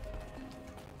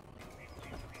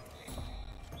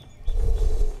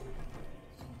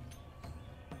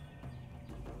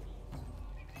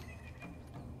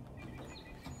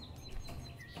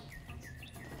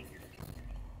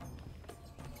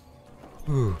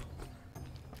 Ooh.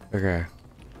 Okay.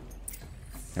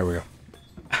 There we go.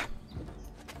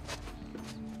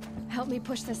 Help me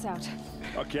push this out.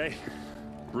 Okay.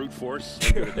 Brute force.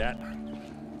 I'm good at that.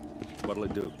 What'll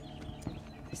it do?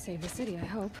 Save the city, I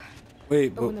hope.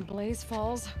 Wait, but when the blaze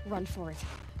falls, run for it.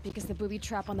 Because the booby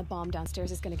trap on the bomb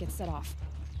downstairs is gonna get set off.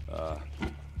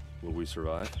 Will we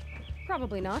survive?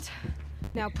 Probably not.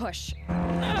 Now push.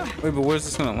 Wait, but where's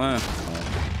this gonna land?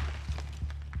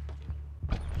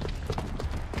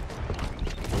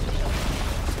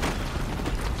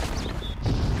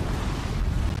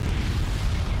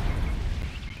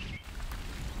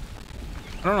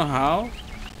 I don't know how.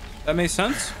 That makes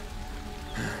sense.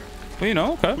 Well, you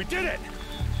know, okay. We did it!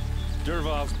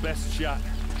 Dervahl's best shot.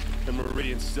 The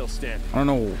Meridian's still standing. I don't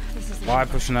know why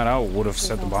pushing that out would have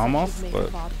set the bomb off,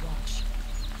 but...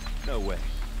 No way.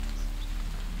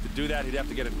 To do that, he'd have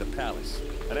to get into the palace.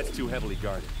 And that's too heavily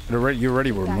guarded. You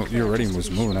already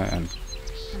was moving that end.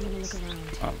 I'm gonna look around.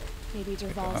 Oh. Maybe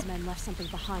Dervahl's men left something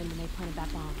behind when they planted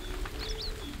that bomb.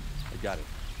 I got it.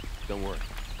 Don't worry.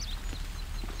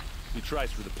 He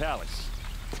tries for the palace.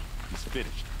 He's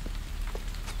finished.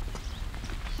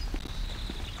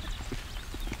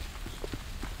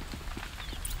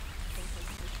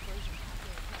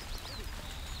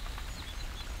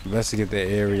 Investigate the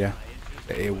area.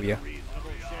 The area.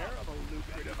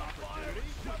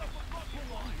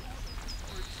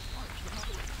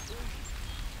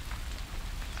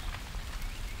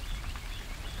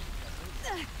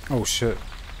 Oh shit.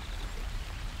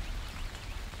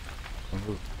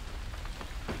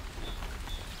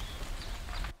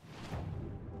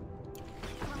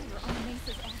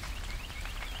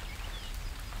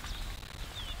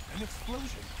 An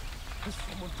explosion. Has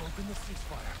someone broken the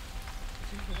ceasefire?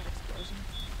 Did you hear that explosion?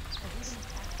 Are we being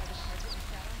attacked by the target in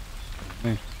shadow?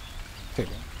 Hey. Take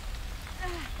it.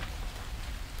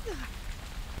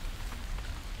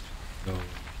 Go.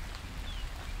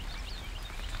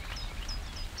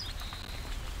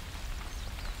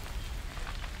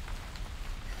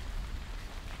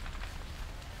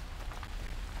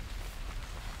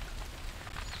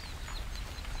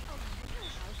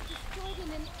 In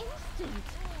an instant.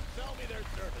 Tell me their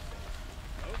services.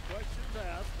 No questions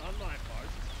asked on my part.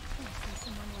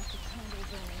 Someone left a candle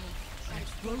burning. An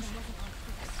explosion?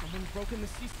 Has someone broken the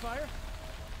ceasefire?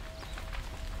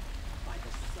 By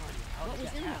the sun, how What did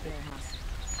was that in that happen? warehouse?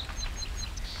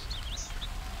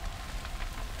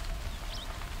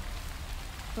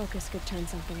 Focus could turn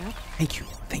something up. Thank you.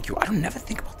 Thank you. I don't never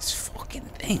think about this fucking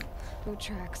thing. Boot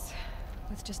tracks.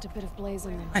 With just a bit of blaze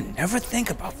in them. I never think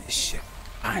about this shit.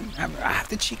 I have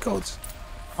the cheat codes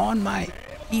on my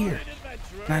ear.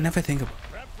 And I never think about it.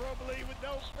 Preferably with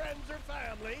no friends or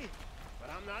family.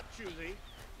 But I'm not choosy.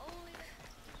 Only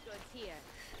goods here.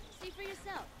 See for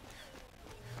yourself.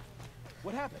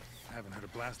 What happened? I haven't heard a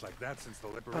blast like that since the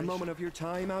liberation. A moment of your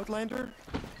time, Outlander?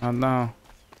 No.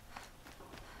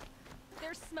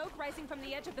 There's smoke rising from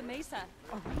the edge of the mesa.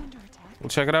 Are we under attack? We'll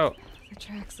check it out. The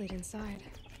tracks lead inside.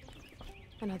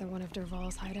 Another one of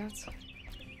Dervahl's hideouts.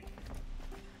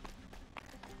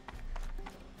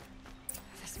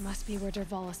 This must be where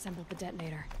Dervahl assembled the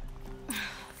detonator.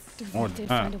 Dervahl did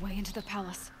find a way into the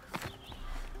palace.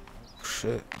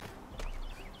 Shit.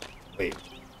 Wait.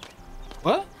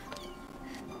 What?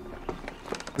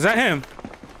 Is that him?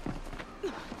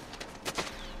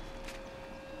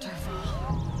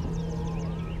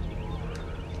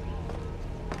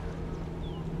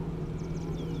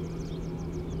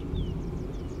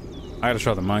 I gotta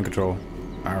try the mind control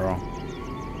arrow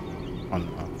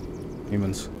on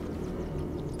humans.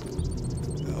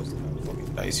 That was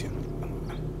fucking dicey.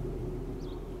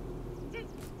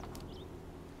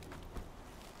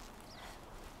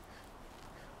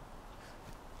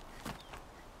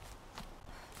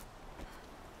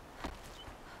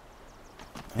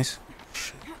 Nice.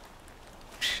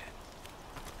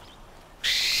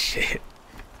 Shit.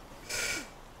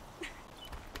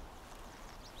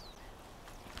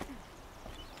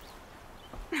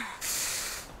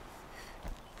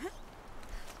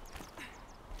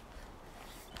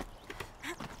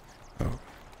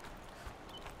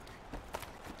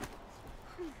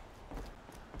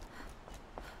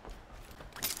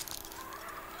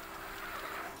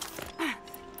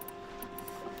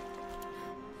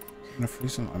 Gonna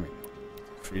freeze him? I mean,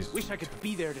 freezes. Wish I could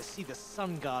be there to see the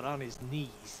sun god on his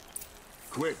knees.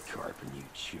 Quit carping, you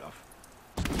chuff.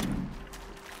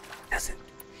 Doesn't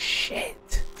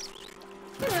shit.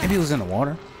 Maybe it was in the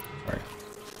water. Sorry.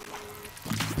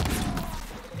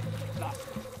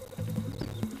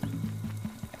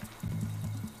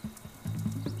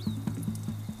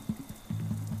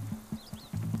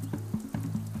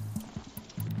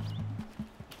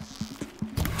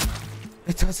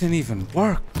 It doesn't even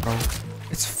work, bro.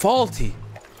 It's faulty.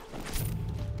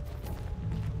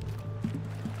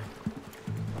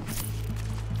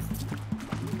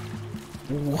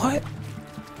 What?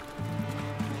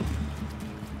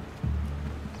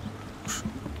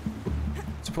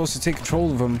 Supposed to take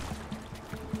control of him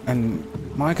and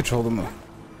mind control them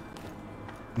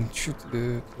and shoot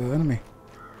the enemy.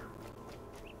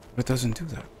 But it doesn't do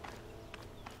that.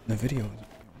 The video.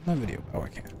 Not video. Oh, I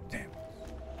can't. Damn.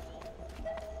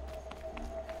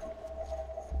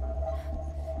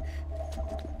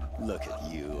 Look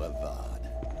at you, Avad.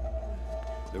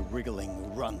 The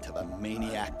wriggling runt of a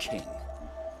maniac king.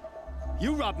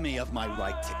 You robbed me of my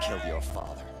right to kill your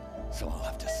father, so I'll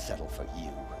have to settle for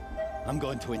you. I'm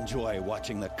going to enjoy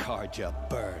watching the Carja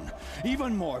burn,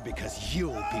 even more because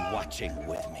you'll be watching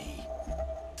with me.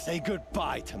 Say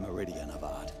goodbye to Meridian,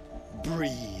 Avad.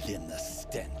 Breathe in the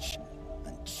stench,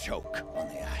 and choke on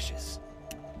the ashes.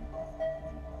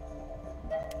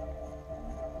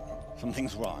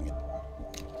 Something's wrong.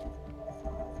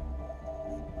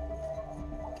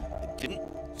 It didn't...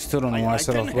 Still don't know why I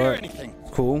set off, but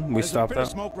cool. We stopped that.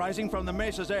 Smoke rising from the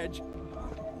mesa's edge.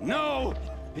 No!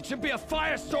 It should be a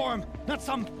firestorm, not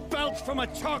some belch from a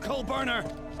charcoal burner.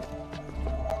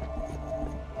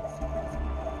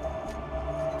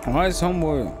 Why is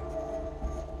homeboy?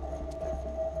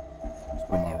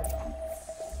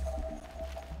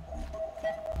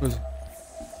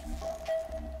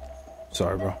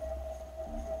 Sorry, bro.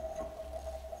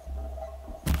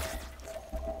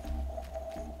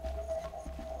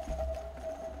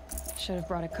 Should have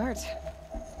brought a cart.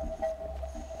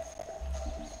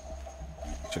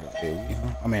 Check out baby.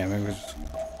 I mean, maybe it's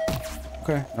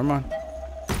okay. Never mind.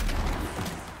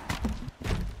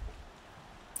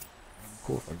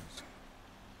 Cool. If I just...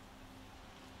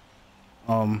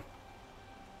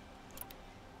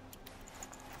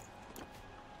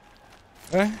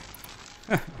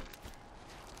 Okay.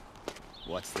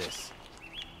 What's this?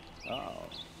 Oh.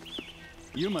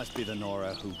 You must be the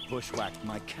Nora who bushwhacked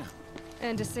my camp.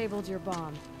 And disabled your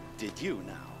bomb. Did you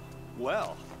now?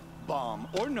 Well, bomb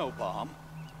or no bomb,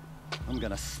 I'm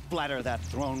gonna splatter that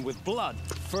throne with blood.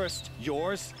 First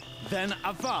yours, then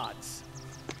Avad's.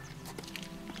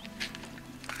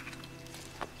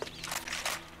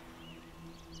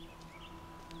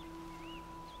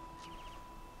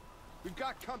 We've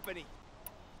got company.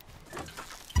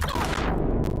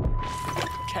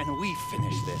 Can we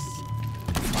finish this?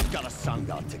 I've got a sun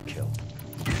god to kill.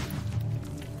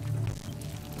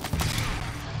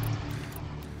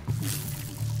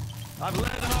 I've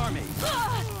led an army.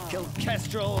 Killed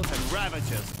kestrels and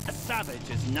ravagers. A savage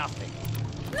is nothing.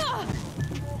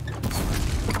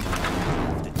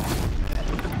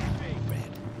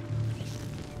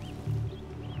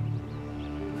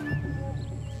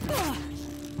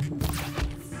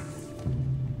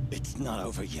 It's not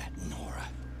over yet, Nora.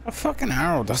 A fucking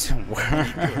arrow doesn't work.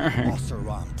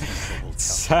 It's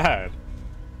sad.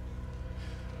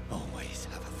 Always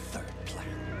have a third plan.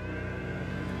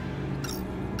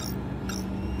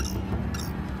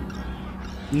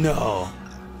 No.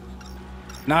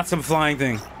 Not some flying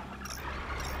thing.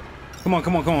 Come on,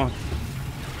 come on, come on.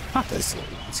 Not this.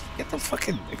 Let's get the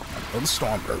fucking the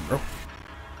Stormbird, bro.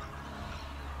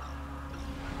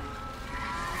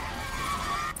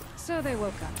 So they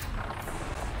woke up.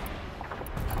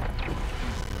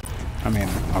 I mean,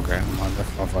 okay,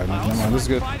 I'll fight them. Never mind, this is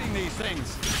good. Fighting these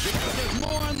things because there's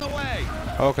more on the way.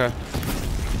 Okay.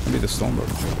 Maybe the Stormbird.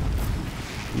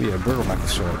 Yeah, brittle neck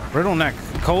is short. Brittle neck.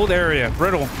 Cold area.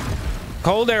 Brittle.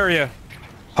 Cold area.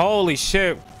 Holy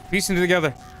shit. Piecing it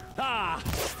together. Ah,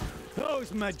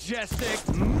 those majestic,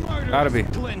 murderous Gotta be.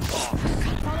 Glinthawks.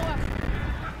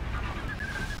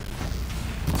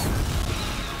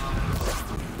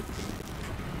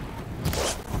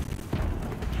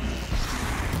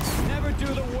 Never do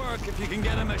the work if you can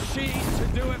get a machine to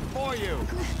do it for you.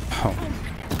 Oh,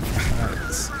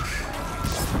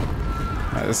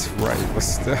 that's right, but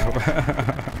still.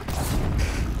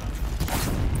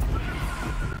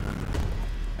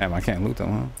 Damn, I can't loot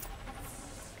them, huh?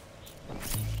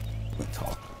 Good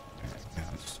talk. Man,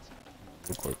 just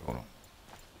real quick, hold on.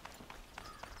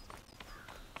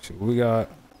 See what we got.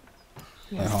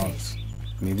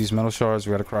 Need these metal shards.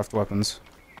 We gotta craft weapons.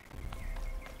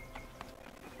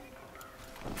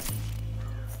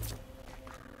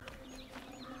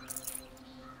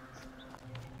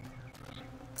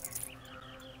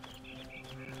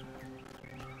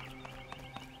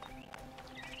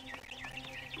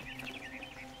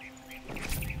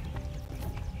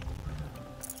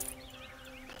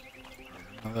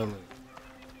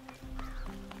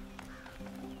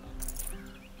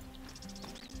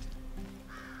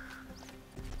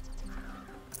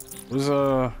 What's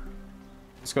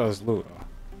this guy's loot?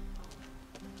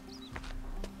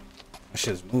 That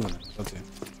shit's moving. That's it.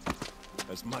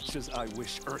 As much as I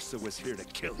wish Ursa was here to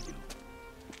kill you,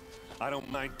 I don't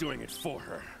mind doing it for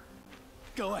her.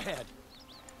 Go ahead.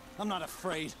 I'm not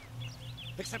afraid.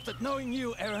 Except that knowing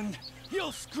you, Aaron,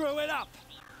 you'll screw it up.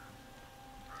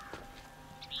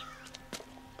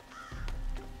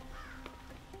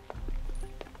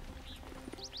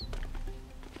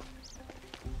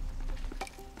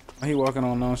 Why he walking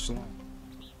on nonchalant?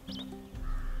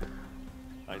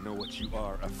 I know what you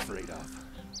are afraid of.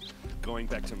 Going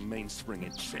back to Mainspring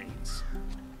in chains.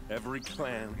 Every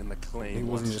clan in the claim He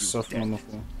wasn't just suffering on the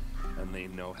floor. And they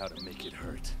know how to make it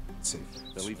hurt.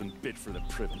 They'll even bid for the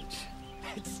privilege.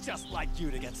 It's just like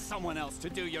you to get someone else to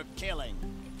do your killing.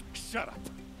 Shut up.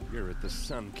 You're at the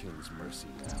Sun King's mercy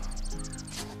now.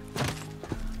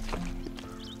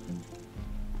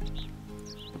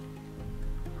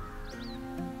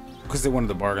 Because they wanted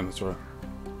to bargain this way.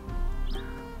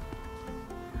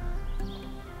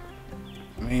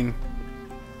 I mean,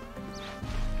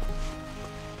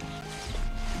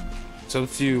 it's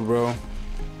up to you, bro.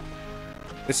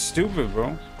 It's stupid,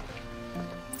 bro.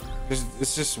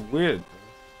 It's just weird.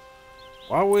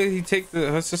 Why would he take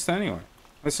her sister anyway?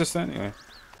 Her sister anyway.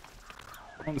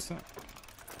 I don't understand.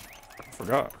 I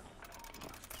forgot.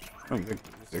 I don't think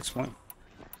it's explained.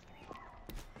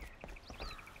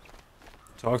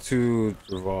 Talk to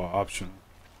Dervahl, optional.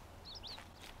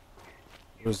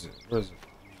 Where is it? Where is it?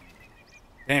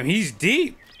 Damn, he's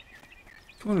deep.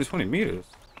 220 meters.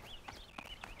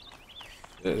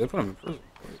 Yeah, they put him in prison.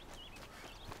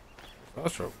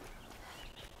 That's trouble.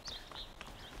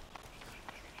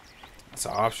 That's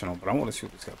optional, but I want to see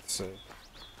what this got to say.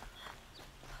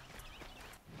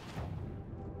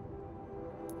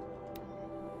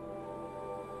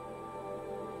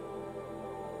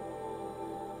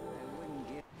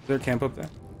 Is there a camp up there?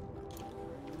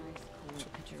 Nice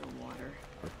cool pitcher of water.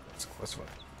 That's what.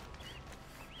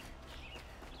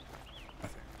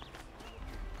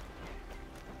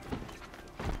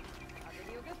 I'll give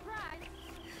you a good price.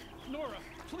 Nora,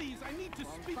 please, I need to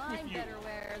speak Find with you. better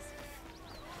wares.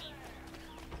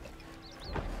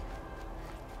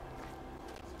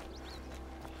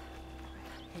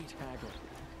 Hate haggle.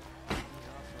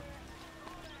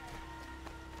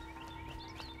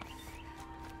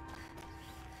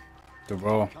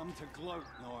 Dervahl. Come to gloat,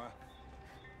 Nora.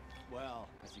 Well,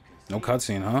 as you can see, No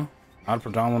cutscene, huh? Not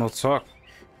predominant talk.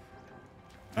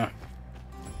 Yeah.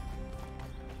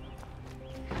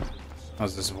 That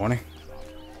was disappointing.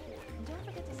 Don't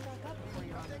forget to stock up before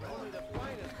you're on the road.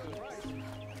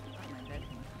 Got my bed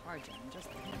from the car jam just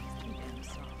in case. Too damn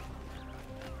soft.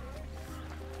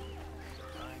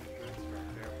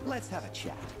 Let's have a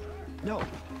chat. No,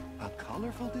 a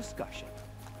colorful discussion.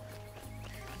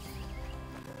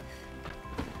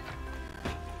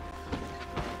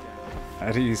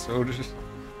 How do you soldiers?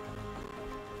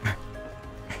 How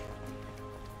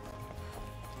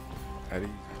do you,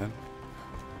 man?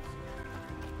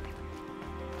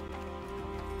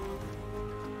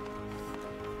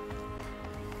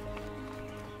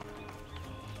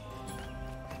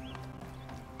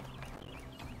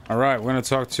 All right, we're gonna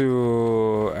talk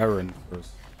to Aaron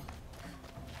first,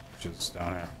 which is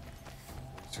down here.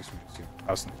 6 minutes.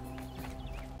 Austin.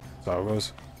 That's how it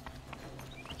goes.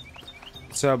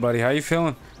 What's up, buddy? How you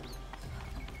feeling?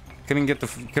 Couldn't get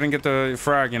the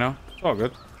frag, you know. It's all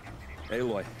good.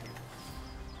 Aloy.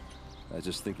 I was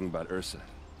just thinking about Ursa.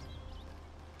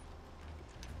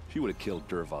 She would have killed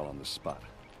Dervahl on the spot.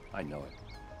 I know it.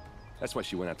 That's why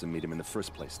she went out to meet him in the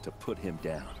first place, to put him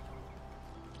down.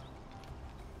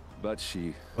 But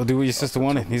she... Well, do what your sister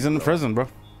wanted. He's in the prison, bro.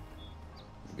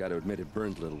 I gotta admit it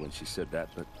burned a little when she said that,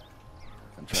 but...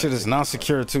 Shit is not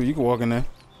secure, too. You can walk in there.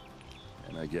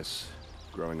 And I guess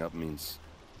growing up means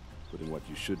putting what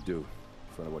you should do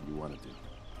in front of what you want to do.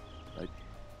 Right?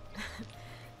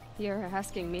 You're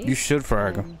asking me? You should,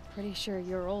 Farrago. I'm pretty sure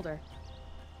you're older.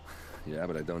 Yeah,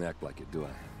 but I don't act like it, do I?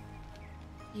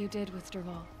 You did with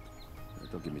Dervahl.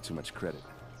 Don't give me too much credit.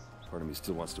 Part of me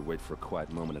still wants to wait for a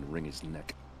quiet moment and wring his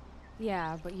neck.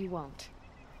 Yeah, but you won't.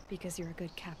 Because you're a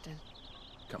good captain.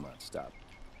 Come on, stop.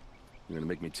 You're gonna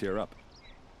make me tear up.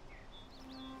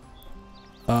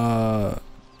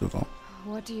 Dervahl.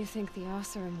 What do you think the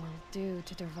Oseram will do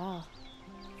to Dervahl?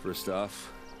 First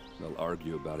off, they'll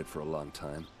argue about it for a long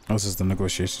time. This is the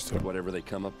negotiations, too. But whatever they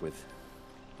come up with,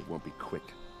 it won't be quick.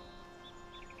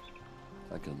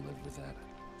 I can live with that.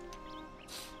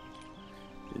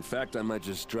 In fact, I might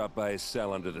just drop by his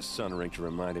cell under the sun ring to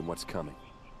remind him what's coming.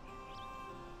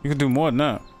 You can do more than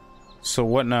that. So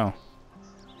what now?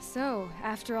 So,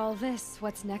 after all this,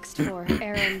 what's next for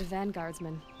errand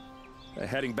vanguardsman?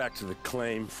 Heading back to the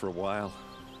claim for a while.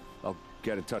 I'll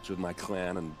get in touch with my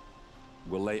clan and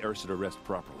we'll lay Ursa to rest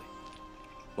properly.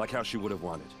 Like how she would have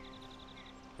wanted.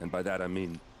 And by that I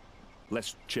mean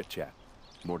less chit-chat,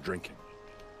 more drinking.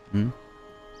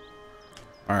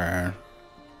 Alright.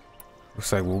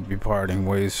 Looks like we'll be parting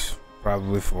ways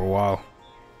probably for a while.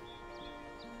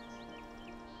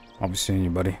 I'll be seeing you,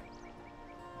 buddy.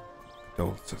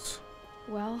 Condolences.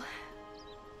 Well,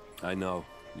 I know.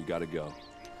 You gotta go.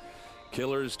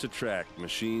 Killers to track,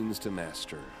 machines to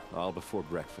master. All before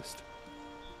breakfast.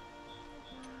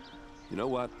 You know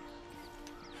what?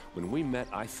 When we met,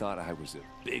 I thought I was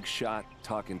a big shot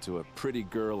talking to a pretty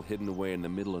girl hidden away in the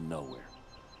middle of nowhere.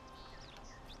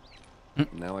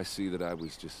 Now I see that I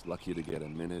was just lucky to get a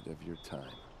minute of your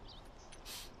time.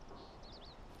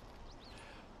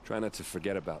 Try not to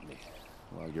forget about me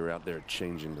while you're out there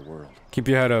changing the world. Keep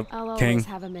your head up, I'll King. always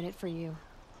have a minute for you.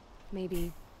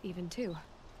 Maybe even two.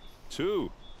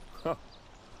 Two? Huh.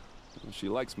 She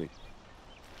likes me.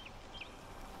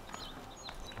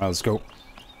 Alright, let's go.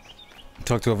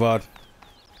 Talk to Avad.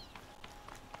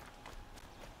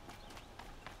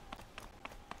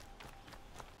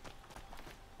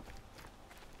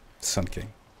 Sun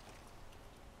King.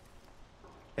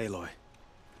 Aloy,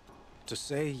 to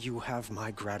say you have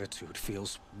my gratitude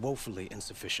feels woefully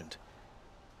insufficient.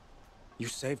 You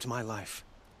saved my life.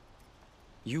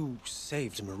 You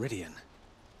saved Meridian.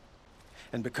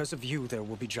 And because of you, there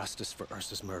will be justice for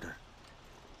Ursa's murder.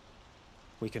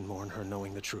 We can mourn her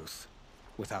knowing the truth,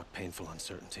 without painful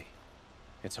uncertainty.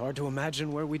 It's hard to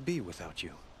imagine where we'd be without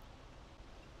you.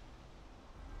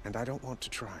 And I don't want to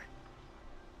try.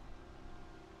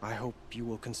 I hope you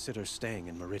will consider staying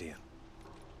in Meridian.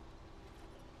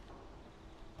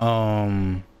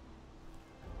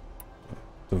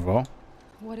 Dervahl?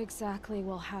 What exactly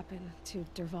will happen to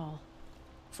Dervahl?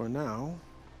 For now,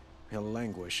 he'll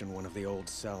languish in one of the old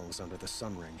cells under the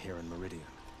Sun Ring here in Meridian.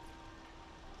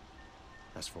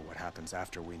 As for what happens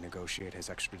after we negotiate his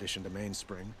extradition to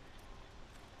Mainspring,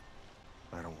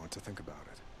 I don't want to think about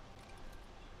it.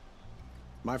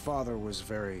 My father was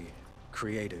very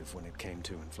creative when it came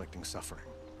to inflicting suffering.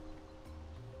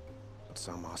 But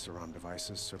some Oseram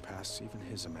devices surpass even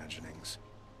his imaginings.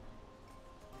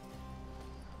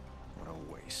 What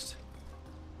a waste.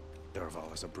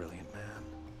 Dervahl is a brilliant man.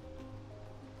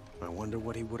 I wonder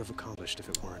what he would have accomplished if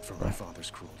it weren't for my father's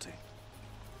cruelty.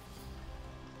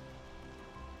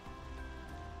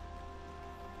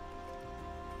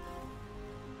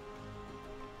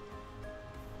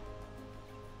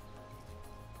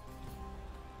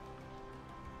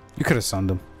 You could have sunned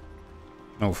him.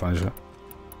 No fun shit.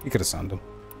 You could have sunned him.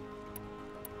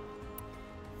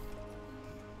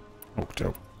 Oh,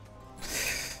 joke.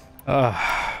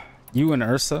 You and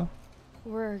Ursa?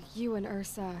 Were you and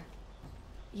Ursa,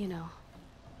 you know?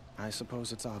 I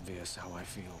suppose it's obvious how I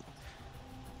feel.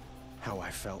 How I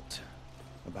felt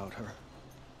about her.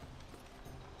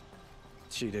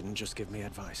 She didn't just give me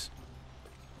advice.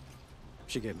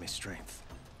 She gave me strength.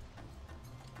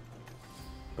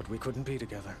 But we couldn't be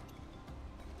together.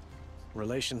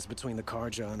 Relations between the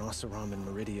Carja and Oseram and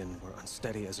Meridian were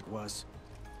unsteady as it was.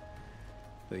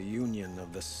 The union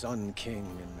of the Sun King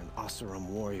and an Oseram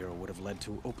warrior would have led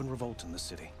to open revolt in the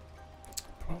city.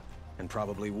 And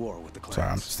probably war with the clans. Sorry,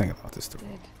 I'm just thinking about this too.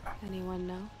 Did anyone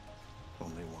know?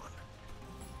 Only one.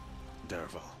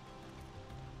 Dervahl.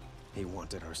 He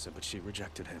wanted Ursa, but she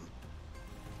rejected him.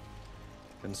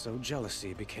 And so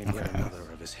jealousy became yet another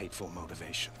of his hateful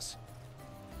motivations.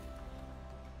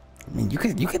 I mean, you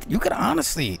could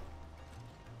honestly,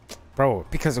 bro,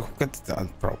 because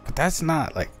bro, but that's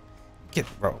not like,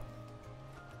 bro.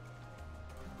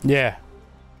 Yeah.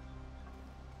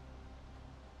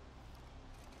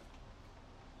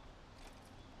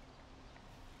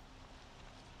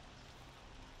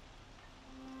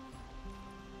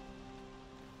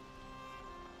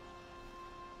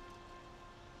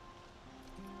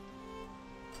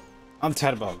 I'm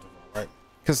tired about it, right?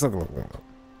 Because look.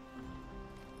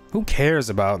 Who cares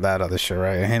about that other shit,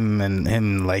 right?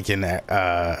 Him liking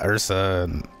Ursa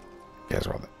and cares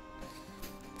about that.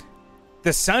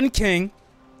 The Sun King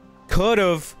could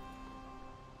have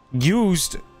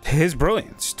used his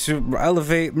brilliance to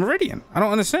elevate Meridian. I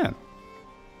don't understand.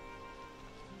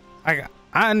 I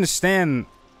understand.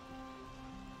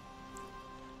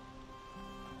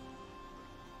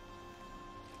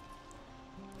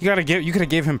 You could have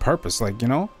gave him purpose, like, you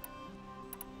know?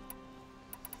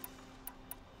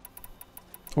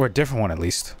 Or a different one, at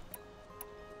least.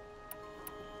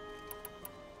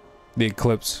 The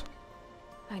Eclipse.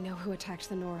 I know who attacked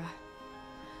the Nora.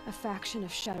 A faction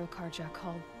of Shadow Karja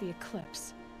called the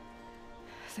Eclipse.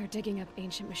 They're digging up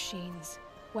ancient machines,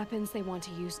 weapons they want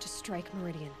to use to strike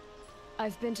Meridian.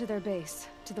 I've been to their base,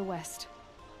 to the west.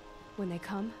 When they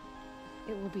come,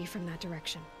 it will be from that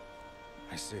direction.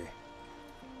 I see.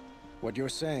 What you're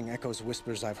saying echoes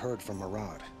whispers I've heard from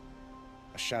Murad.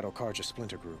 A Shadow Karja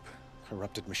splinter group,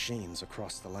 corrupted machines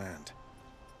across the land.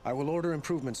 I will order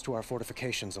improvements to our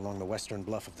fortifications along the western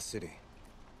bluff of the city.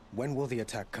 When will the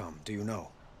attack come, do you know?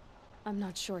 I'm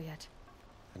not sure yet.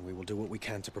 And we will do what we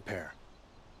can to prepare.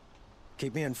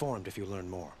 Keep me informed if you learn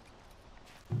more.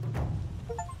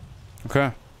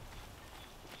 Okay.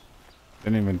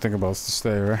 Didn't even think about us to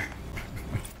stay, right?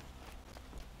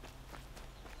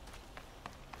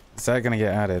 Is that gonna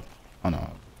get added? Oh no.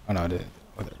 Oh no, it did.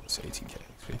 Oh, there it was 18k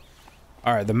XP.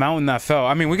 Alright, the mountain that fell.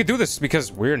 I mean, we could do this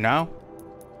because we're now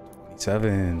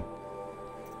 27.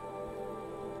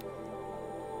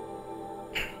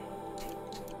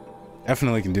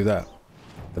 Definitely can do that.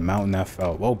 The mountain that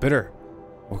fell. Whoa, bitter.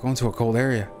 We're going to a cold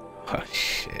area. Oh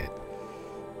shit.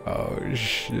 Oh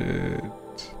shit.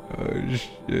 Oh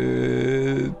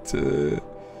shit. The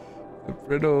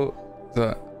brittle. What's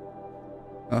that?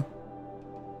 Huh?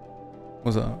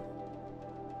 What's that?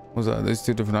 What's that? There's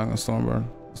two different icons. Stormburn.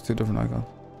 There's two different icons.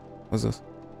 What's this?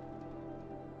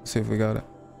 Let's see if we got it.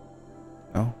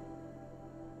 No.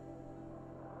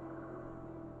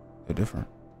 They're different.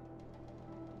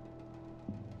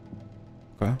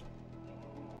 Okay.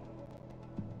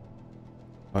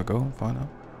 Do I go and find out?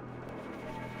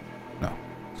 No.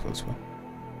 Let's go this way.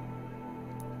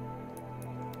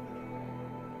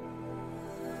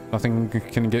 Nothing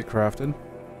can get crafted.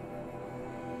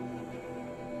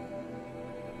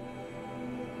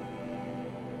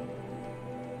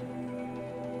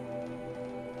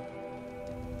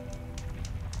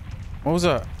 What was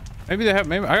that? Maybe they have.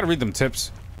 Maybe I gotta read them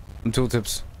tips, them tool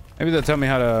tips. Maybe they'll tell me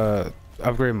how to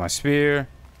upgrade my spear,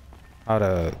 how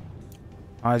to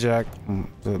hijack.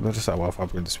 Let's just well, if I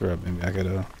upgrade the spear up, maybe I could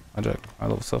hijack high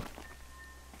level stuff.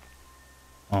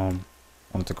 I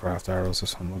want to craft arrows or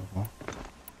something like that.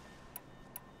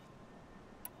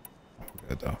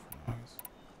 Good though.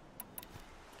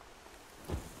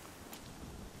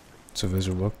 It's a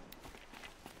visual book.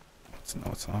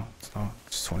 No, it's not. It's not.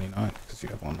 It's 29 because you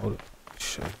have one loaded.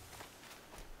 Shit.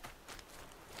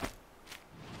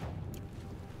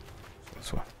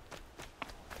 This way.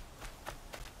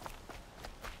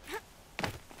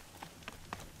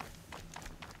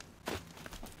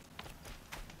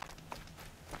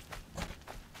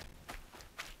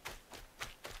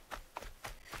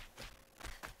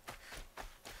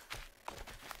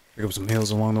 Pick up some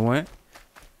heals along the way.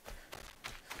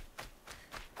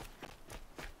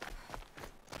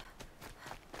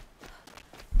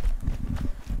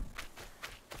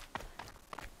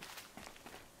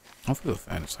 I feel the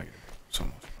fan is like so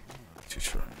much. I'm not too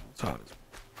sure. It's hot as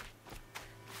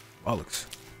bollocks.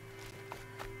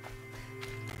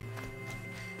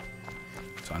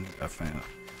 So I need that fan.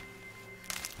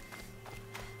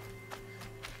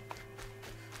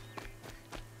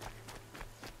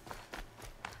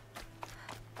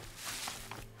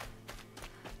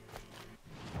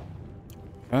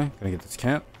 Okay, gonna get this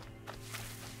camp.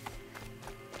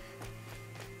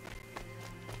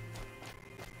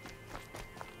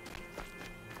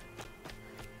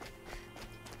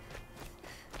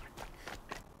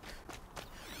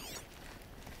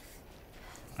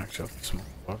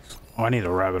 Oh, I need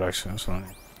a rabbit actually. That's what I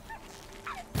need.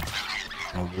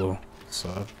 No blue.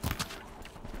 Side.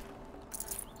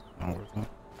 Not worth it.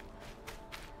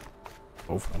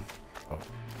 Both of them. Oh.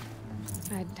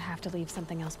 I'd have to leave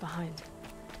something else behind.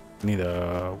 Need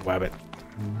a wabbit.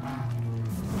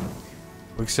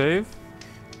 Quick save.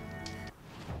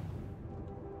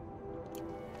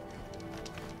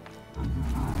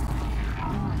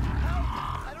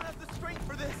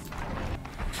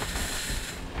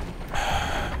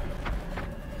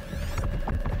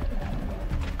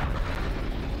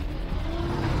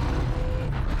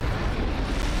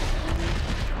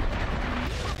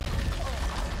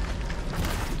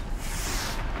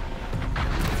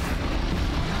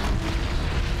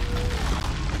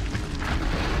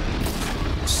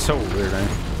 So weird, eh?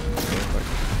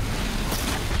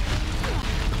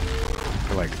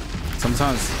 Like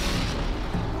sometimes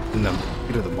in the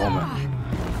heat of the moment,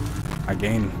 I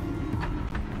gain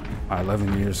my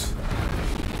 11 years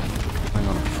playing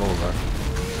on a controller,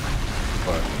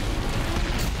 but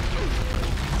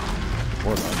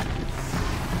Warlock.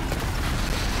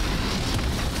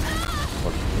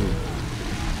 Fuck you.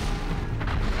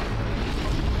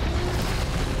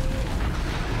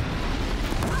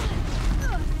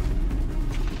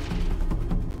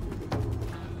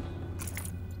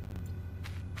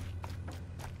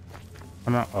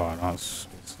 come out? Oh no, it's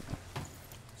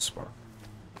spark.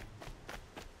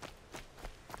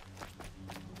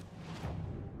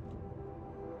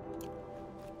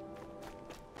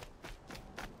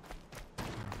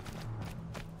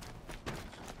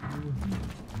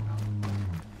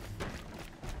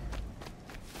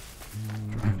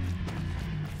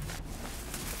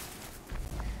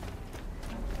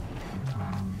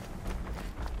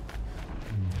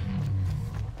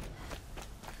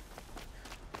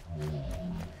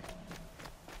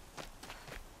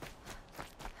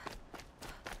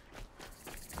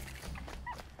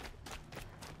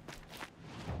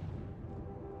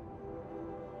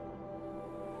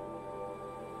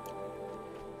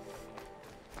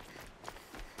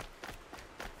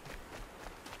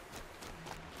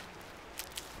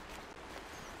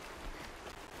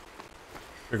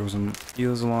 Pick up some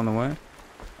heals along the way.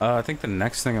 I think the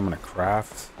next thing I'm gonna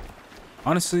craft,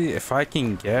 honestly, if I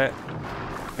can get,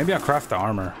 maybe I'll craft the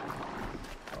armor.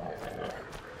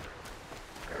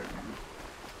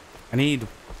 I need,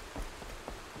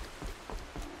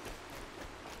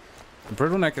 the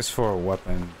brittle neck is for a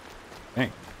weapon.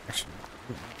 Dang, actually,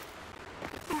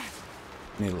 I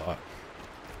need a lot.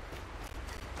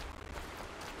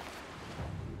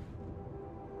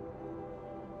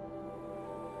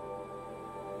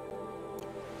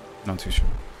 Not too sure.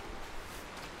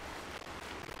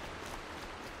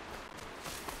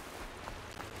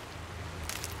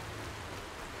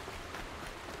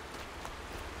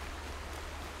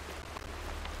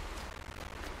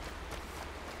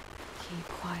 Keep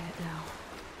quiet now.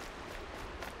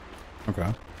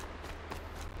 Okay.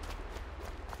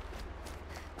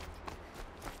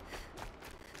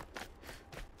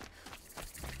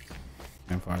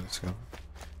 Campfire discovered.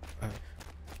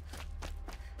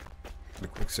 A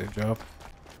quick save job.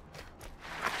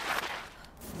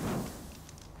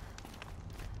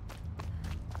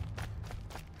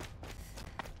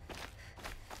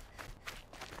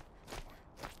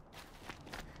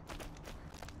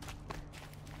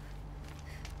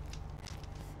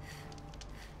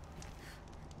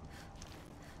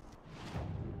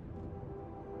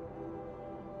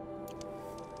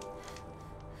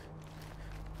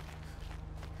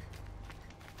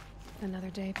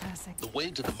 Another day passing. The way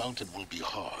to the mountain will be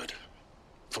hard.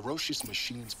 Ferocious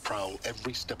machines prowl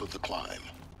every step of the climb.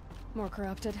 More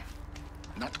corrupted?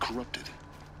 Not corrupted,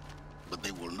 but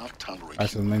they will not tolerate Back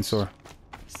to the main store.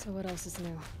 So what else is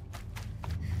new?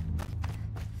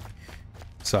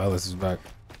 Silas is back.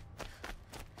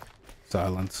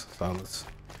 Silence.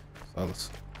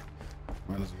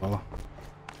 Venezuela.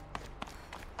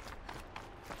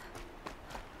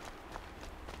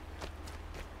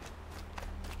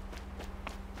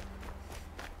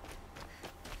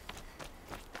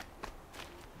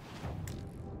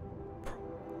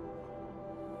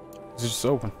 It's just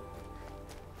open.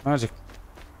 Magic.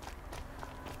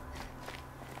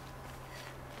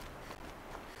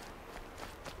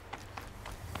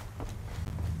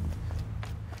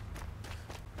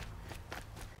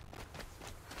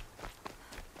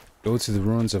 Go to the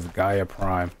ruins of Gaia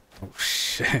Prime. Oh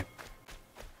shit.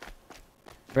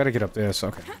 Gotta get up there, so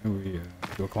okay. Maybe we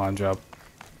do a climb job.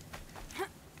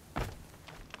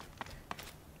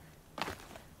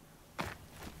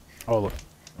 Oh look.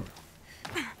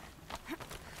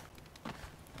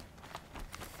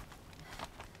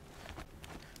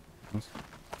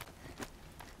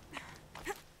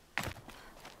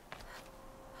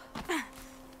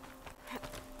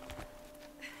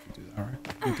 Do that, alright.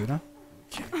 You do that?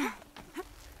 Okay.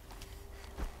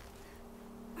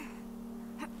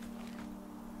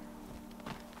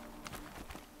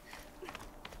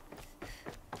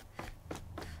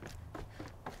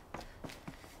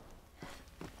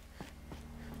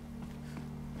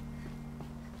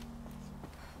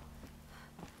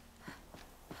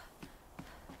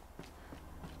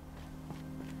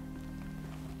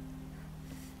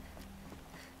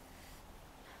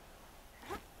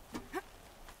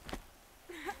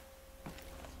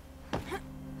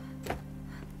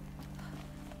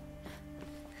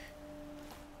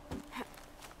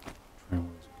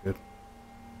 Good.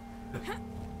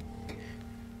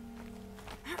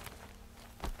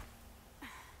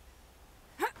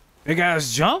 Big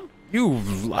ass jump? You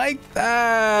like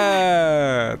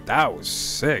that? That was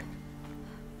sick.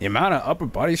 The amount of upper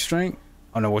body strength.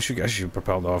 Oh no, what you guys should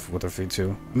propelled off with her feet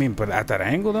too. I mean, but at that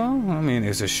angle though, I mean,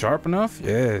 is it sharp enough?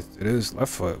 Yeah, it is.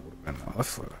 Left foot. Left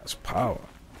foot has power.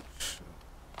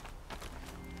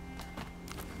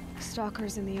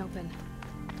 Stalkers in the open.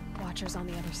 Watchers on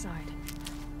the other side.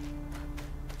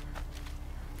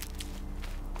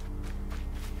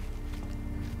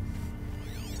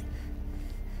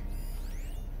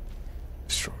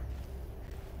 Destroy.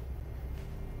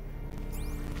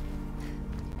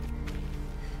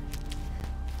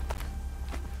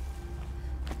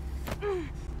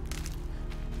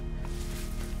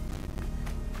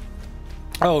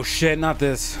 Oh shit, not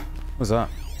this. What's that?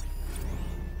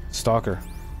 Stalker.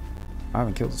 I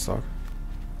haven't killed a stalker.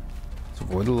 Let's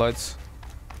avoid the lights.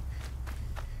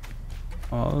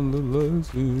 On the lights,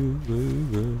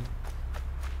 baby.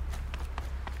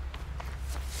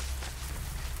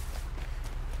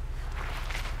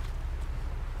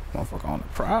 Motherfucker on the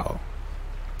prowl.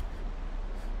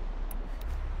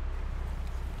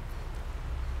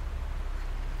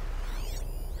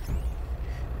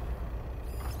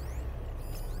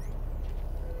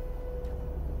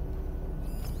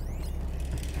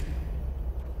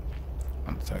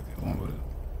 Undetected, one with it.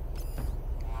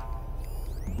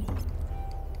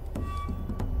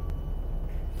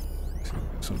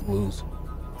 Some blues.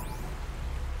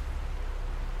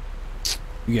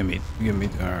 You get me.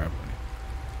 Alright.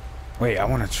 Wait, I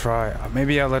want to try.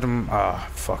 Maybe I'll let him.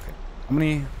 Fuck it. How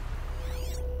many?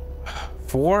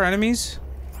 4 enemies?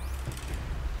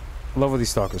 I love with these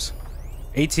stalkers.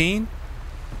 18?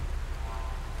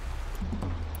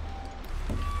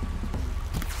 Here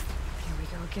we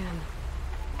go again.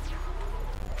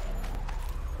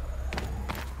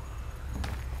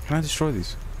 Can I destroy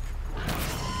these?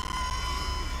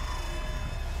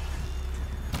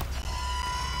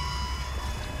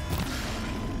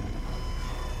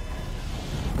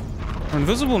 We're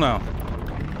invisible now.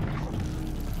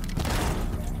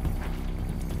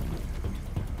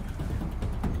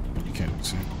 You can't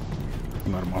see.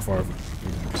 I'm not my far.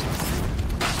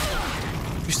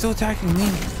 You're still attacking me.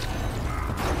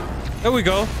 There we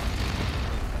go.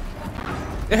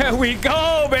 There we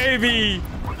go, baby.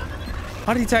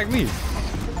 How did he attack me?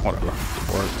 Whatever.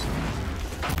 Works.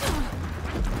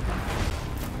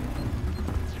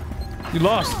 You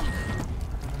lost.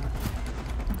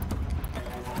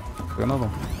 Another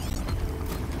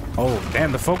one. Oh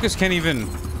damn, the focus can't even.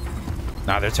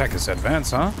 Nah, their tech is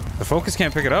advanced, huh? The focus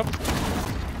can't pick it up.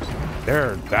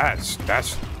 That's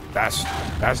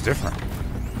different,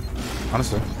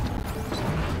 honestly.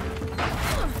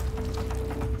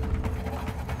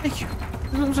 Thank you.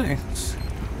 That's what I'm saying.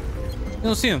 You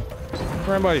don't see him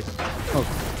right by you. Oh,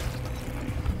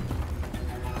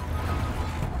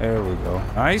 there we go.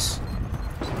 Nice.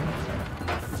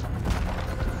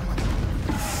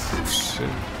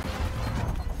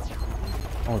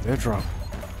 Oh, they're drunk.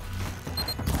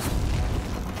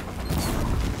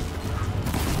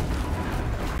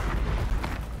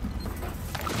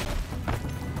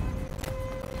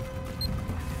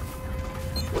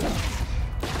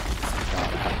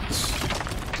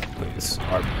 Please,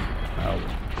 hard.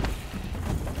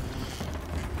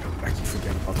 I keep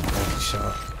forgetting about the holy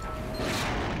shot.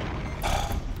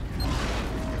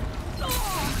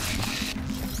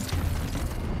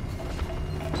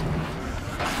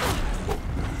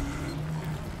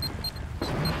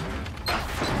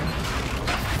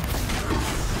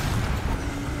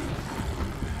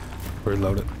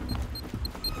 Reload it.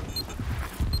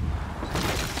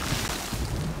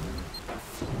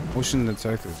 Motion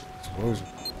detected explosion. I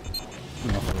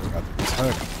don't know if I got the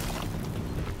tech.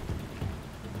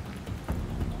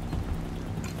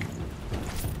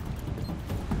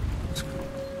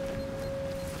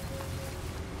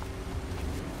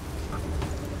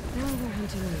 Now we're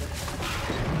hunting you.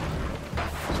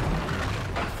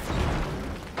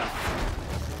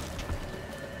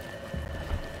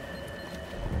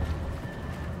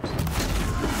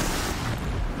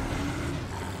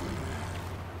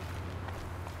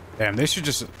 Damn, they should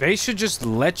just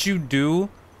let you do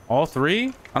all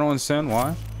 3. I don't understand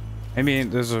why. Maybe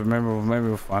there's a maybe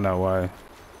we'll find out why.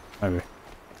 Maybe.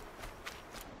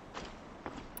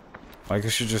 Like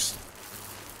it should just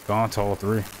go on to all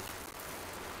 3.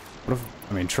 What if,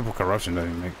 I mean, triple corruption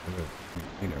doesn't make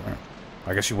it either, right?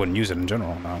 I guess you wouldn't use it in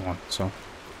general on that one, so.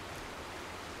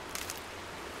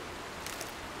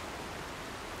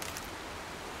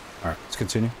 Alright, let's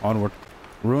continue. Onward.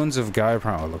 Ruins of Gaia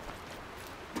Prime. Oh, look.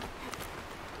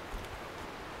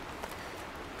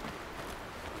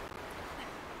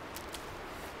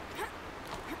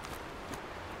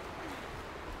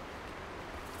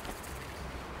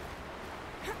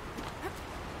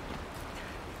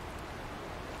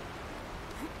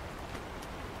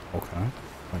 Okay,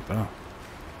 like that.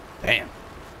 Damn.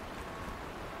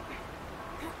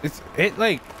 It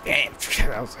like, damn.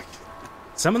 I was like,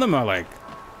 some of them are like,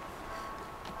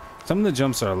 some of the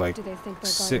jumps are like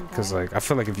sick because like I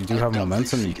feel like if you do have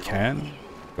momentum, you can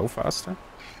go faster.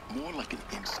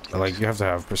 But like you have to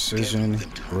have precision,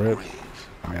 grip.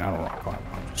 I mean, I don't rock on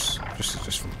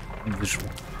just from visual.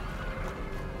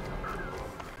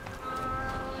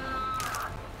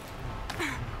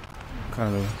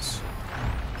 Kind of this.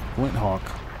 Flint Hawk.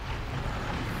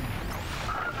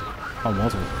 Oh,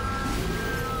 multiple.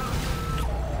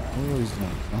 What are these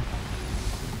doing, huh?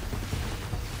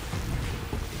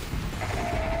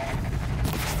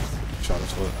 Shot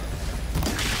his foot.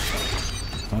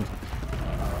 Oh.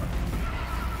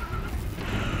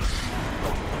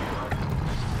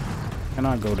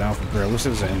 Cannot go down for prayer. I wish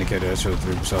there was an indicator that showed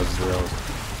 3 besides 0.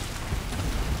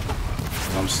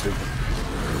 I'm stupid.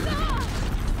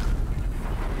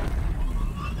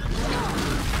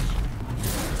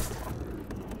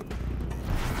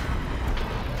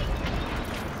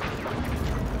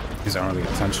 These aren't really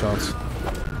 10 shots.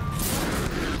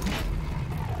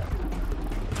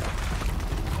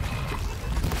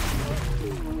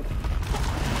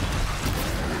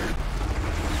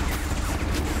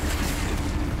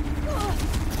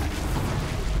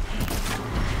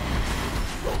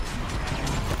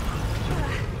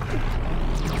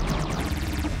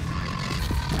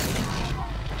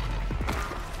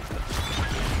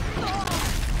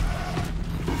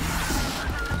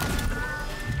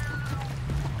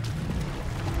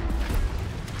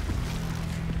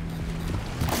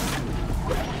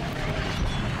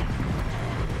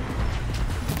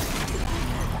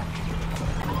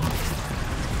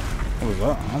 What was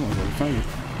that? I almost got a finger.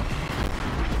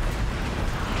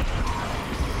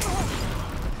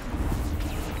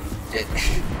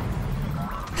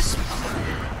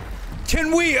 Can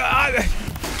we?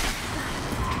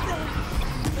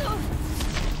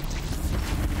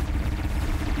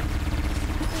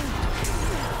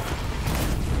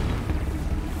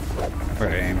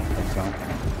 Right, aim.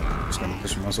 Just gonna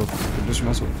position myself.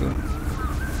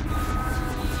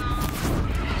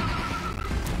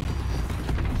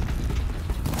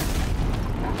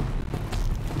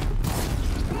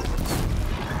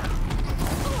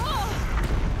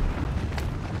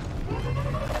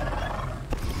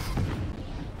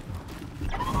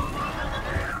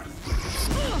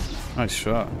 Nice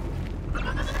shot.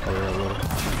 Oh, yeah, well.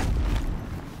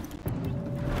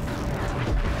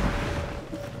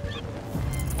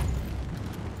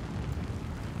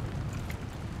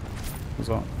 What's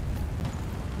up?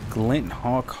 Glint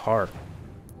Hawk Heart.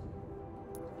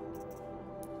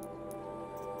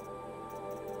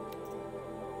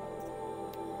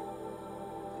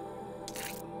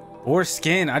 Or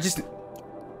skin. I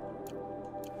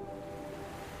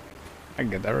can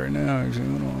get that right now, actually.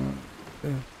 Hold on.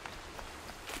 Yeah.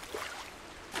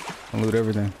 I'll loot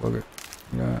everything. Fuck it.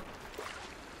 Yeah.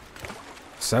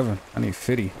 7. I need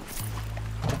 50.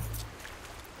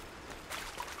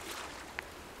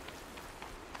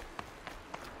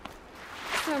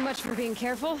 So much for being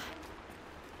careful.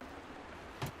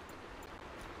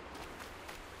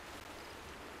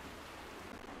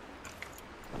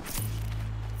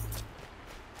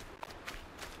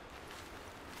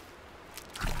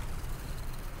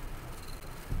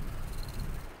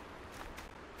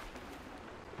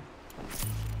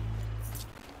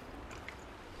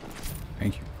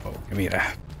 Thank you. Oh, give me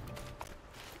that.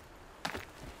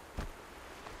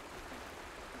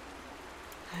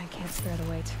 I can't spare the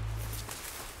weight.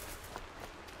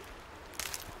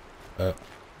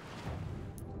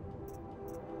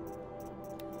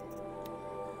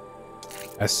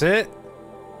 That's it.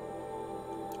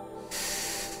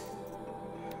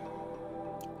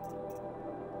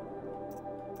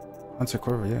 Hunter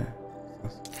Corver, yeah.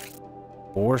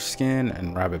 Boar skin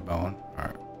and rabbit bone. All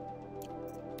right.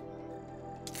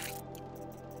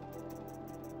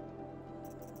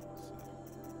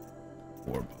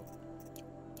 Boar bone.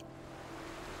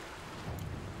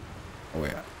 Oh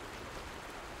yeah.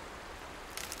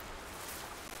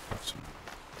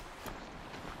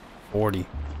 40.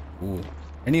 Ooh.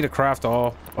 I need a craft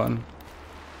all button.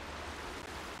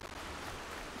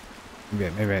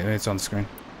 Maybe it's on the screen.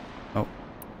 Nope.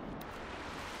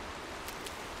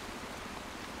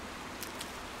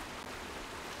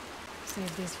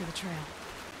 Save these for the trail.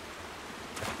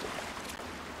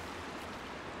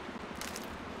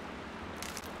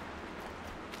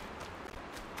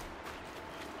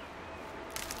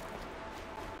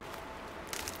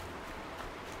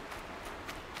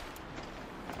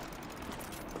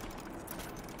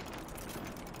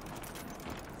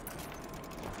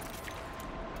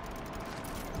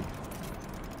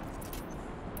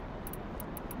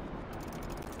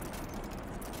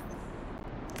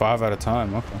 Five at a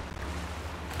time, okay.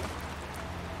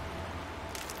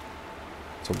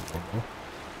 So, a little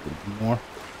bit more.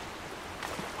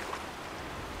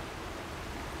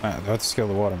 Ah, do I have to scale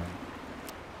the water, man?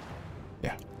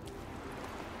 Yeah.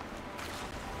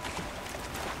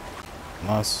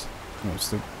 Unless, no,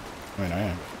 stupid. I mean, I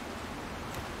am.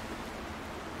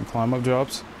 And climb up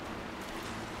jobs.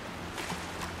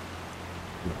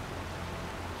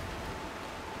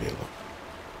 Yeah, look.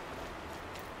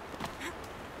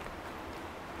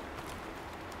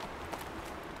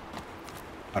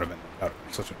 That's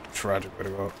such a tragic way to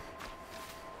go.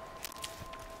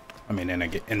 I mean,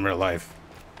 in real life,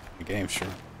 in the game, sure.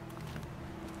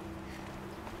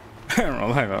 In real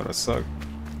life, that would suck.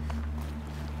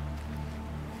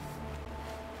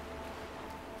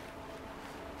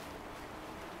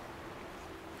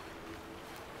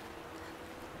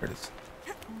 There it is.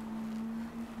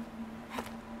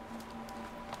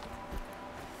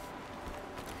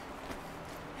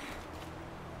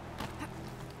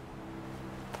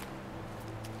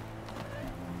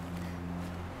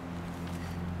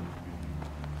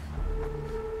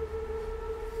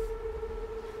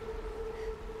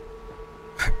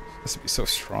 This would be so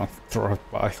strong. Throw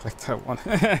it by like that one.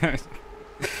 It's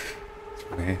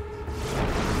funny.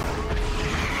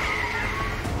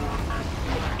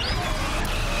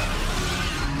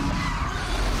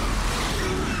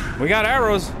 We got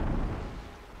arrows.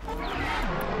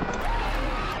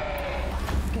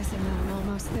 Guessing that I'm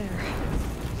almost there.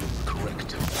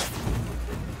 Correct.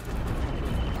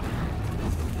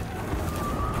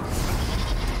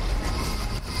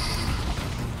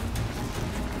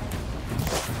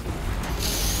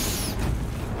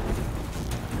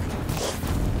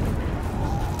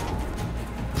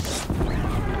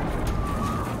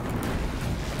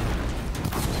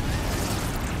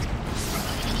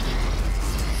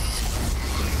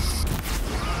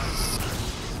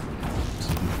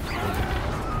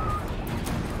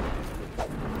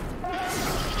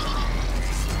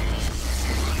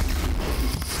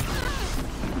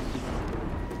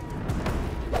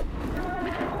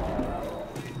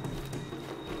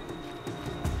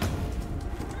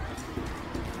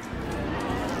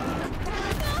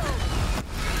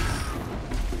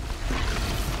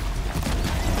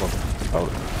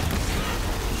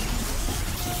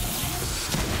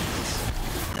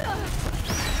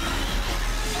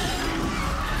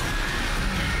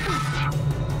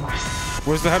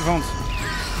 Where's the headphones?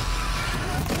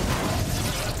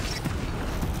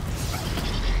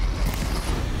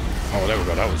 Oh, there we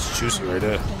go. That was juicy right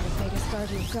there.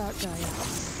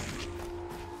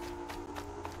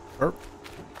 Perp.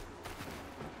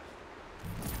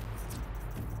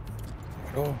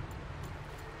 Oh,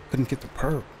 couldn't get the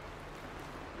perp.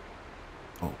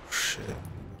 Oh shit.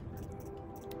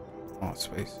 Oh,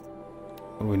 space.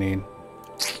 What do we need?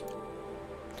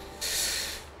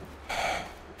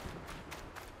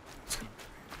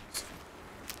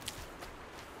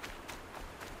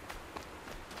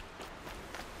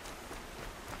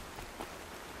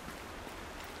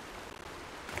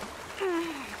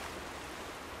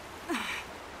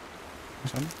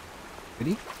 Did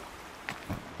he?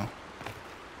 Oh,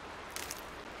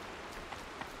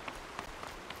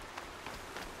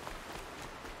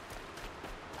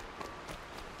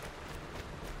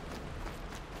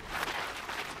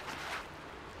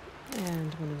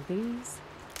 And one of these.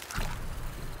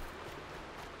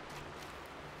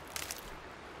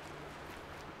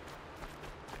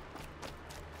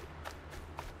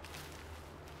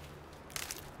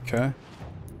 okay.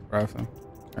 Rifling.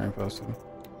 Carrying posting.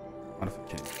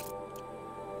 Modification.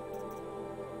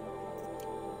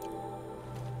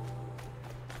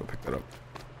 Go pick that up.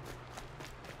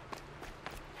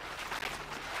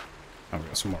 Now we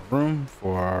got some more room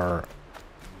for our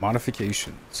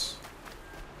modifications.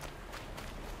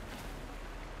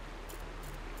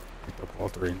 Picked up all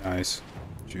three. Nice.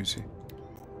 Juicy.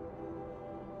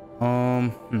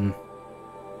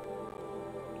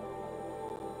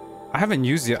 I haven't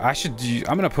used it. I should do.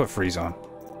 I'm gonna put freeze on.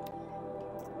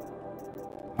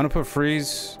 I'm gonna put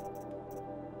freeze.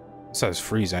 It says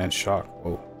freeze and shock.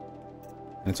 Whoa.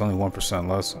 And it's only 1%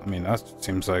 less. I mean, that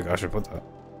seems like I should put that.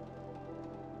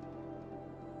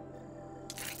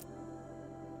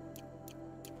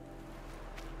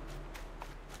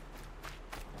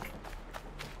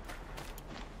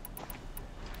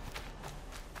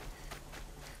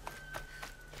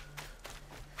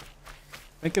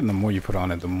 Thinking the more you put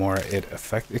on it, the more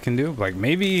it can do. Like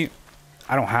maybe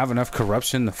I don't have enough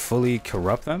corruption to fully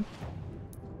corrupt them.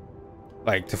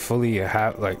 Like to fully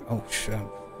have like, oh shit.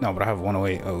 No, but I have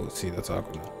 108. Oh, see, that's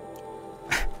awkward now.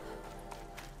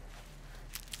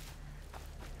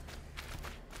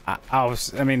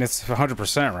 I mean, it's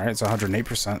 100%, right? It's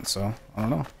 108%, so I don't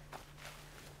know.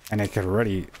 And it could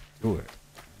already do it.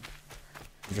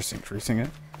 I'm just increasing it.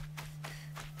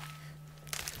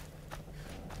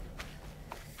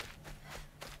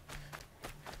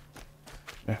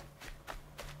 Yeah.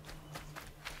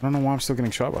 I don't know why I'm still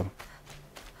getting shot by them.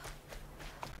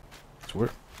 It's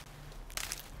weird.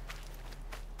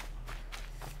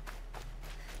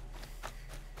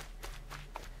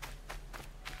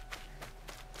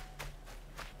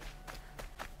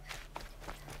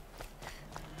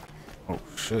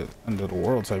 shit. End of the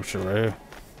world type shit right here.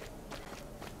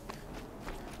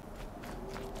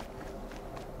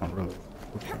 Not really.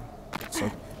 Okay.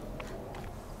 So.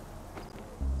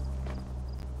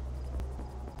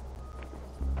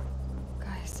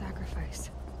 Guy's sacrifice.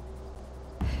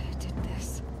 It did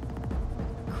this.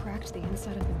 Cracked the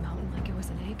inside of the mountain like it was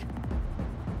an egg.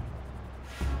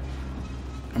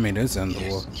 I mean, it's end of the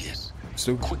world. Yes.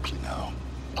 Stupid. Quickly now.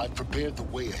 I've prepared the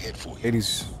way ahead for you.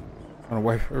 Hades trying to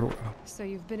wipe her. So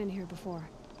you've been in here before?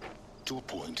 To a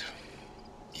point.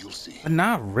 You'll see. But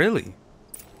not really.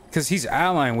 Because he's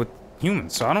allying with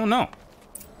humans, so I don't know.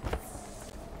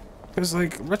 Because,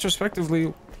 like,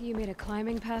 retrospectively... You made a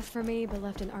climbing path for me, but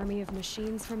left an army of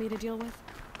machines for me to deal with?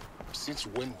 Since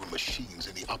when were machines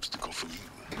any obstacle for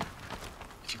you?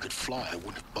 If you could fly, I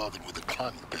wouldn't have bothered with a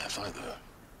climbing path either.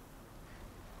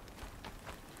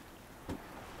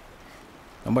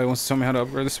 Nobody wants to tell me how to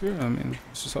upgrade the spear. I mean,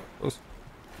 it's just how it goes.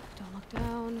 Don't look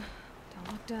down.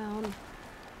 Don't look down.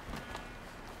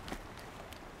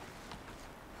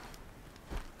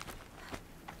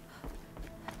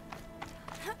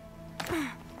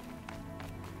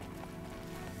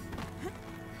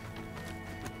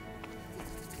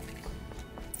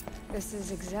 This is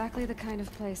exactly the kind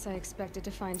of place I expected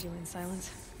to find you in,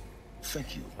 Silence.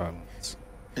 Thank you. Silence.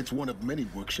 It's one of many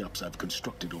workshops I've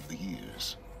constructed over the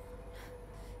years.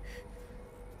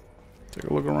 Take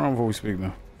a look around before we speak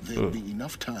now. There'll be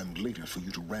enough time later for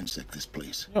you to ransack this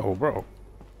place. Yo, bro.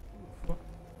 You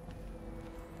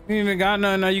ain't even got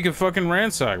nothing now you can fucking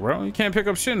ransack, bro. You can't pick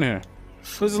up shit in here.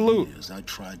 Where's the loot? Years, I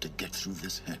tried to get through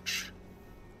this hatch.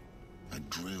 I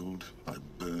drilled, I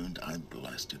burned, I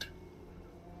blasted.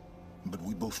 But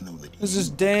we both know that this is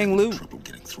dang loot. Trouble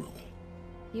getting through.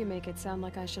 You make it sound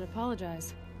like I should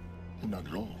apologize. Not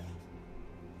at all.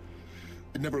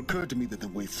 It never occurred to me that the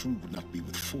way through would not be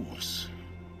with force,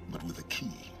 but with a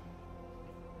key.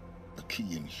 A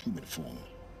key in human form.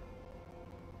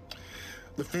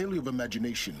 The failure of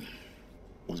imagination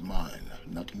was mine,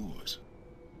 not yours.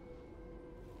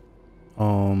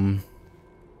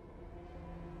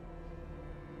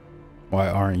 Why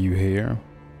aren't you here?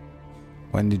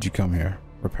 When did you come here?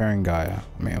 Repairing Gaia.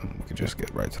 I mean, we could just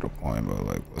get right to the point, but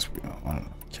like, let's be honest, I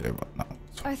don't care about no.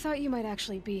 I thought you might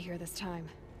actually be here this time.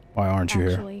 Why aren't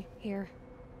you here?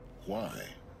 Why?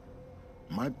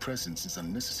 My presence is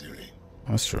unnecessary.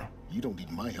 That's true. You don't need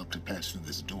my help to pass through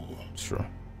this door. That's true.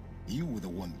 You were the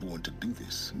one born to do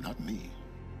this, not me.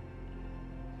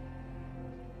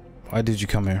 Why did you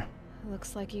come here?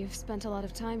 Looks like you've spent a lot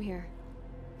of time here.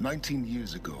 19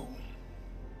 years ago,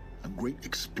 a great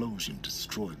explosion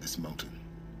destroyed this mountain.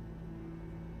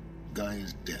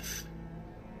 Gaia's death,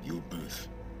 your birth.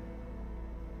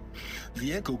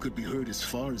 The echo could be heard as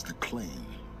far as the claim.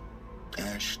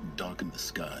 Ash darkened the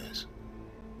skies.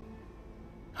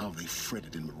 How they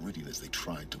fretted in Meridian as they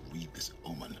tried to read this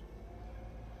omen.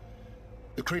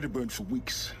 The crater burned for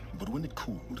weeks, but when it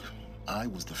cooled, I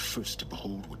was the first to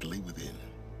behold what lay within.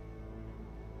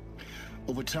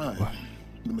 Over time,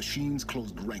 the machines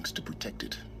closed ranks to protect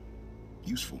it.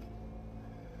 Useful.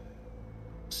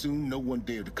 Soon, no one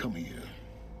dared to come here.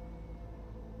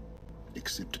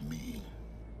 Except me.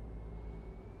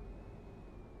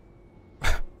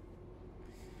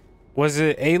 Was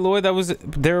it Aloy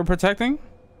that they were protecting?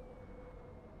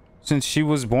 Since she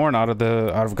was born out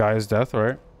of Gaia's death,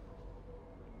 right?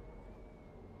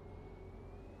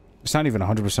 It's not even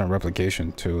 100%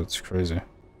 replication, too. It's crazy.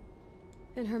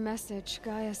 In her message,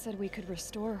 Gaia said we could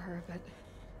restore her, but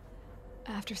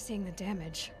after seeing the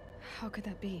damage, how could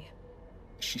that be?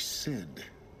 She said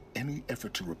any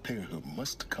effort to repair her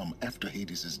must come after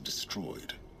Hades is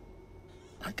destroyed.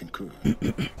 I concur.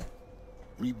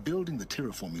 Rebuilding the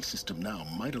terraforming system now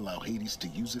might allow Hades to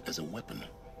use it as a weapon.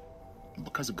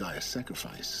 Because of Gaia's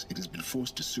sacrifice, it has been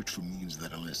forced to search for means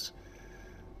that are less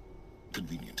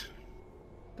convenient.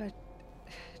 But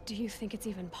do you think it's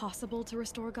even possible to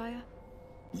restore Gaia?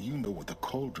 You know what the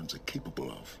Cauldrons are capable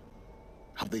of.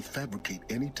 How they fabricate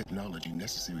any technology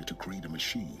necessary to create a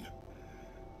machine.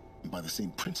 By the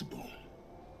same principle,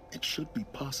 it should be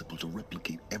possible to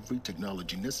replicate every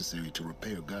technology necessary to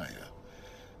repair Gaia.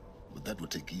 But that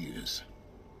would take years.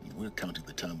 And we're counting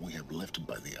the time we have left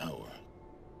by the hour.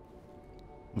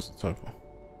 What's the typo?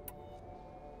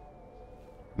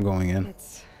 I'm going in.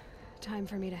 It's time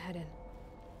for me to head in.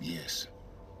 Yes.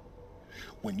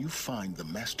 When you find the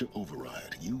Master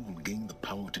Override, you will gain the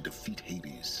power to defeat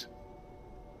Hades.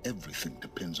 Everything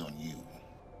depends on you.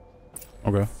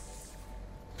 Okay.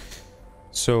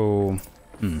 So,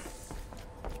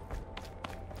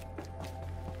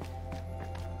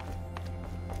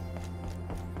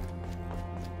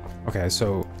 Okay,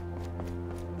 so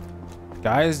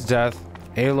Gaia's death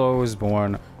Aloy was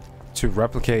born to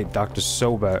replicate Dr.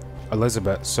 Sobek,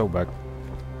 Elizabeth Sobek.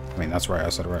 I mean, that's right. I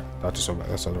said it right. Dr. Sobek.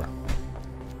 That's right.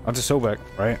 Dr. Sobek,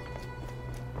 right?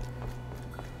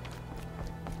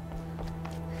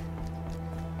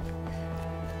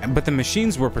 But the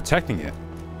machines were protecting it.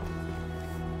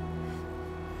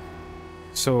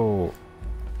 So,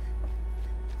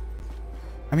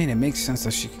 I mean, it makes sense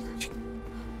that she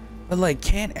but like,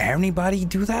 can't anybody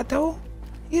do that though?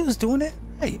 He was doing it.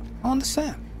 Hey, I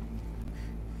understand.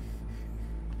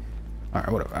 All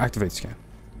right, whatever. Activate scan.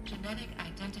 Genetic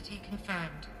identity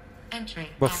confirmed. Entry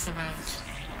Well, authorized.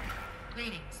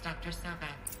 Greetings, Dr.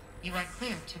 Sobek. You are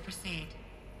clear to proceed.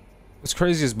 What's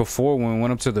crazy is before when we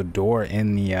went up to the door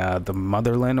in the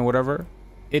motherland or whatever,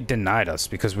 it denied us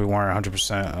because we weren't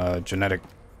 100%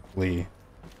 genetically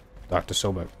Dr.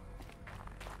 Sobek.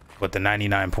 But the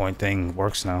 99-point thing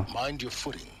works now. Mind your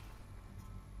footing.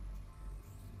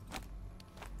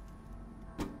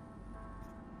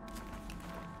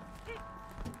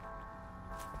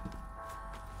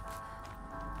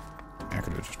 I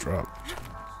could have just dropped.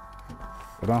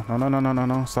 But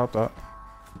no, stop that.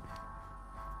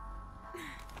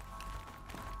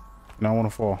 I don't want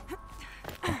to fall.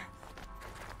 Oh.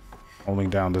 Holding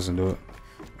down doesn't do it.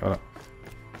 Got it.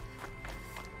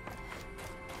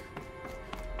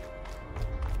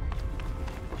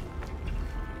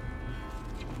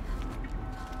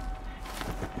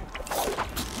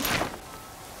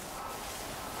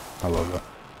 I love that.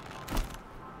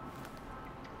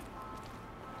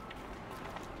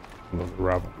 I love the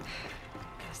rabble.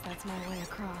 Guess that's my way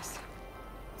across.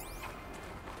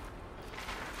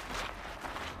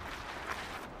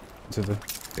 To the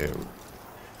ew.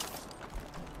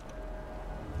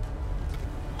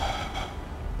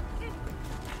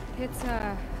 It's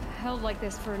held like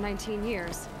this for 19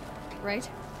 years, right?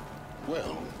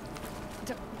 Well,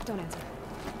 don't answer.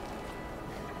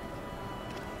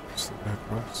 Slip back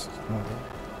across.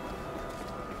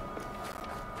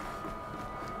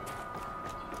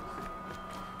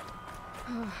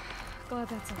 Oh, glad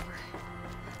that's over.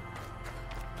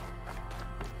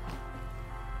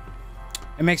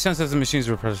 It makes sense that the machines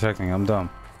were protecting. I'm dumb.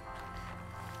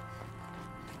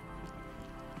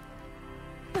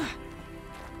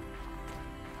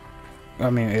 I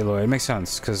mean, Aloy, it makes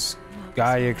sense because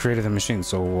Gaia created the machine,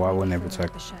 so why wouldn't they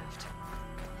protect?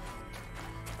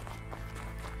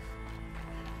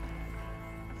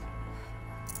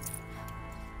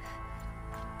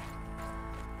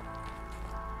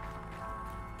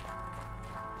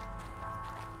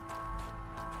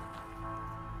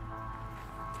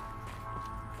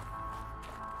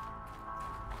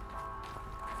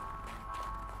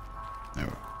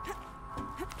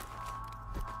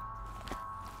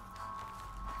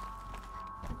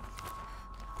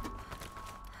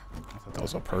 That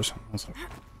was a person. I was like,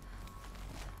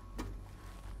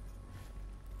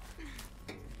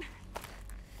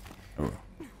 oh.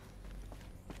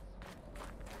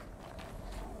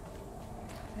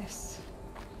 This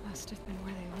must have been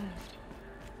where they lived.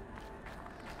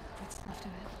 What's left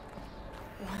of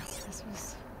it. Once this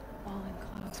was all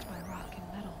enclosed by rock and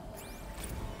metal.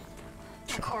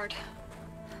 Record.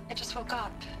 I just woke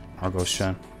up. I'll go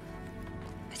Shen.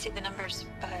 I see the numbers,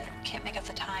 but can't make out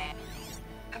the time.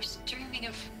 I was dreaming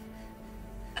of...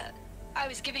 I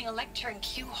was giving a lecture in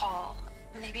Q Hall.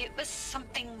 Maybe it was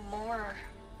something more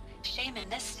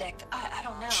shamanistic. I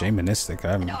don't know. Shamanistic?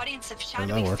 I haven't An audience of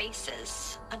shadowy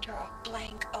faces under a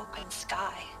blank open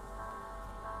sky.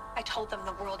 I told them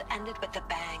the world ended with a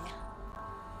bang.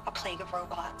 A plague of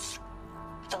robots.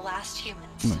 The last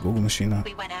humans. I'm a Google machine now.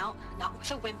 We went out, not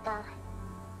with a whimper,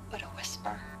 but a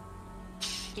whisper.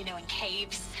 You know, in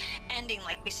caves, ending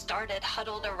like we started,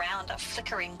 huddled around a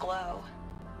flickering glow.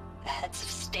 The heads of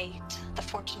state, the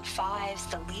Fortune 5s,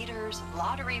 the leaders, and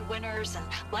lottery winners, and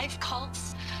life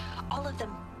cults, all of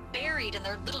them buried in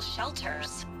their little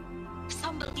shelters.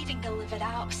 Some believing they'll live it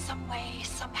out some way,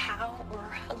 somehow,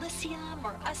 or Elysium,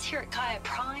 or us here at Gaia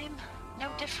Prime,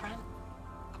 no different.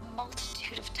 A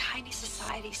multitude of tiny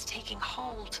societies taking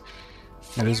hold.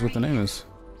 That is what the name is.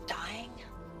 Dying.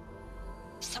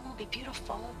 Some will be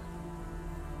beautiful,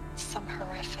 some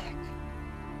horrific.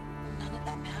 None of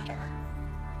them matter.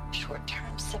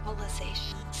 Short-term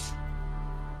civilizations.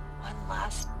 One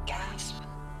last gasp.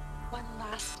 One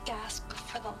last gasp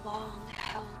before the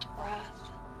long-held breath.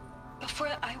 Before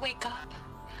I wake up,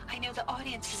 I know the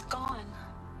audience is gone.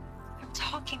 I'm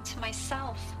talking to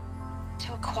myself.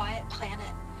 To a quiet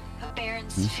planet. A barren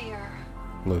sphere.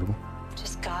 Relatable.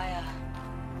 Just Gaia.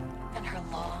 And her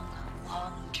long,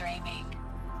 long dreaming.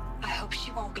 I hope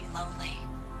she won't be lonely.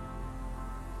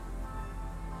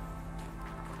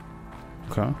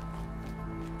 Okay.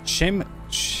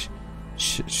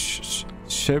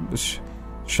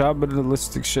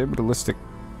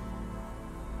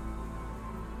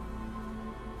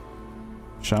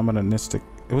 Shamanistic.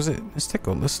 Was it mystic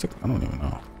or holistic? I don't even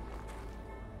know.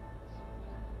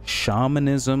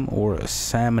 Shamanism or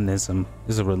shamanism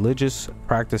is a religious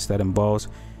practice that involves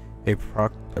a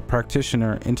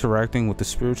practitioner interacting with the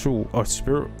spirit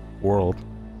world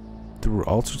through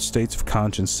altered states of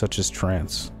conscience such as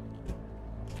trance.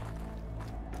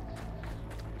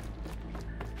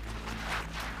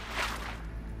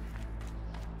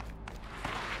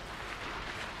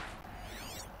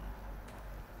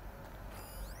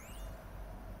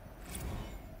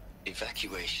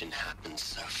 Evacuation happens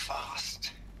so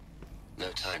fast. No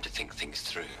time to think things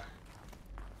through.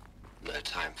 No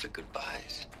time for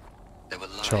goodbyes. There were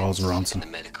Charles lines Ronson. in the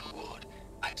medical ward.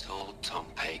 I told Tom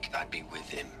Pake I'd be with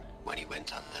him when he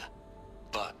went under.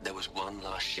 But there was one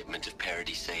last shipment of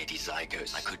Paradiseidae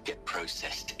zygotes I could get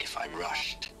processed if I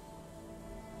rushed.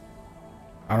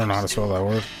 I don't know how to spell that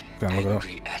word. Can't look it up.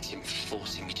 Angry at him for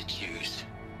forcing me to choose.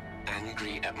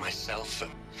 Angry at myself for...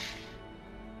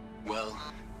 Well,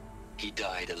 he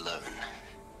died alone.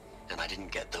 And I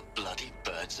didn't get the bloody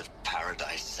birds of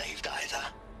paradise saved either.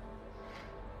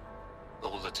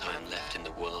 All the time left in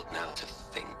the world now to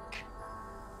think.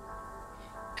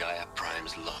 Gaia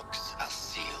Prime's locks are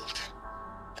sealed.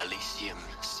 Elysium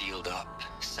sealed up,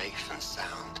 safe and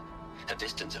sound. A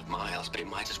distance of miles, but it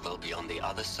might as well be on the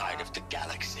other side of the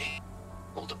galaxy.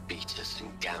 All the betas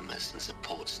and gammas and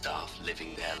support staff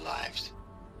living their lives.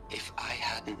 If I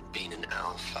hadn't been an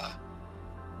alpha,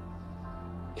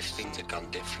 if things had gone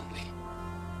differently,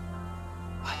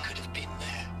 I could have been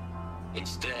there.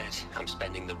 Instead, I'm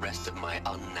spending the rest of my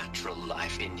unnatural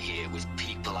life in here with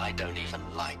people I don't even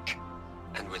like.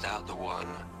 And without the one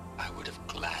I would have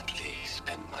gladly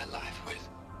spent my life with.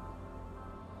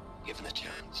 Given a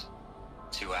chance.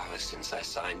 2 hours since I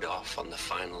signed off on the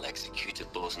final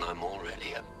executables and I'm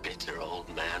already a bitter old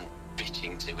man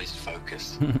bitching to his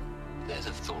focus. There's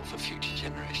a thought for future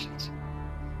generations.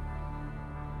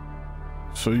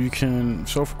 So you can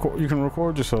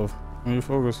record yourself when you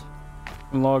focus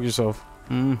and log yourself.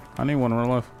 I need one in real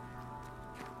life.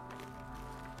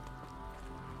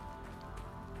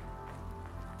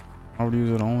 I would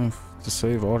use it only to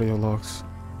save audio logs.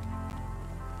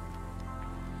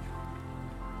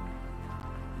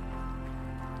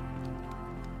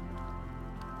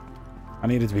 I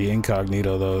need it to be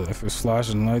incognito though. If it's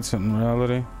flashing lights in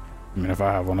reality, I mean, if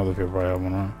I have one, other people probably have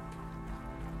one, right?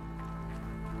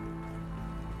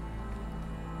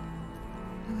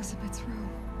 Elizabeth's room.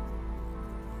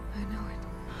 I know it.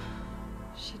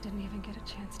 She didn't even get a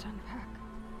chance to unpack.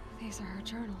 These are her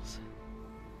journals.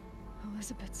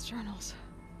 Elizabeth's journals.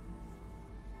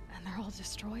 And they're all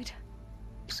destroyed?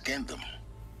 Scan them.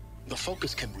 The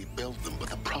Focus can rebuild them, but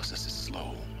the process is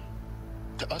slow.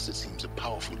 To us, it seems a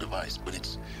powerful device, but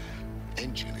its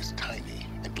engine is tiny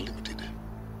and limited.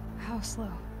 How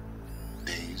slow?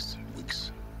 Days,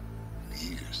 weeks,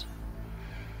 years.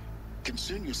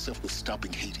 Concern yourself with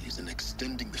stopping Hades and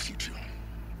extending the future,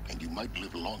 and you might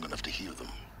live long enough to hear them.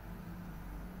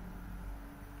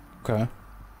 Okay.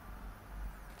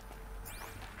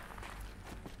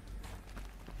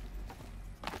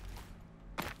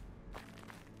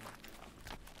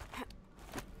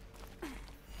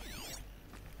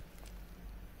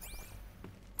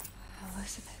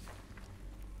 Elizabeth.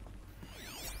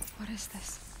 What is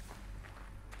this?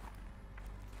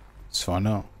 So I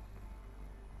know.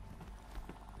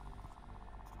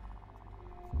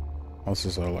 What's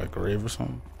this, like grave or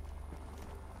something?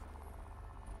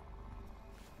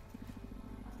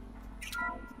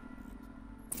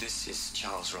 This is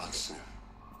Charles Ronson.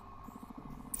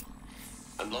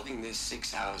 I'm logging this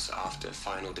 6 hours after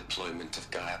final deployment of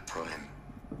Gaia Prime.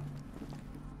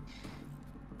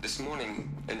 This morning,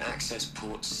 an access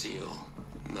port seal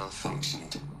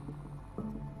malfunctioned.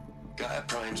 Gaia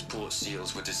Prime's port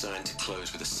seals were designed to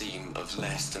close with a seam of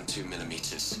less than 2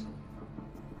 millimeters.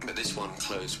 But this one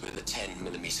closed with a 10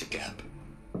 millimeter gap.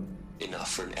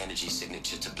 Enough for an energy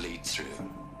signature to bleed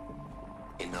through.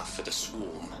 Enough for the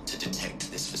swarm to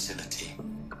detect this facility.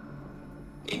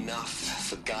 Enough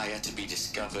for Gaia to be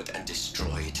discovered and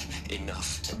destroyed.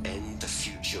 Enough to end the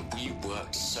future we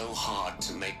worked so hard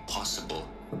to make possible.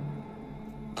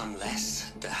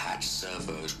 Unless the hatch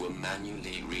servos were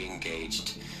manually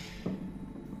re-engaged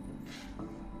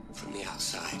from the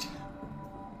outside.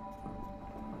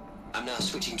 I'm now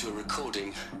switching to a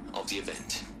recording of the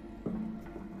event.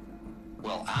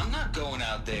 Well, I'm not going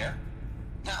out there.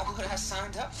 Not what I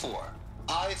signed up for.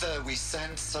 Either we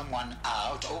send someone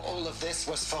out, or all of this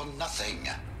was for nothing.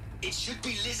 It should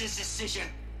be Liz's decision.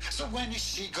 So when is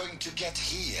she going to get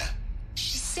here?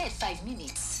 She said 5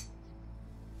 minutes.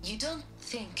 You don't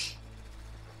think...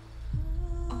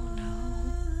 Oh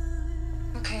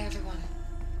no. Okay, everyone.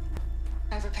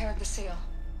 I've repaired the seal.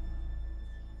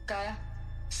 Gaia?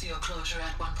 Seal closure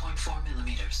at 1.4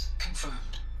 millimeters.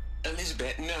 Confirmed.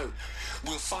 Elizabeth, no.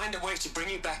 We'll find a way to bring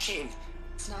you back in.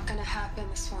 It's not gonna happen.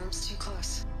 The swarm's too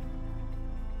close.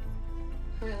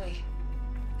 Really.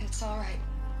 It's alright.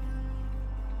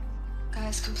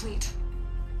 Gaia's complete.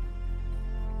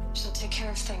 She'll take care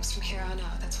of things from here on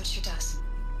out. That's what she does.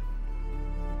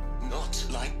 Not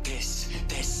like this.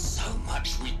 There's so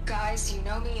much we... Guys, you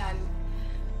know me.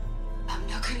 I'm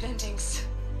no good at endings.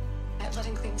 At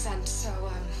letting things end,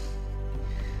 so,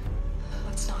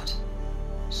 let's not.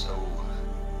 So...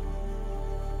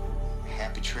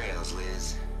 happy trails,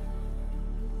 Liz.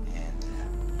 And,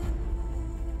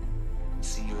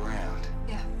 see you around.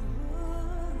 Yeah.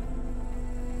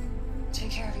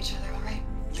 Take care of each other, alright?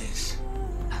 Liz.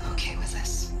 I'm okay with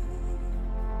this.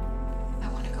 I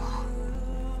want to go home.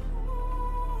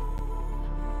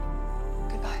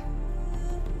 Goodbye.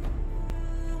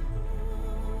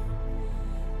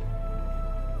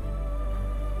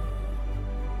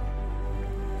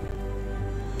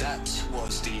 That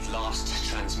was the last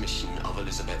transmission of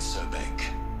Elizabeth Sobeck.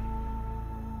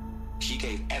 She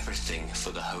gave everything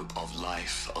for the hope of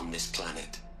life on this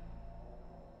planet.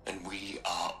 And we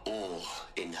are all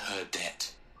in her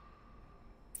debt.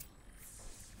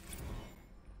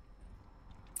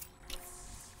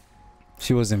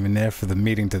 She wasn't even there for the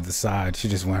meeting to decide. She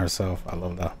just went herself. I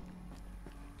love that.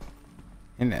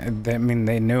 And I mean,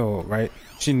 they knew, right?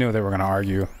 She knew they were gonna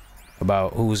argue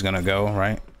about who's gonna go,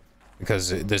 right?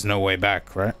 Because there's no way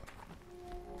back, right?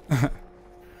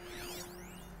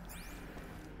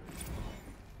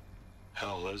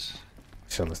 Hell, Liz.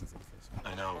 Should listen to the first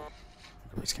one. I know.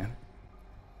 Rescan it.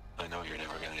 I know you're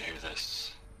never gonna hear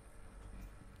this.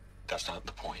 That's not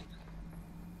the point.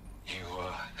 You,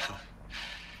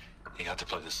 you got to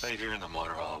play the savior and the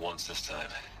martyr all at once this time.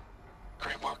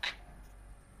 Great work.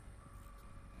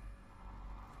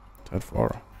 Ted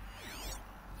Faro.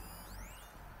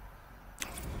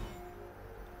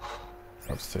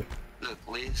 Look,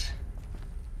 Liz.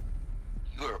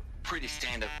 You're a pretty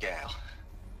stand-up gal.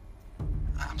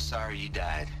 I'm sorry you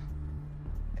died.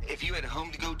 If you had a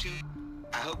home to go to,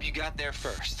 I hope you got there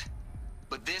first.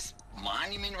 But this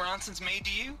monument Ronson's made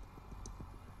to you?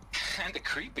 Kinda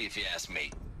creepy if you ask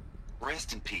me.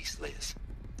 Rest in peace, Liz.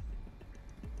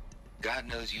 God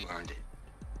knows you earned it.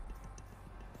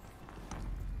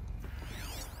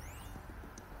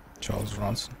 Charles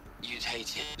Ronson. You'd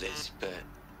hate it, Liz, but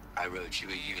I wrote you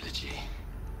a eulogy.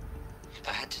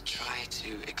 I had to try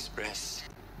to express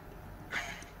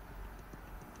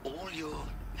all your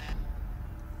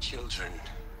children.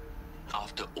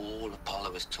 After all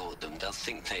Apollo has taught them, they'll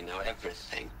think they know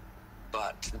everything.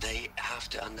 But they have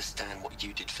to understand what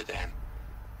you did for them.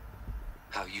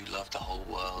 How you loved the whole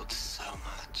world so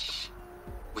much.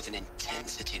 With an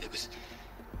intensity that was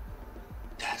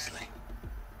dazzling.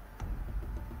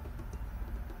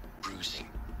 Bruising.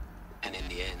 And in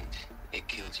the end, it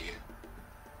killed you.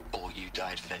 Or you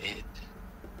died for it.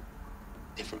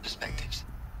 Different perspectives.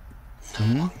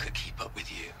 No one could keep up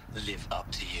with you, live up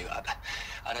to you.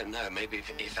 I don't know, maybe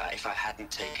if I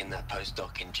hadn't taken that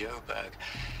postdoc in Joburg.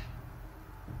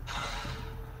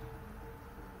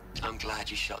 I'm glad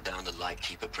you shot down the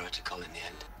Lightkeeper protocol in the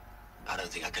end. I don't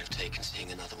think I could have taken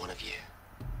seeing another one of you.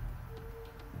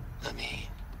 I mean,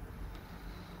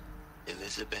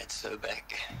 Elizabeth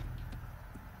Sobeck.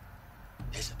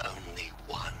 There's only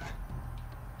one.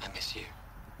 I miss you.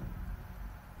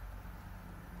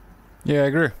 Yeah, I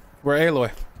agree. We're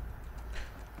Aloy.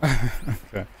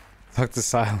 Okay. Talk to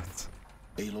silence.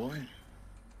 Aloy?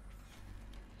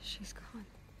 She's gone.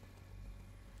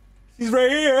 She's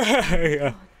right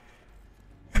here.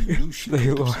 You knew she would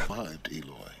have survived,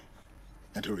 Aloy.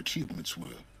 And her achievements were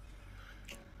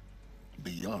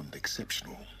beyond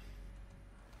exceptional.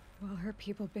 While her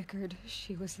people bickered,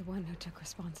 she was the one who took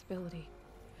responsibility.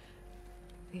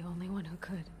 The only one who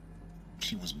could.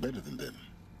 She was better than them.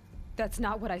 That's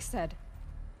not what I said.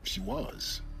 She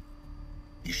was.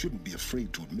 You shouldn't be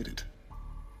afraid to admit it.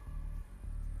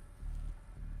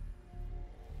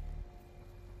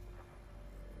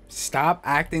 Stop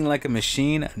acting like a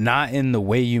machine, not in the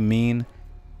way you mean.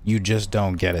 You just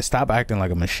don't get it. Stop acting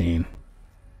like a machine.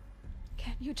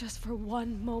 Can't you just for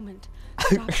one moment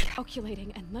stop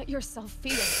calculating and let yourself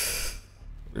feel?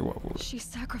 She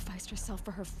sacrificed herself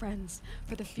for her friends,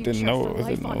 for the future, for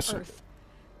life on Earth.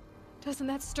 Doesn't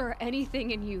that stir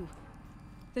anything in you?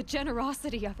 The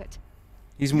generosity of it.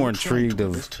 He's more intrigued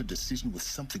of her decision with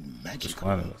something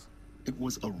magical. It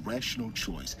was a rational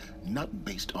choice, not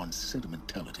based on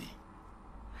sentimentality.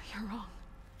 You're wrong.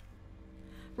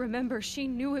 Remember, she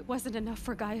knew it wasn't enough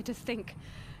for Gaia to think.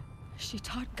 She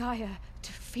taught Gaia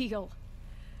to feel,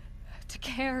 to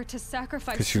care, to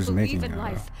sacrifice, she to was believe making in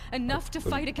life, enough to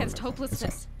fight against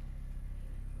hopelessness.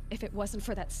 If it wasn't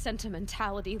for that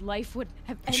sentimentality, life would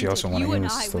have ended. She also wanted you and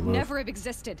him I to would live. never have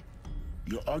existed.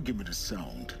 Your argument is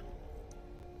sound.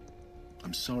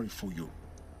 I'm sorry for your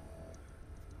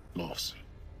loss.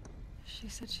 She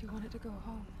said she wanted to go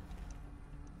home.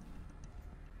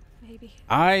 Maybe.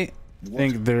 I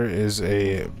think there is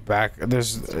a back. There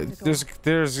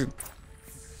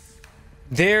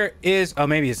is. Oh,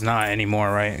 maybe it's not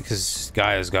anymore, right? Because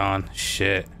Gaia is gone.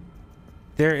 Shit.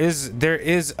 There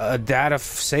is a data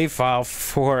save file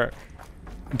for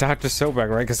Dr. Sobek,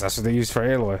 right? Because that's what they use for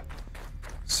Aloy.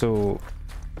 So,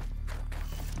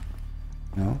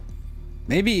 no.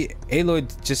 Maybe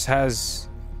Aloy just has.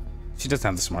 She doesn't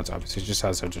have the smarts, obviously. She just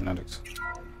has her genetics.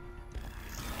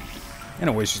 In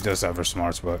a way, she does have her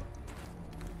smarts, but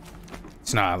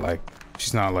it's not like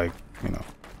she's not like, you know,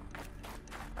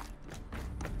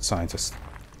 scientist.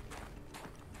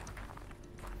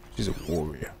 She's a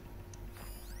warrior.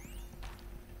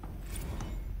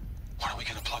 What are we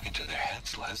gonna plug into their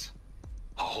heads, Les?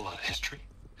 A whole lot of history?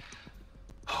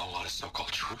 A whole lot of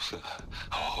so-called truth?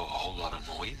 A whole lot of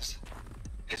noise?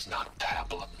 It's not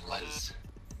pablum, Les.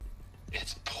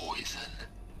 It's poison.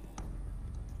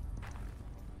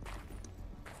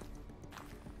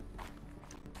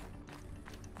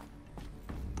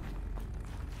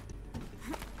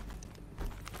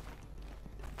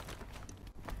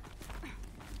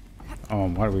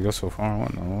 Why did we go so far?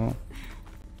 What no?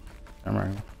 I'm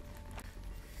right.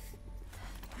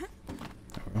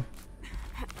 There we go.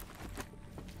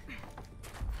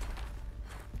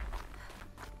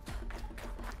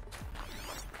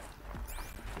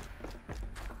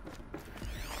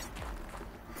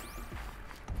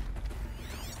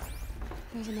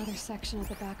 There's another section at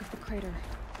the back of the crater.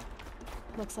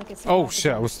 Looks like it's. Oh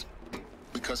shit! I was.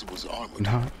 Because it was armored.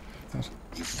 No.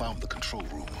 You found the control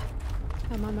room.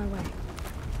 I'm on my way.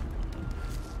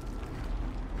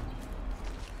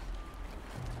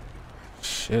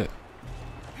 Shit.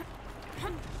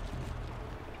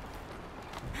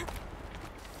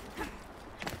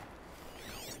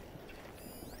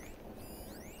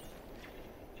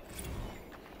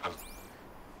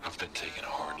 I've been taking a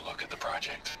hard look at the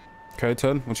project. Okay,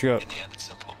 Ted, what you got? In the end, it's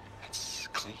simple. It's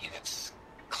clean. It's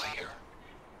clear.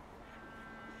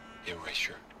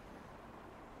 Erasure.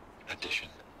 Addition.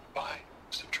 By.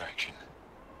 Subtraction.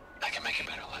 I can make it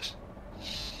better, Les.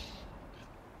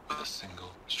 With a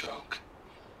single stroke.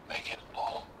 Make it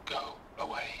all go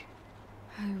away.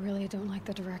 I really don't like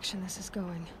the direction this is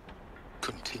going.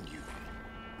 Continue.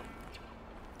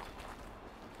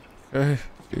 Okay,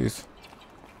 jeez.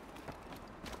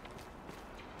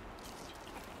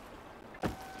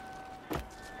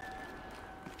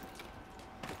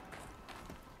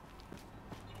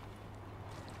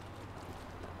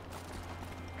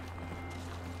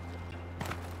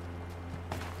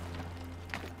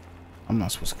 I'm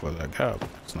not supposed to close that gap.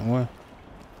 There's no way.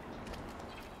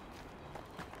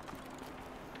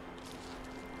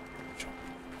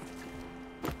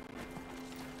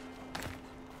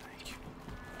 Thank you.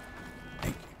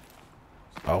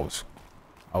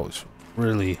 I was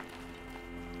really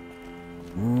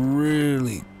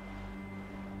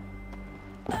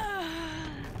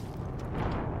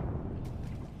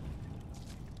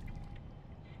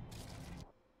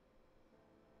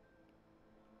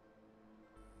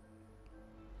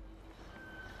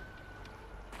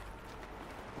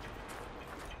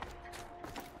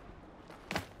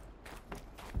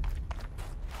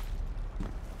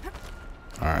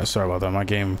Alright, sorry about that. My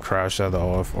game crashed at the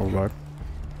OF overback.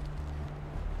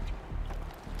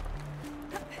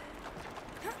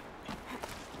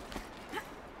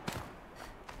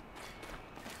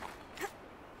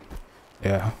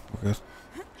 Yeah, we're good.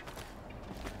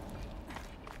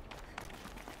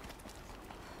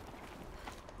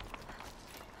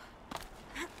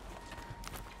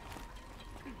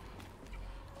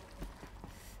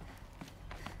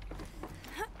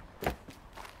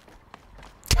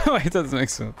 Wait, it doesn't make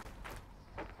sense.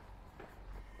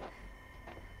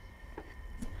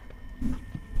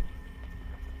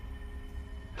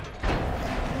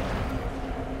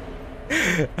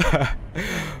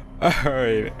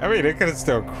 Alright, I mean, it could have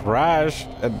still crashed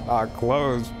and not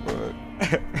closed, but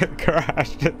it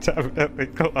crashed and definitely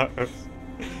closed.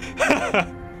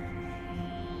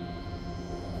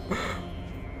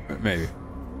 Maybe.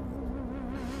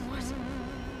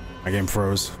 My game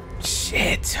froze.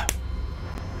 Shit.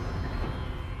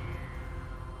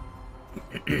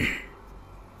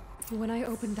 When I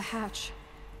opened the hatch,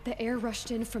 the air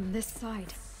rushed in from this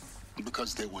side.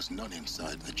 Because there was none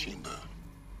inside the chamber.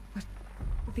 But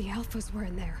the Alphas were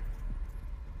in there.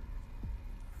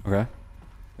 Okay.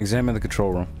 Examine the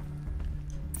control room.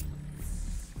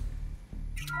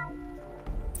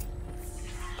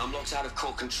 I'm locked out of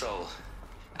core control.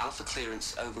 Alpha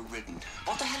clearance overridden.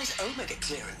 What the hell is Omega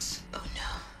clearance? Oh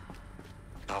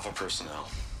no. Alpha personnel.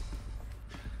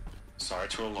 Sorry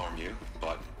to alarm you,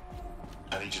 but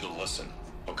I need you to listen,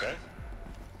 okay?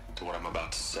 To what I'm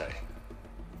about to say.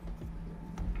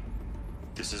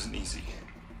 This isn't easy.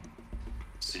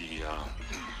 See,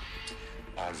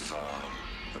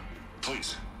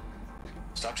 please,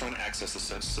 stop trying to access the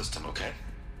system, okay?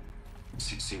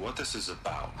 See, what this is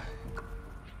about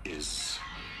is,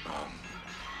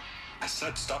 I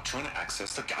said stop trying to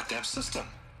access the goddamn system.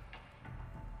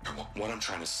 And what I'm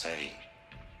trying to say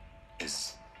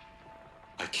is,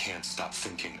 I can't stop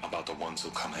thinking about the ones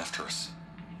who come after us.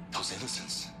 Those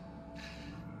innocents.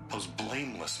 Those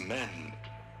blameless men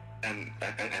and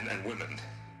women.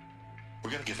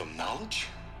 We're gonna give them knowledge?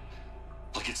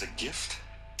 Like it's a gift?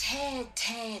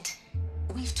 Ted.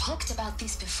 We've talked about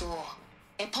this before.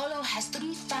 Apollo has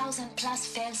 3,000 plus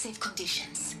fail-safe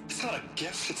conditions. It's not a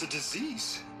gift, it's a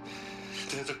disease.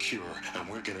 They're the cure, and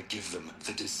we're gonna give them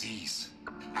the disease.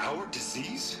 Our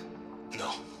disease?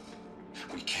 No,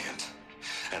 we can't.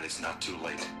 And it's not too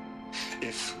late.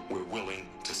 If we're willing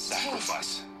to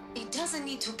sacrifice. Ted, it doesn't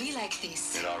need to be like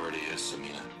this. It already is,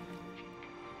 Samina.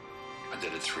 I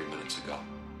did it 3 minutes ago.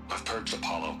 I've purged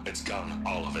Apollo. It's gone.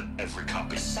 All of it. Every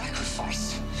copy. A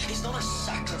sacrifice? It's not a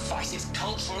sacrifice. It's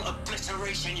cultural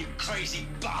obliteration, you crazy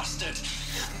bastard.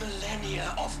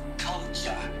 Millennia of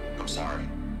culture. I'm sorry.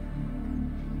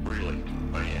 Really,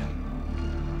 I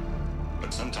am.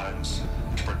 But sometimes,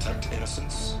 to protect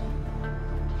innocence,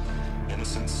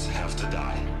 innocents have to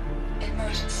die.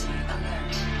 Emergency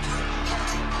alert.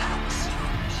 Halting atmosphere.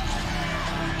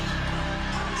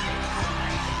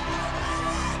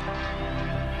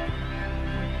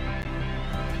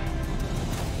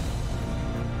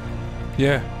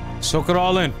 Yeah, soak it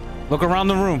all in. Look around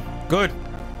the room. Good.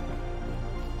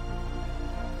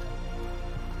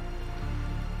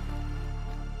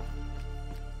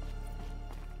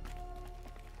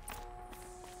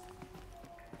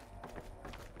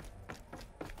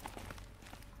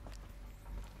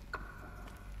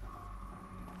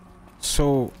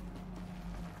 So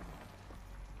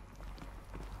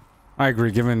I agree,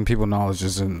 giving people knowledge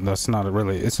isn't, it's not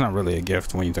really a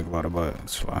gift when you think about it, but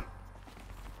it's fine.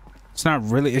 It's not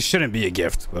really, it shouldn't be a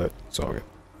gift, but it's all good.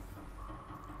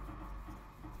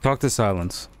 Talk to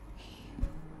Silence.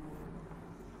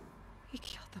 He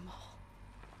killed them all.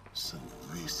 So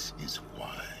this is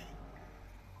why.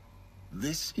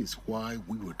 This is why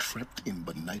we were trapped in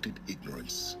benighted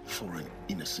ignorance for an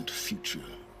innocent future.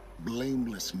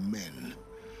 Blameless men.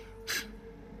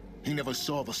 He never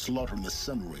saw the slaughter in the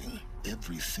Sun Ring.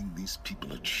 Everything these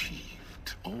people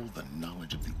achieved, all the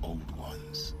knowledge of the old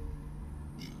ones,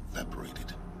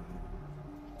 evaporated,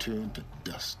 turned to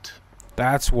dust.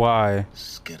 That's why.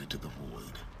 Scattered to the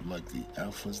void, like the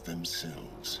Alphas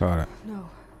themselves. Got it. No.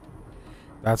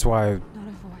 That's why. Not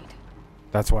a void.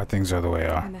 That's why things are the way they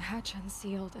are. And the hatch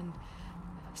unsealed and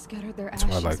scattered their That's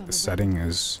ashes why, like, on the setting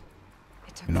is,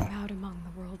 It took you know, them out among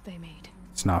the world they made.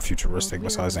 it's not futuristic The world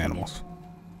besides we're living animals.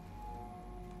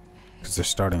 Because they're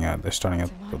starting at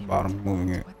the bottom, moving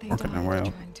it, what they working their way died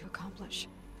up. trying to accomplish.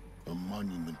 A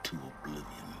monument to oblivion.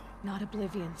 Not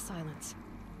oblivion, Silence.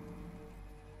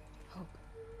 Hope.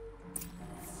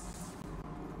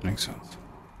 Makes sense.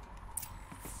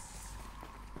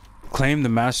 Claim the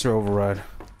master override.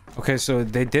 Okay, so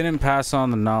they didn't pass on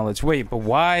the knowledge. Wait, but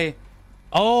why?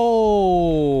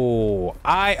 Oh,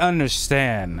 I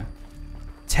understand.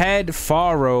 Ted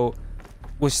Faro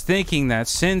was thinking that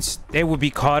since they would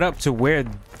be caught up to where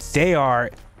they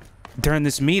are during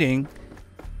this meeting,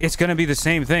 it's gonna be the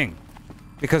same thing.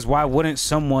 Because why wouldn't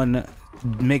someone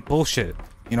make bullshit,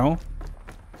 you know?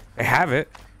 They have it.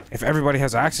 If everybody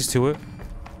has access to it,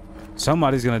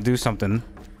 somebody's gonna do something.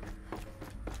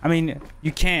 I mean,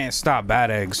 you can't stop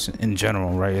bad eggs in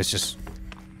general, right? It's just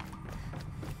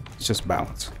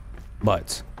balance.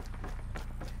 But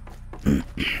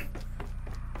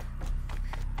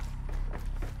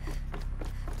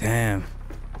damn.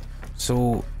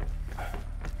 So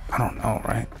I don't know,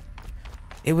 right?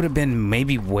 It would have been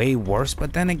maybe way worse,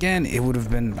 but then again, it would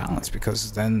have been balanced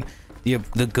because then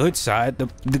the good side,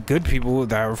 the good people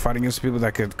that were fighting against people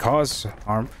that could cause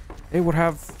harm, they would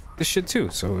have this shit too.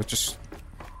 So it just,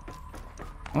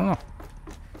 I don't know.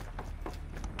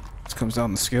 It comes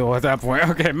down to skill at that point.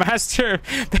 Okay, master,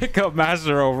 pick up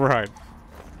master override.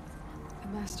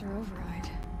 Master Override.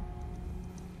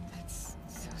 That's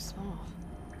so small.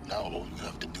 Now all you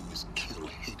have to do is kill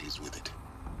Hades with it.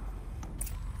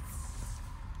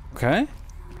 Okay.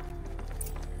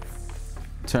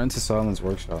 Turn to Silence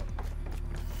Workshop.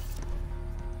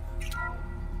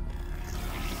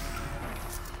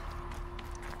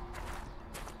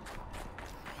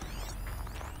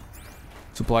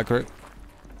 Supply crate.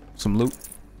 Some loot.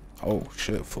 Oh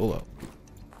shit, full up.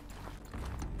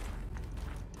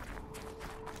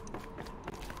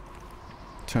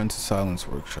 Turn to Silence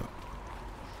Workshop.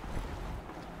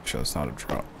 Sure, it's not a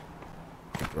drop.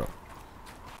 A drop.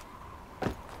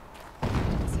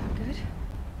 Sound good?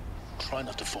 Try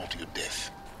not to fall to your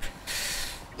death.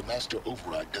 The Master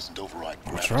Override doesn't override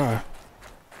gravity. Try.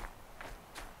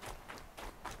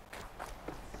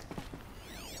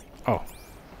 Oh.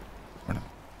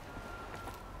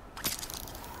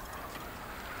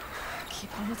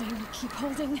 Keep holding, keep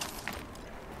holding.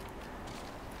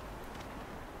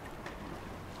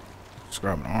 Just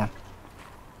grab an arm.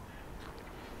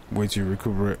 Wait till you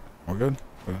recuperate. We're good?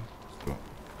 Okay. Let's go.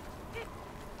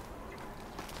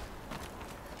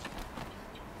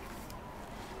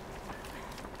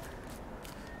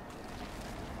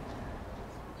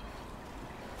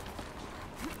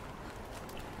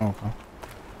 Okay.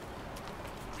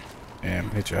 Damn,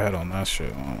 hit your head on that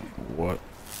shit. What?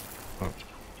 Fuck.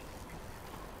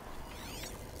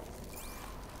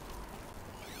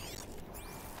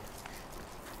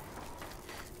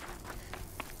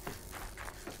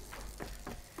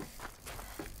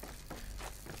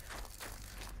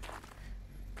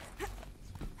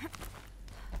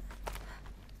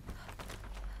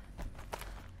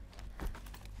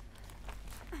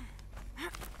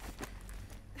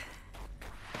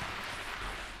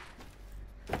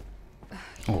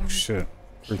 Oh shit.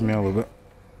 Freak me out a little bit.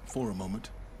 For a moment.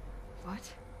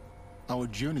 What? Our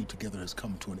journey together has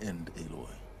come to an end, Aloy.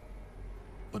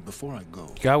 But before I go...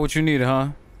 Got what you need, huh?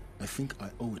 I think I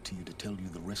owe it to you to tell you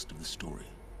the rest of the story.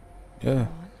 Yeah.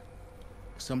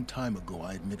 Some time ago,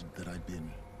 I admitted that I'd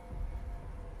been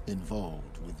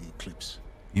involved with the Eclipse.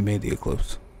 You made the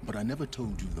Eclipse. But I never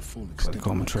told you the full extent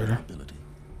of my capability.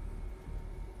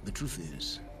 The truth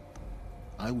is,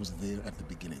 I was there at the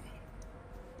beginning.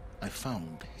 I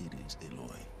found Hades,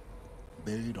 Aloy,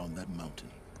 buried on that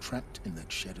mountain, trapped in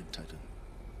that shattered titan.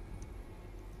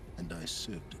 And I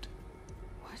served it.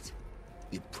 What?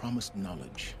 It promised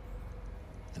knowledge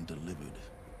and delivered.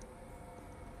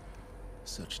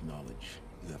 Such knowledge,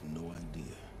 you have no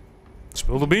idea.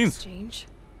 Spill the beans. Exchange?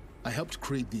 I helped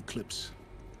create the Eclipse.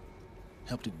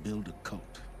 Helped it build a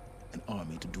cult, an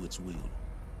army to do its will.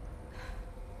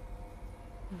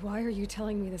 Why are you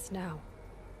telling me this now?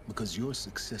 Because your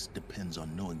success depends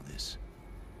on knowing this.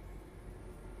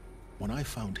 When I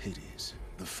found Hades,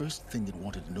 the first thing it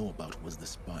wanted to know about was the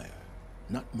Spire.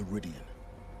 Not Meridian.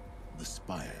 The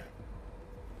Spire.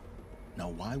 Now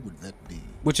why would that be?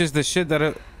 Which is the shit that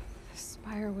The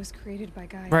Spire was created by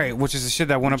Gaia. Right, which is the shit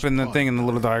that went up in the thing in the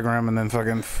little diagram and then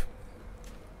fucking...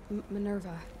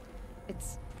 Minerva.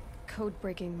 It's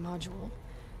code-breaking module.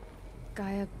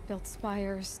 Gaia built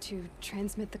spires to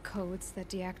transmit the codes that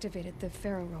deactivated the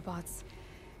Pharaoh robots,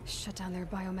 shut down their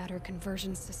biomatter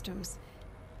conversion systems.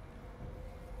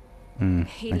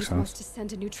 Hades wants to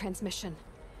send a new transmission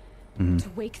to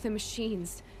wake the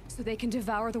machines so they can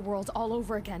devour the world all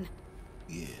over again.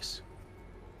 Yes.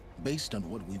 Based on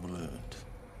what we've learned,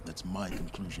 that's my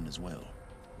conclusion as well.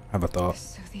 How about that?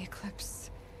 So the Eclipse,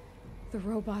 the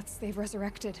robots they've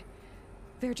resurrected,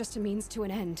 they're just a means to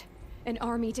an end. An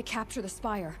army to capture the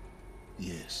Spire.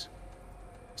 Yes.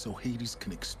 So Hades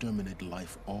can exterminate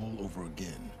life all over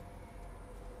again.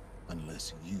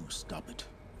 Unless you stop it.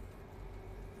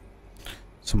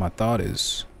 So my thought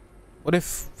is, what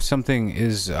if something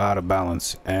is out of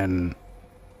balance and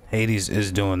Hades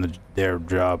is doing their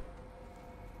job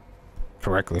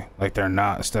correctly? Like they're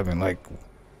not stepping, like, you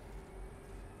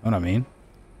know what I mean?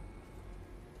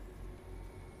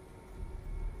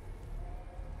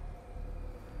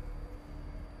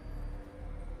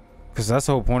 Because that's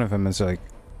the whole point of him, is like,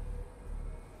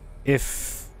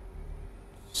 if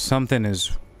something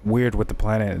is weird with the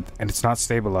planet and it's not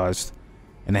stabilized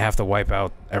and they have to wipe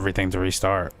out everything to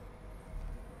restart,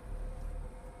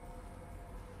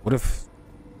 what if,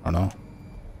 I don't know,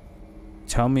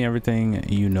 tell me everything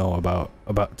you know about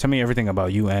tell me everything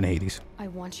about you and Hades. I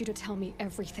want you to tell me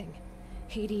everything.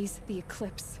 Hades, the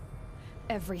Eclipse,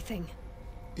 everything.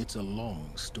 It's a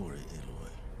long story, Aloy.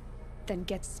 Then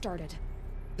get started.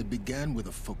 It began with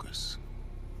a focus,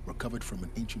 recovered from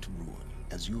an ancient ruin,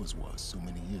 as yours was so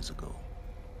many years ago.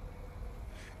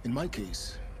 In my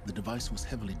case, the device was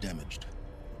heavily damaged.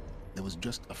 There was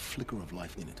just a flicker of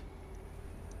life in it.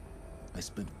 I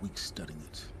spent weeks studying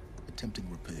it, attempting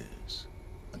repairs,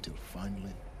 until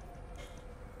finally,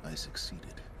 I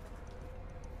succeeded.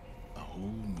 A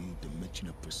whole new dimension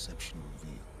of perception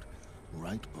revealed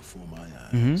right before my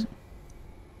eyes.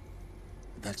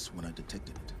 That's when I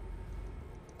detected it.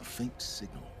 A faint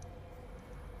signal.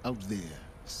 Out there,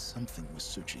 something was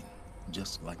searching,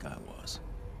 just like I was.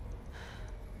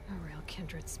 A real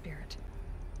kindred spirit.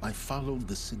 I followed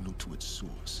the signal to its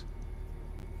source.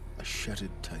 A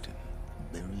shattered titan,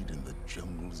 buried in the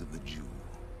jungles of the Jew.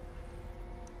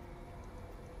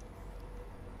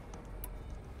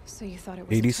 So you thought it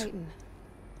was a Titan?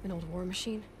 An old war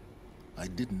machine? I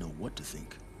didn't know what to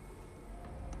think.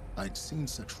 I'd seen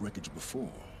such wreckage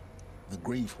before. The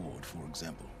Grave Horde, for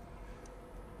example.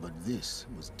 But this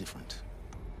was different.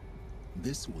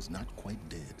 This was not quite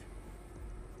dead.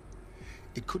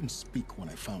 It couldn't speak when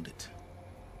I found it,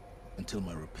 until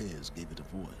my repairs gave it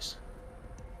a voice.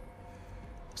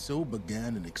 So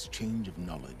began an exchange of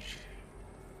knowledge.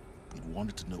 It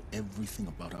wanted to know everything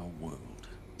about our world,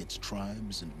 its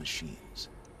tribes and machines.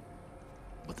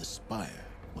 But the Spire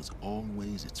was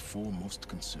always its foremost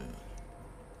concern.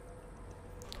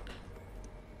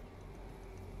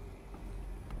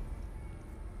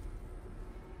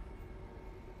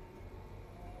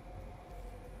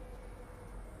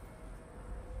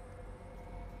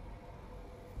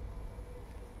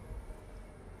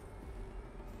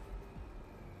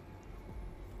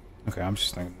 Okay, I'm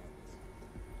just thinking.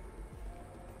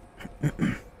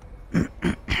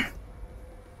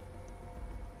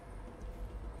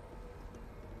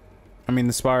 I mean,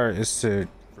 the Spire is to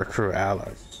recruit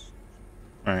allies,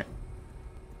 right?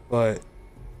 But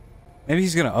maybe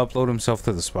he's gonna upload himself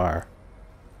to the Spire.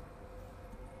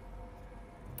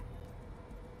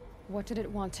 What did it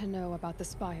want to know about the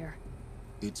Spire?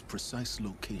 Its precise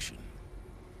location,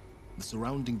 the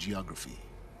surrounding geography,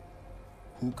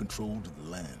 who controlled the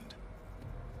land.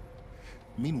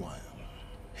 Meanwhile,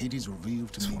 Hades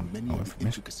revealed to me many of the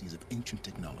intricacies of ancient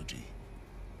technology.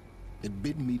 It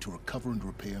bid me to recover and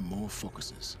repair more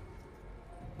focuses.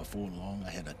 Before long,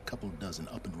 I had a couple dozen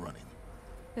up and running.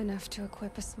 Enough to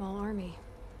equip a small army.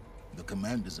 The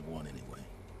commanders of one, anyway.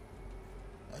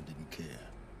 I didn't care.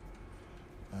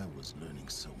 I was learning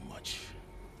so much.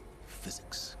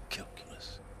 Physics,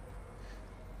 calculus.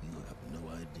 You have no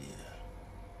idea.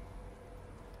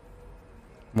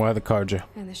 Why the Carja?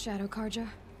 And the Shadow Carja?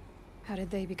 How did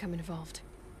they become involved?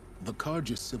 The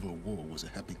Carja Civil War was a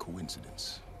happy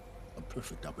coincidence. A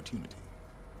perfect opportunity.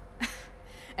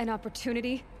 An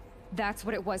opportunity? That's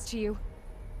what it was to you?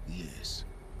 Yes.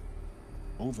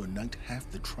 Overnight, half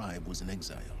the tribe was in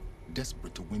exile,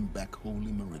 desperate to win back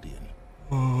Holy Meridian.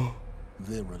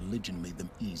 Their religion made them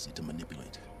easy to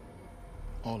manipulate.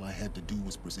 All I had to do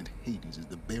was present Hades as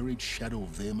the buried shadow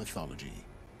of their mythology.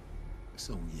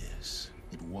 So yes,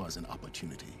 it was an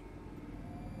opportunity.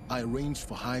 I arranged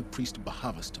for High Priest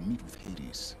Bahavas to meet with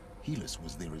Hades. Helis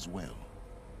was there as well.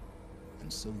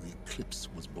 And so the Eclipse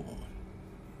was born.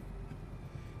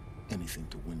 Anything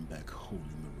to win back Holy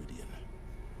Meridian.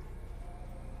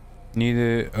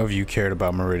 Neither of you cared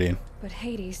about Meridian. But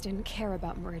Hades didn't care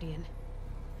about Meridian.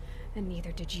 And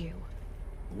neither did you.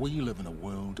 We live in a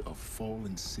world of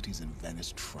fallen cities and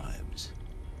vanished tribes.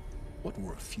 What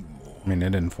were a few more? I mean, they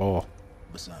didn't fall.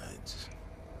 Besides,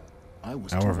 I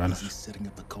was Now too we're busy vanished. setting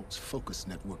up the cult's focus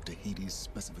network to Hades'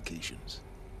 specifications.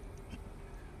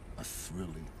 A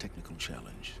thrilling technical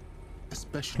challenge,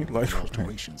 especially He with likes the what they-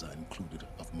 alterations I included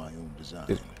of my own design.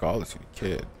 Didn't call it to the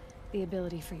kid. The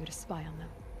ability for you to spy on them.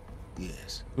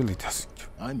 Yes. Really doesn't.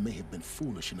 I may have been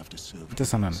foolish enough to serve. He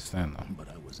doesn't Hades, understand though.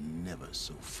 But I was never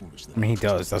so foolish that I mean, he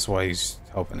trusted does. That's why he's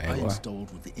helping I Aloy.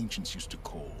 installed what the ancients used to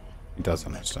call He does a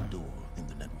understand. backdoor in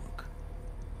the network.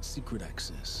 Secret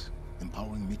access,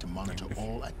 empowering me to monitor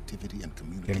all activity and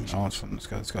Getting communication. knowledge from this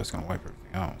guy's gonna wipe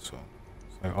everything out. So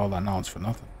it's like all that knowledge for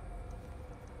nothing.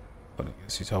 But I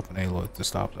guess he's helping Aloy to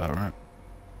stop that, right?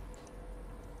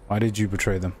 Why did you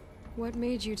betray them? What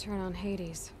made you turn on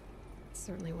Hades? It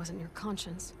certainly wasn't your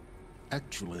conscience.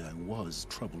 Actually, I was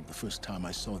troubled the first time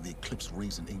I saw the Eclipse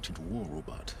raise an ancient war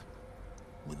robot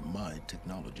with my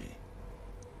technology.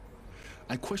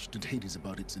 I questioned Hades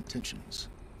about its intentions.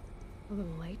 A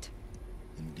little late.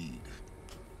 Indeed.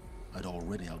 I'd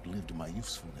already outlived my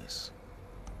usefulness.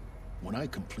 When I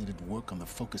completed work on the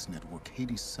Focus Network,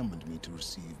 Hades summoned me to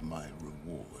receive my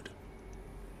reward.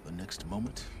 The next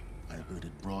moment, I heard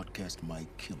it broadcast my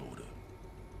kill order.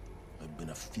 I've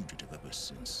been a fugitive ever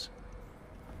since.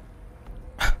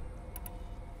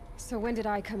 So when did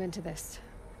I come into this?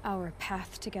 Our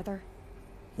path together?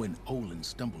 When Olin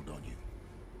stumbled on you.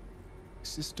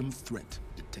 System threat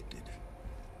detected.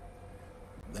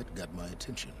 That got my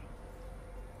attention.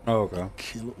 Oh, okay. A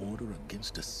kill order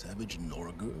against a savage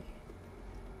Nora girl?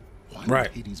 Why Right.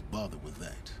 would Hades bother with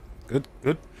that? Good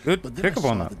But then pick I up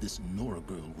on saw that. that this Nora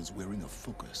girl was wearing a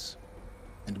focus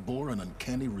and bore an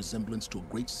uncanny resemblance to a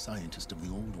great scientist of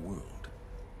the old world.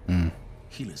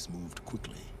 Helis moved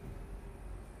quickly.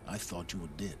 I thought you were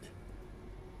dead.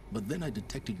 But then I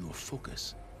detected your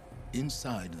focus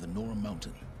inside the Nora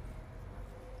mountain.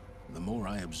 The more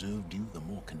I observed you, the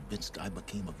more convinced I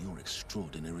became of your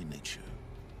extraordinary nature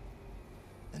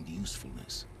and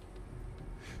usefulness.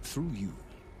 Through you,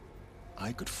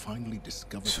 I could finally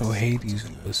discover So the secrets Hades of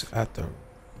the Earth. was at the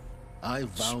I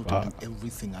vowed to spot. do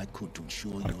everything I could to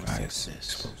ensure What a your guy's success.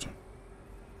 explosion.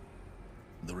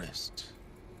 The rest,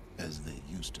 as they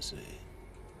used to say,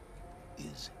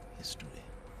 is history.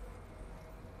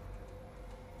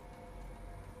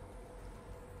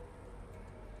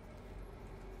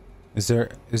 Is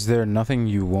there nothing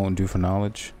you won't do for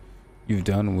knowledge? You've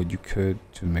done what you could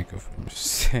to make up for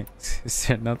mistakes. Is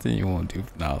there nothing you won't do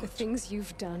for The knowledge? things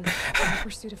you've done in the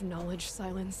pursuit of knowledge,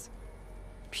 Silence.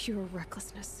 Pure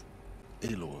recklessness.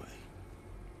 Aloy,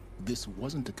 this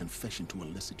wasn't a confession to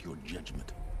elicit your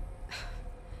judgment.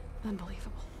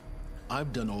 Unbelievable.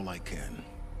 I've done all I can.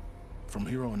 From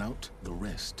here on out, the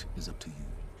rest is up to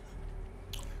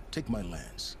you. Take my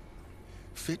lance.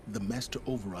 Fit the master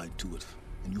override to it,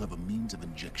 and you have a means of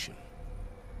injection.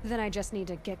 Then I just need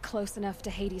to get close enough to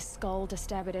Hades' skull to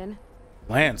stab it in.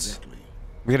 Lance.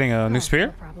 We getting a new spear?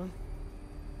 No problem.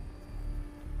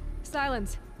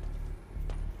 Silence.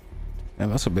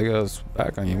 Man, that's a big ass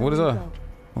back on you. What is that?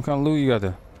 What kind of loot you got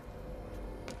there?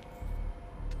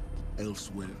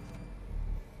 Elsewhere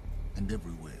and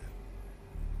everywhere.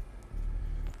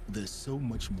 There's so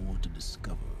much more to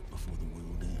discover before the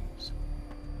world ends.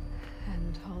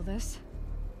 And all this?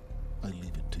 I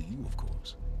leave it to you, of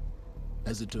course.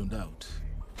 As it turned out,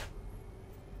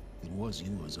 it was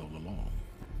yours all along.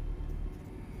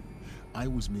 I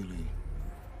was merely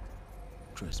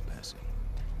trespassing.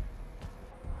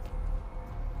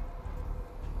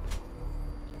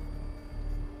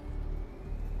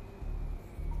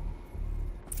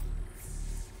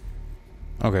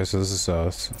 Okay, so this is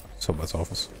Sobat's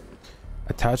office.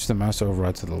 Attach the master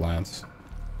override to the lance.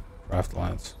 Craft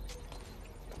lance.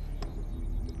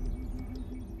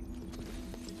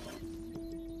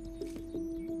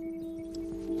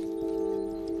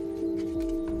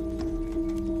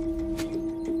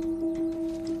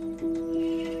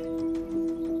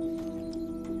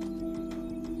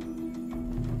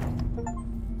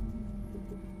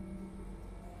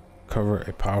 Cover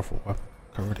a powerful weapon.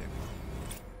 Covered it.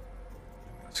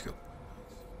 Let's go.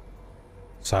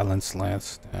 Silence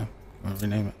lance. Damn. I'm gonna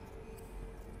rename it.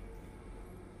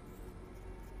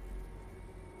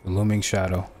 The looming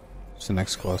shadow. It's the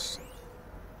next quest.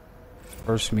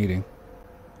 First meeting.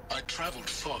 I traveled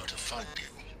far to find you.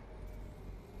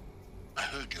 I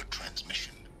heard your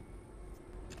transmission.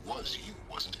 It was you,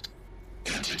 wasn't it?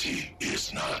 Entity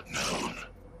is not known.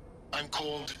 I'm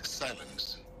called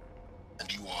Silence.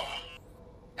 And you are.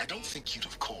 I don't think you'd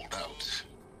have called out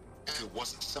if it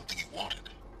wasn't something you wanted.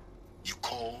 You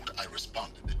called, I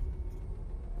responded.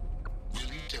 Will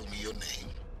you tell me your name?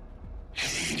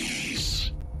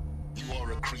 Hades. You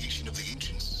are a creation of the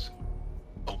ancients.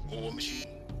 A war machine.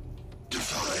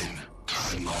 Divine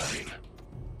timeline.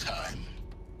 Time.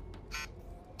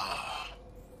 Ah.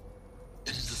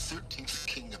 It is the 13th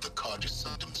king of the Carja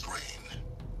Sanctum's reign.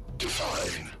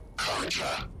 Divine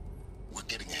Carja. We're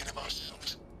getting ahead of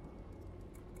ourselves.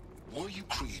 Were you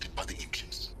created by the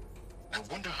ancients? I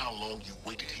wonder how long you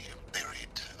waited here, buried,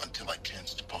 until I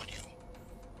chanced upon you.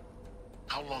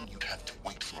 How long you'd have to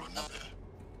wait for another.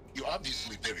 You're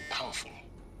obviously very powerful,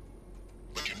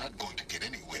 but you're not going to get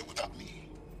anywhere without me.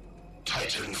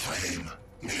 Titan Flame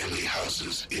merely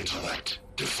houses intellect.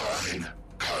 Define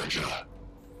Carja.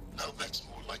 Now that's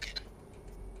more like it.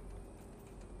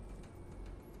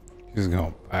 He's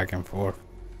going back and forth.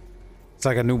 It's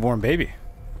like a newborn baby.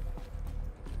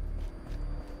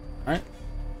 Alright.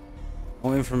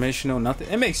 No information, no nothing.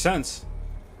 It makes sense.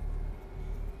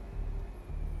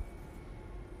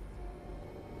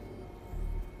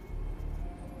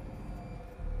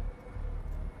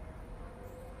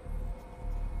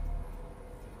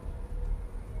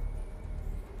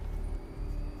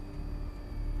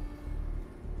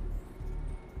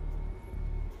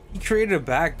 He created a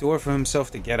back door for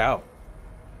himself to get out.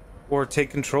 Or take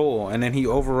control, and then he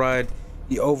overrid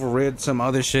some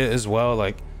other shit as well,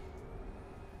 like.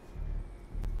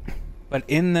 But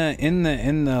in the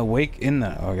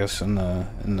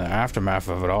aftermath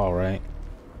of it all, right?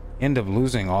 He ended up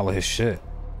losing all of his shit.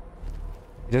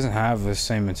 He doesn't have the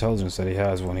same intelligence that he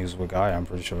has when he was with Gaia, I'm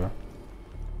pretty sure.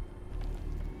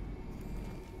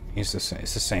 It's the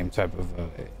same type of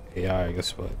AI, I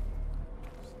guess, but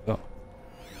still.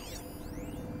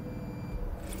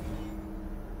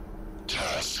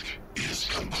 Task is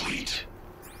complete.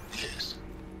 Yes.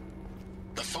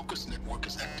 The focus network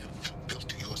is active, built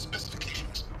to your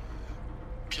specifications.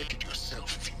 Check it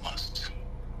yourself if you must.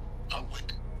 I'll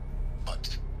wait.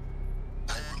 But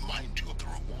I remind you of the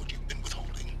reward you've been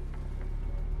withholding.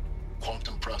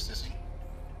 Quantum processing.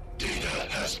 Data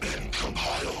has been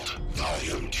compiled.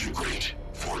 Volume too great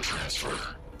for transfer.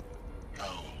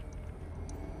 How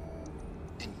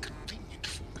inconvenient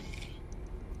for me.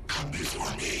 Come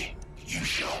before me. You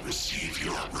shall receive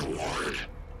your reward.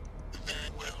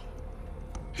 Very well.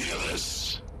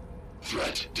 Helis.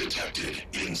 Threat detected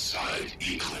inside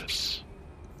Eclipse.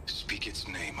 Speak its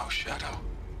name, O Shadow,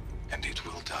 and it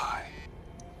will die.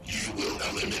 You will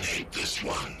eliminate this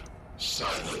one.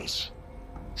 Silence.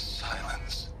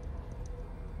 Silence.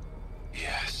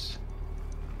 Yes.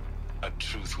 A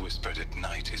truth whispered at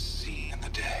night is seen in the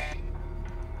day.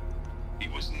 He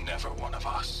was never one of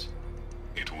us.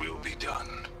 It will be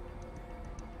done.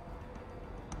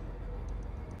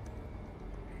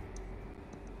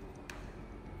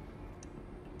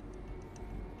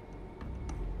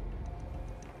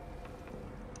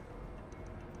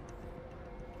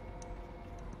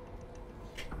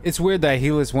 It's weird that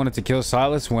Helis wanted to kill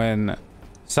Silas when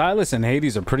Silas and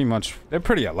Hades are they're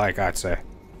pretty alike, I'd say.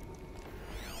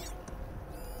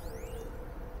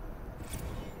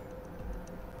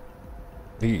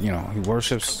 He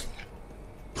worships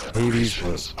Hades,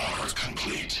 but Are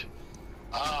complete.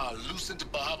 Ah,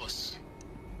 Lucent Bahavas.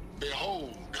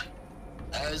 Behold,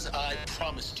 as I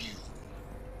promised you.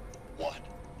 What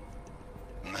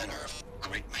manner of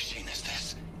great machine is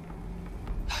this?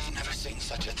 I've never seen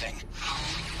such a thing.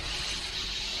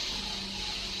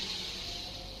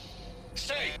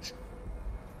 Stay!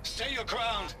 Stay your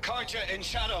ground, Carja in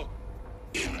Shadow!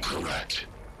 Incorrect.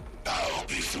 Bow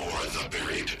before the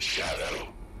buried shadow.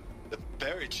 The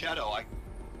buried shadow,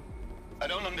 I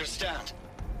don't understand.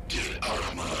 Did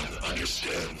Ahriman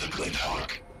understand the glint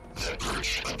hawk that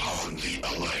perched upon the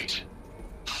alight?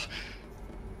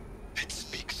 It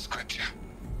speaks scripture.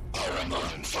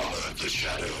 Ahriman followed the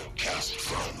shadow cast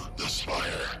from the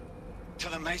spire. To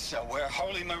the mesa where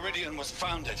Holy Meridian was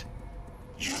founded.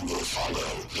 You will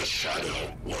follow the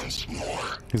shadow once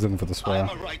more. He's looking for the spire.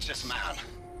 I'm a righteous man,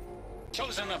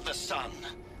 chosen of the sun.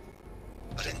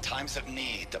 But in times of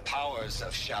need, the powers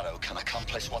of shadow can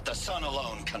accomplish what the sun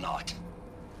alone cannot.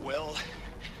 Will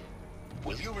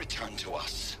you return to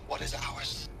us what is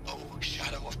ours, O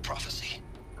Shadow of Prophecy?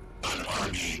 An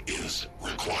army is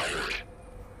required.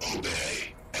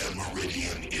 Obey, and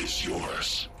Meridian is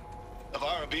yours. Of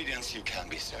our obedience, you can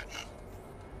be certain.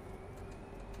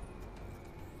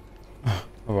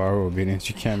 Of our obedience,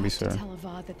 you can be certain. Tell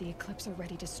Avad that the Eclipse are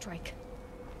ready to strike.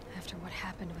 After what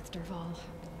happened with Dervahl,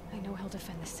 I know he'll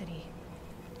defend the city.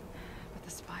 But the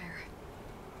Spire...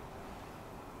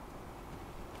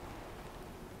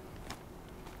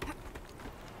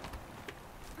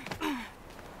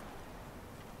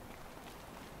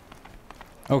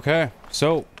 Okay,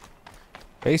 so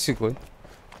basically,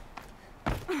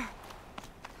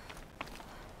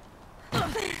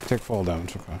 take fall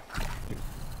damage. Okay.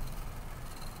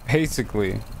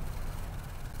 Basically,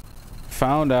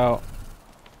 found out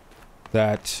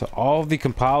that all the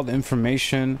compiled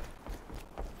information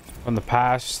from the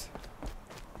past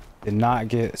did not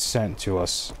get sent to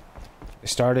us. It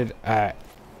started at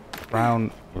the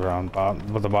bottom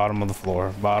of the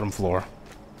floor, bottom floor,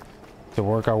 to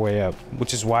work our way up,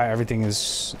 which is why everything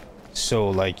is so,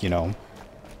 like, you know,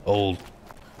 old.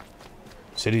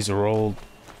 Cities are old.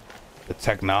 The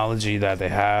technology that they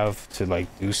have to, like,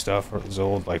 do stuff is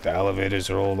old. Like, the elevators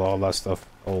are old, all that stuff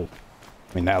old.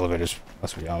 I mean, the elevators,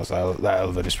 let's be honest, that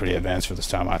elevator's pretty advanced for this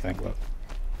time, I think, but...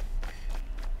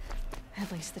 At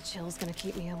least the chill's gonna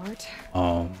keep me alert.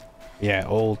 Yeah,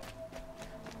 old.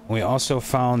 We also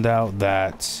found out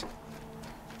that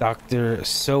Dr.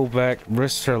 Sobek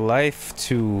risked her life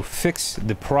to fix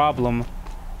the problem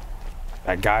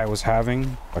that guy was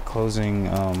having by closing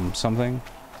something.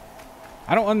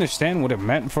 I don't understand what it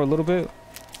meant for a little bit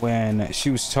when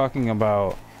she was talking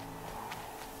about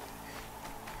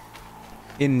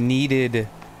it needed,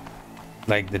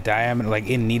 like, the diameter, like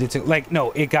it needed to, like,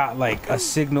 no, it got, like, a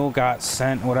signal got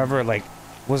sent, whatever. Like,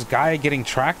 was Gaia getting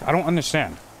tracked? I don't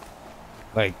understand.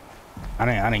 Like, I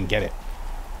didn't get it.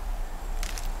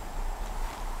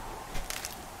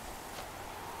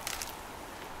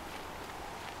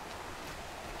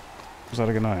 Was that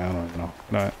a good night? I don't even know.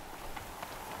 Good night.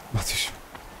 Not too sure.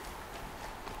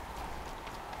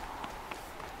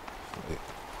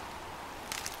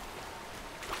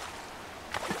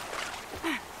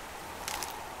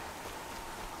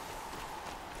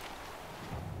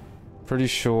 pretty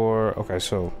sure. Okay,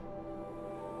 so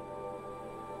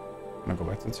I'm gonna go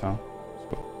back to the town.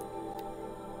 Let's go.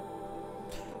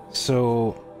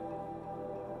 So,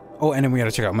 oh, and then we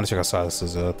gotta check out. I'm gonna check out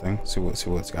Silas's thing. See what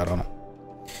it's got on it.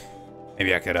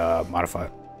 Maybe I could modify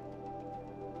it.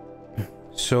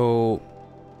 So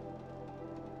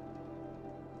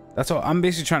that's all. I'm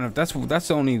basically trying to. That's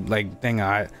the only like thing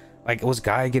I like. Was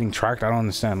Gaia getting tracked? I don't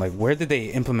understand. Like, where did they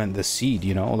implement the seed?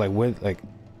 You know, like where, like,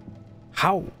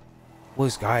 how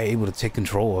was Gaia able to take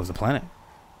control of the planet?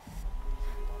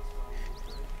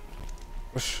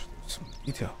 Whoosh, some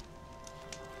detail.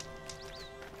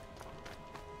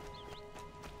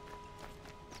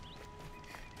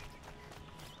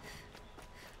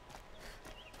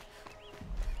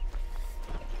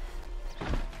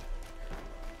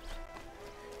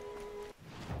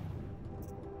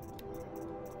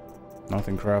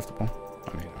 Nothing craftable.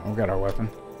 I mean, we got our weapon.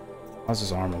 How's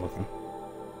his armor looking?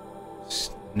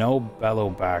 No bellow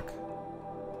back.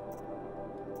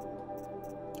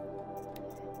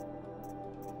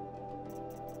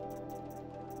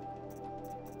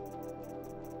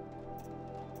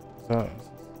 So,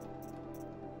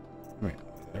 wait,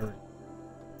 there.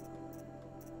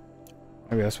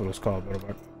 Maybe that's what it's called, bellow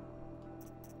back.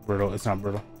 Brittle. It's not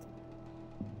brittle.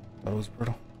 That was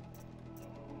brittle.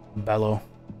 Bellow.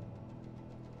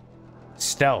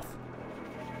 Stealth,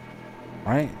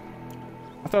 right?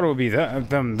 I thought it would be that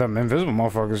them invisible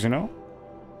motherfuckers, you know.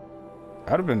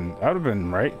 That'd have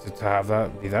been right to have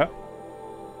that be that.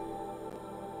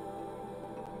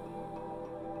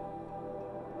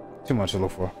 Too much to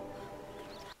look for.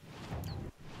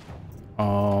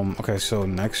 Okay, so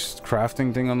next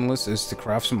crafting thing on the list is to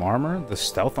craft some armor, the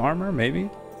stealth armor, maybe,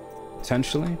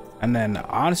 potentially, and then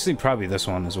honestly probably this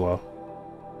one as well.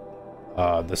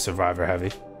 The survivor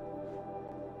heavy.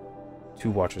 2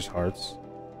 Watcher's Hearts,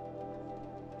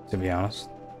 to be honest.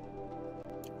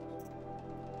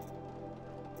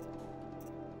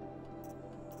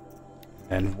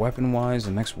 And weapon-wise,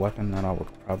 the next weapon that I would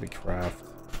probably craft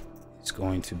is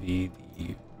going to be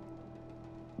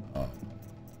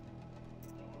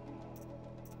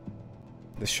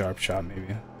the sharp shot,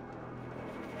 maybe.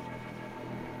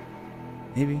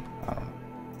 Maybe? I don't know.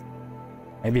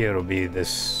 Maybe it'll be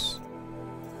this...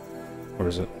 What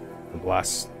is it? The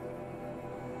blast...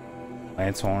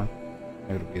 Lance horn.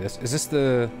 Maybe it'll be this. Is this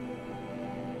the...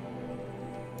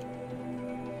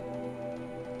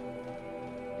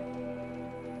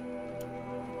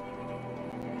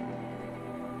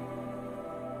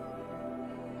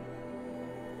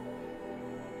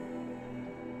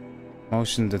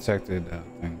 Motion detected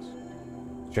things.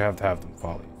 But you have to have them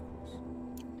follow you, of course.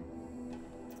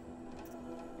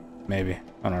 Maybe.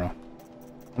 I don't know.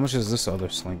 How much is this other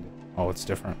sling? Oh, it's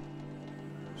different.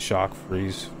 Shock,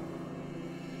 freeze.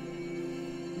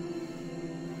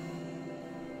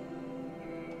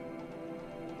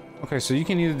 Okay, so you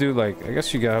can either do like, I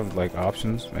guess you gotta have like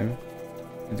options, maybe.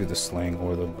 You can do the sling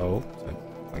or the bow,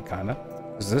 like kinda.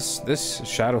 Cause this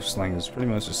shadow sling is pretty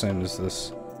much the same as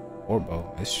this orb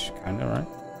bow-ish, kinda, right?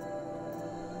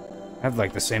 Have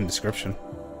like the same description.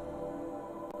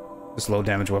 This low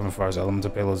damage weapon fires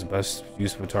elemental payload is best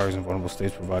used for targets in vulnerable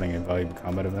states, providing a valuable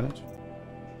combat advantage.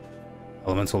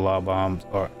 Elemental lob bombs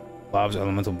or lobs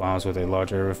elemental bombs with a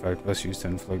large area effect, best used to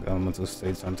inflict elemental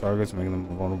states on targets, making them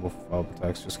vulnerable for foul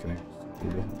attacks. Just kidding.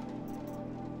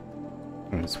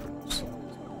 I mean, it's pretty slow.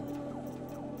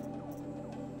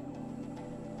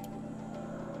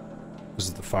 This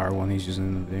is the fire one he's using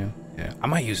in the video. Yeah, I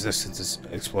might use this since it's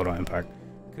explode on impact.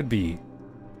 Could be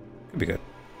good.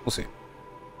 We'll see.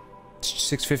 It's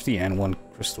 650 and 1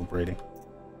 crystal braiding.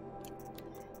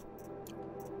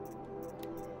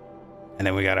 And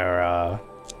then we got our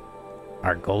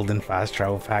golden fast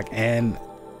travel pack, and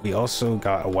we also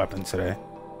got a weapon today.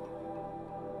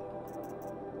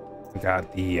 We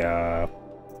got the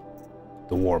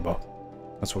war bow.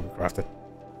 That's what we crafted,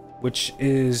 which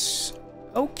is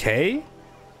okay.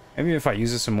 Maybe if I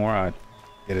use it some more, I'd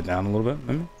get it down a little bit.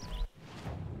 Maybe.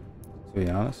 To be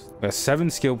honest, we got 7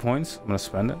 skill points. I'm gonna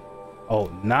spend it.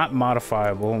 Oh, not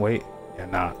modifiable. Wait, yeah,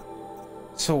 not.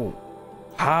 So,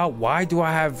 why do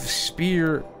I have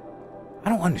spear? I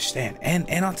don't understand. And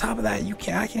on top of that,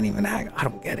 I can't even hack. I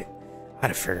don't get it. I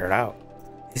gotta figure it out.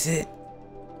 Is it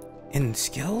in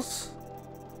skills?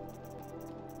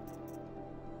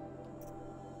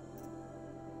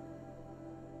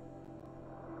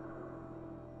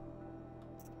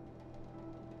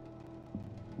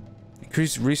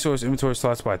 Increase resource inventory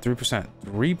slots by 3%.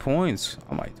 3 points.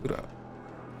 I might do that.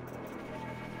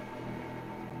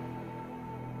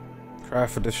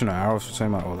 Craft additional arrows for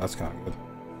same amount. Oh, that's kind of good.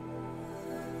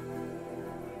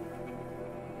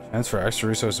 That's for extra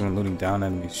resources when looting down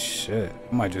enemies. Shit.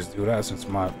 I might just do that since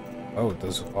my boat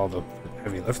does all the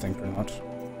heavy lifting pretty much.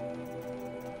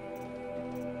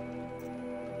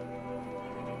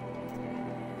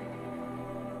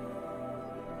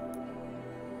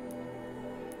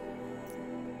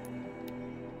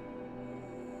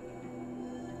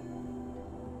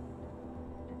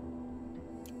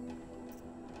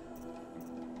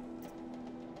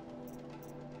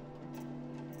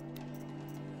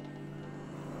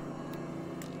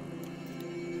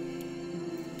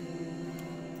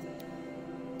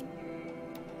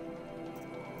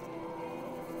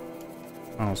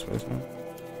 Oh, spaceman.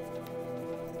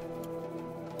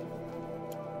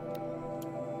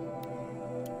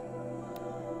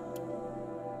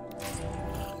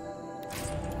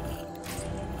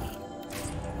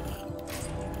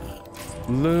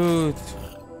 Loot.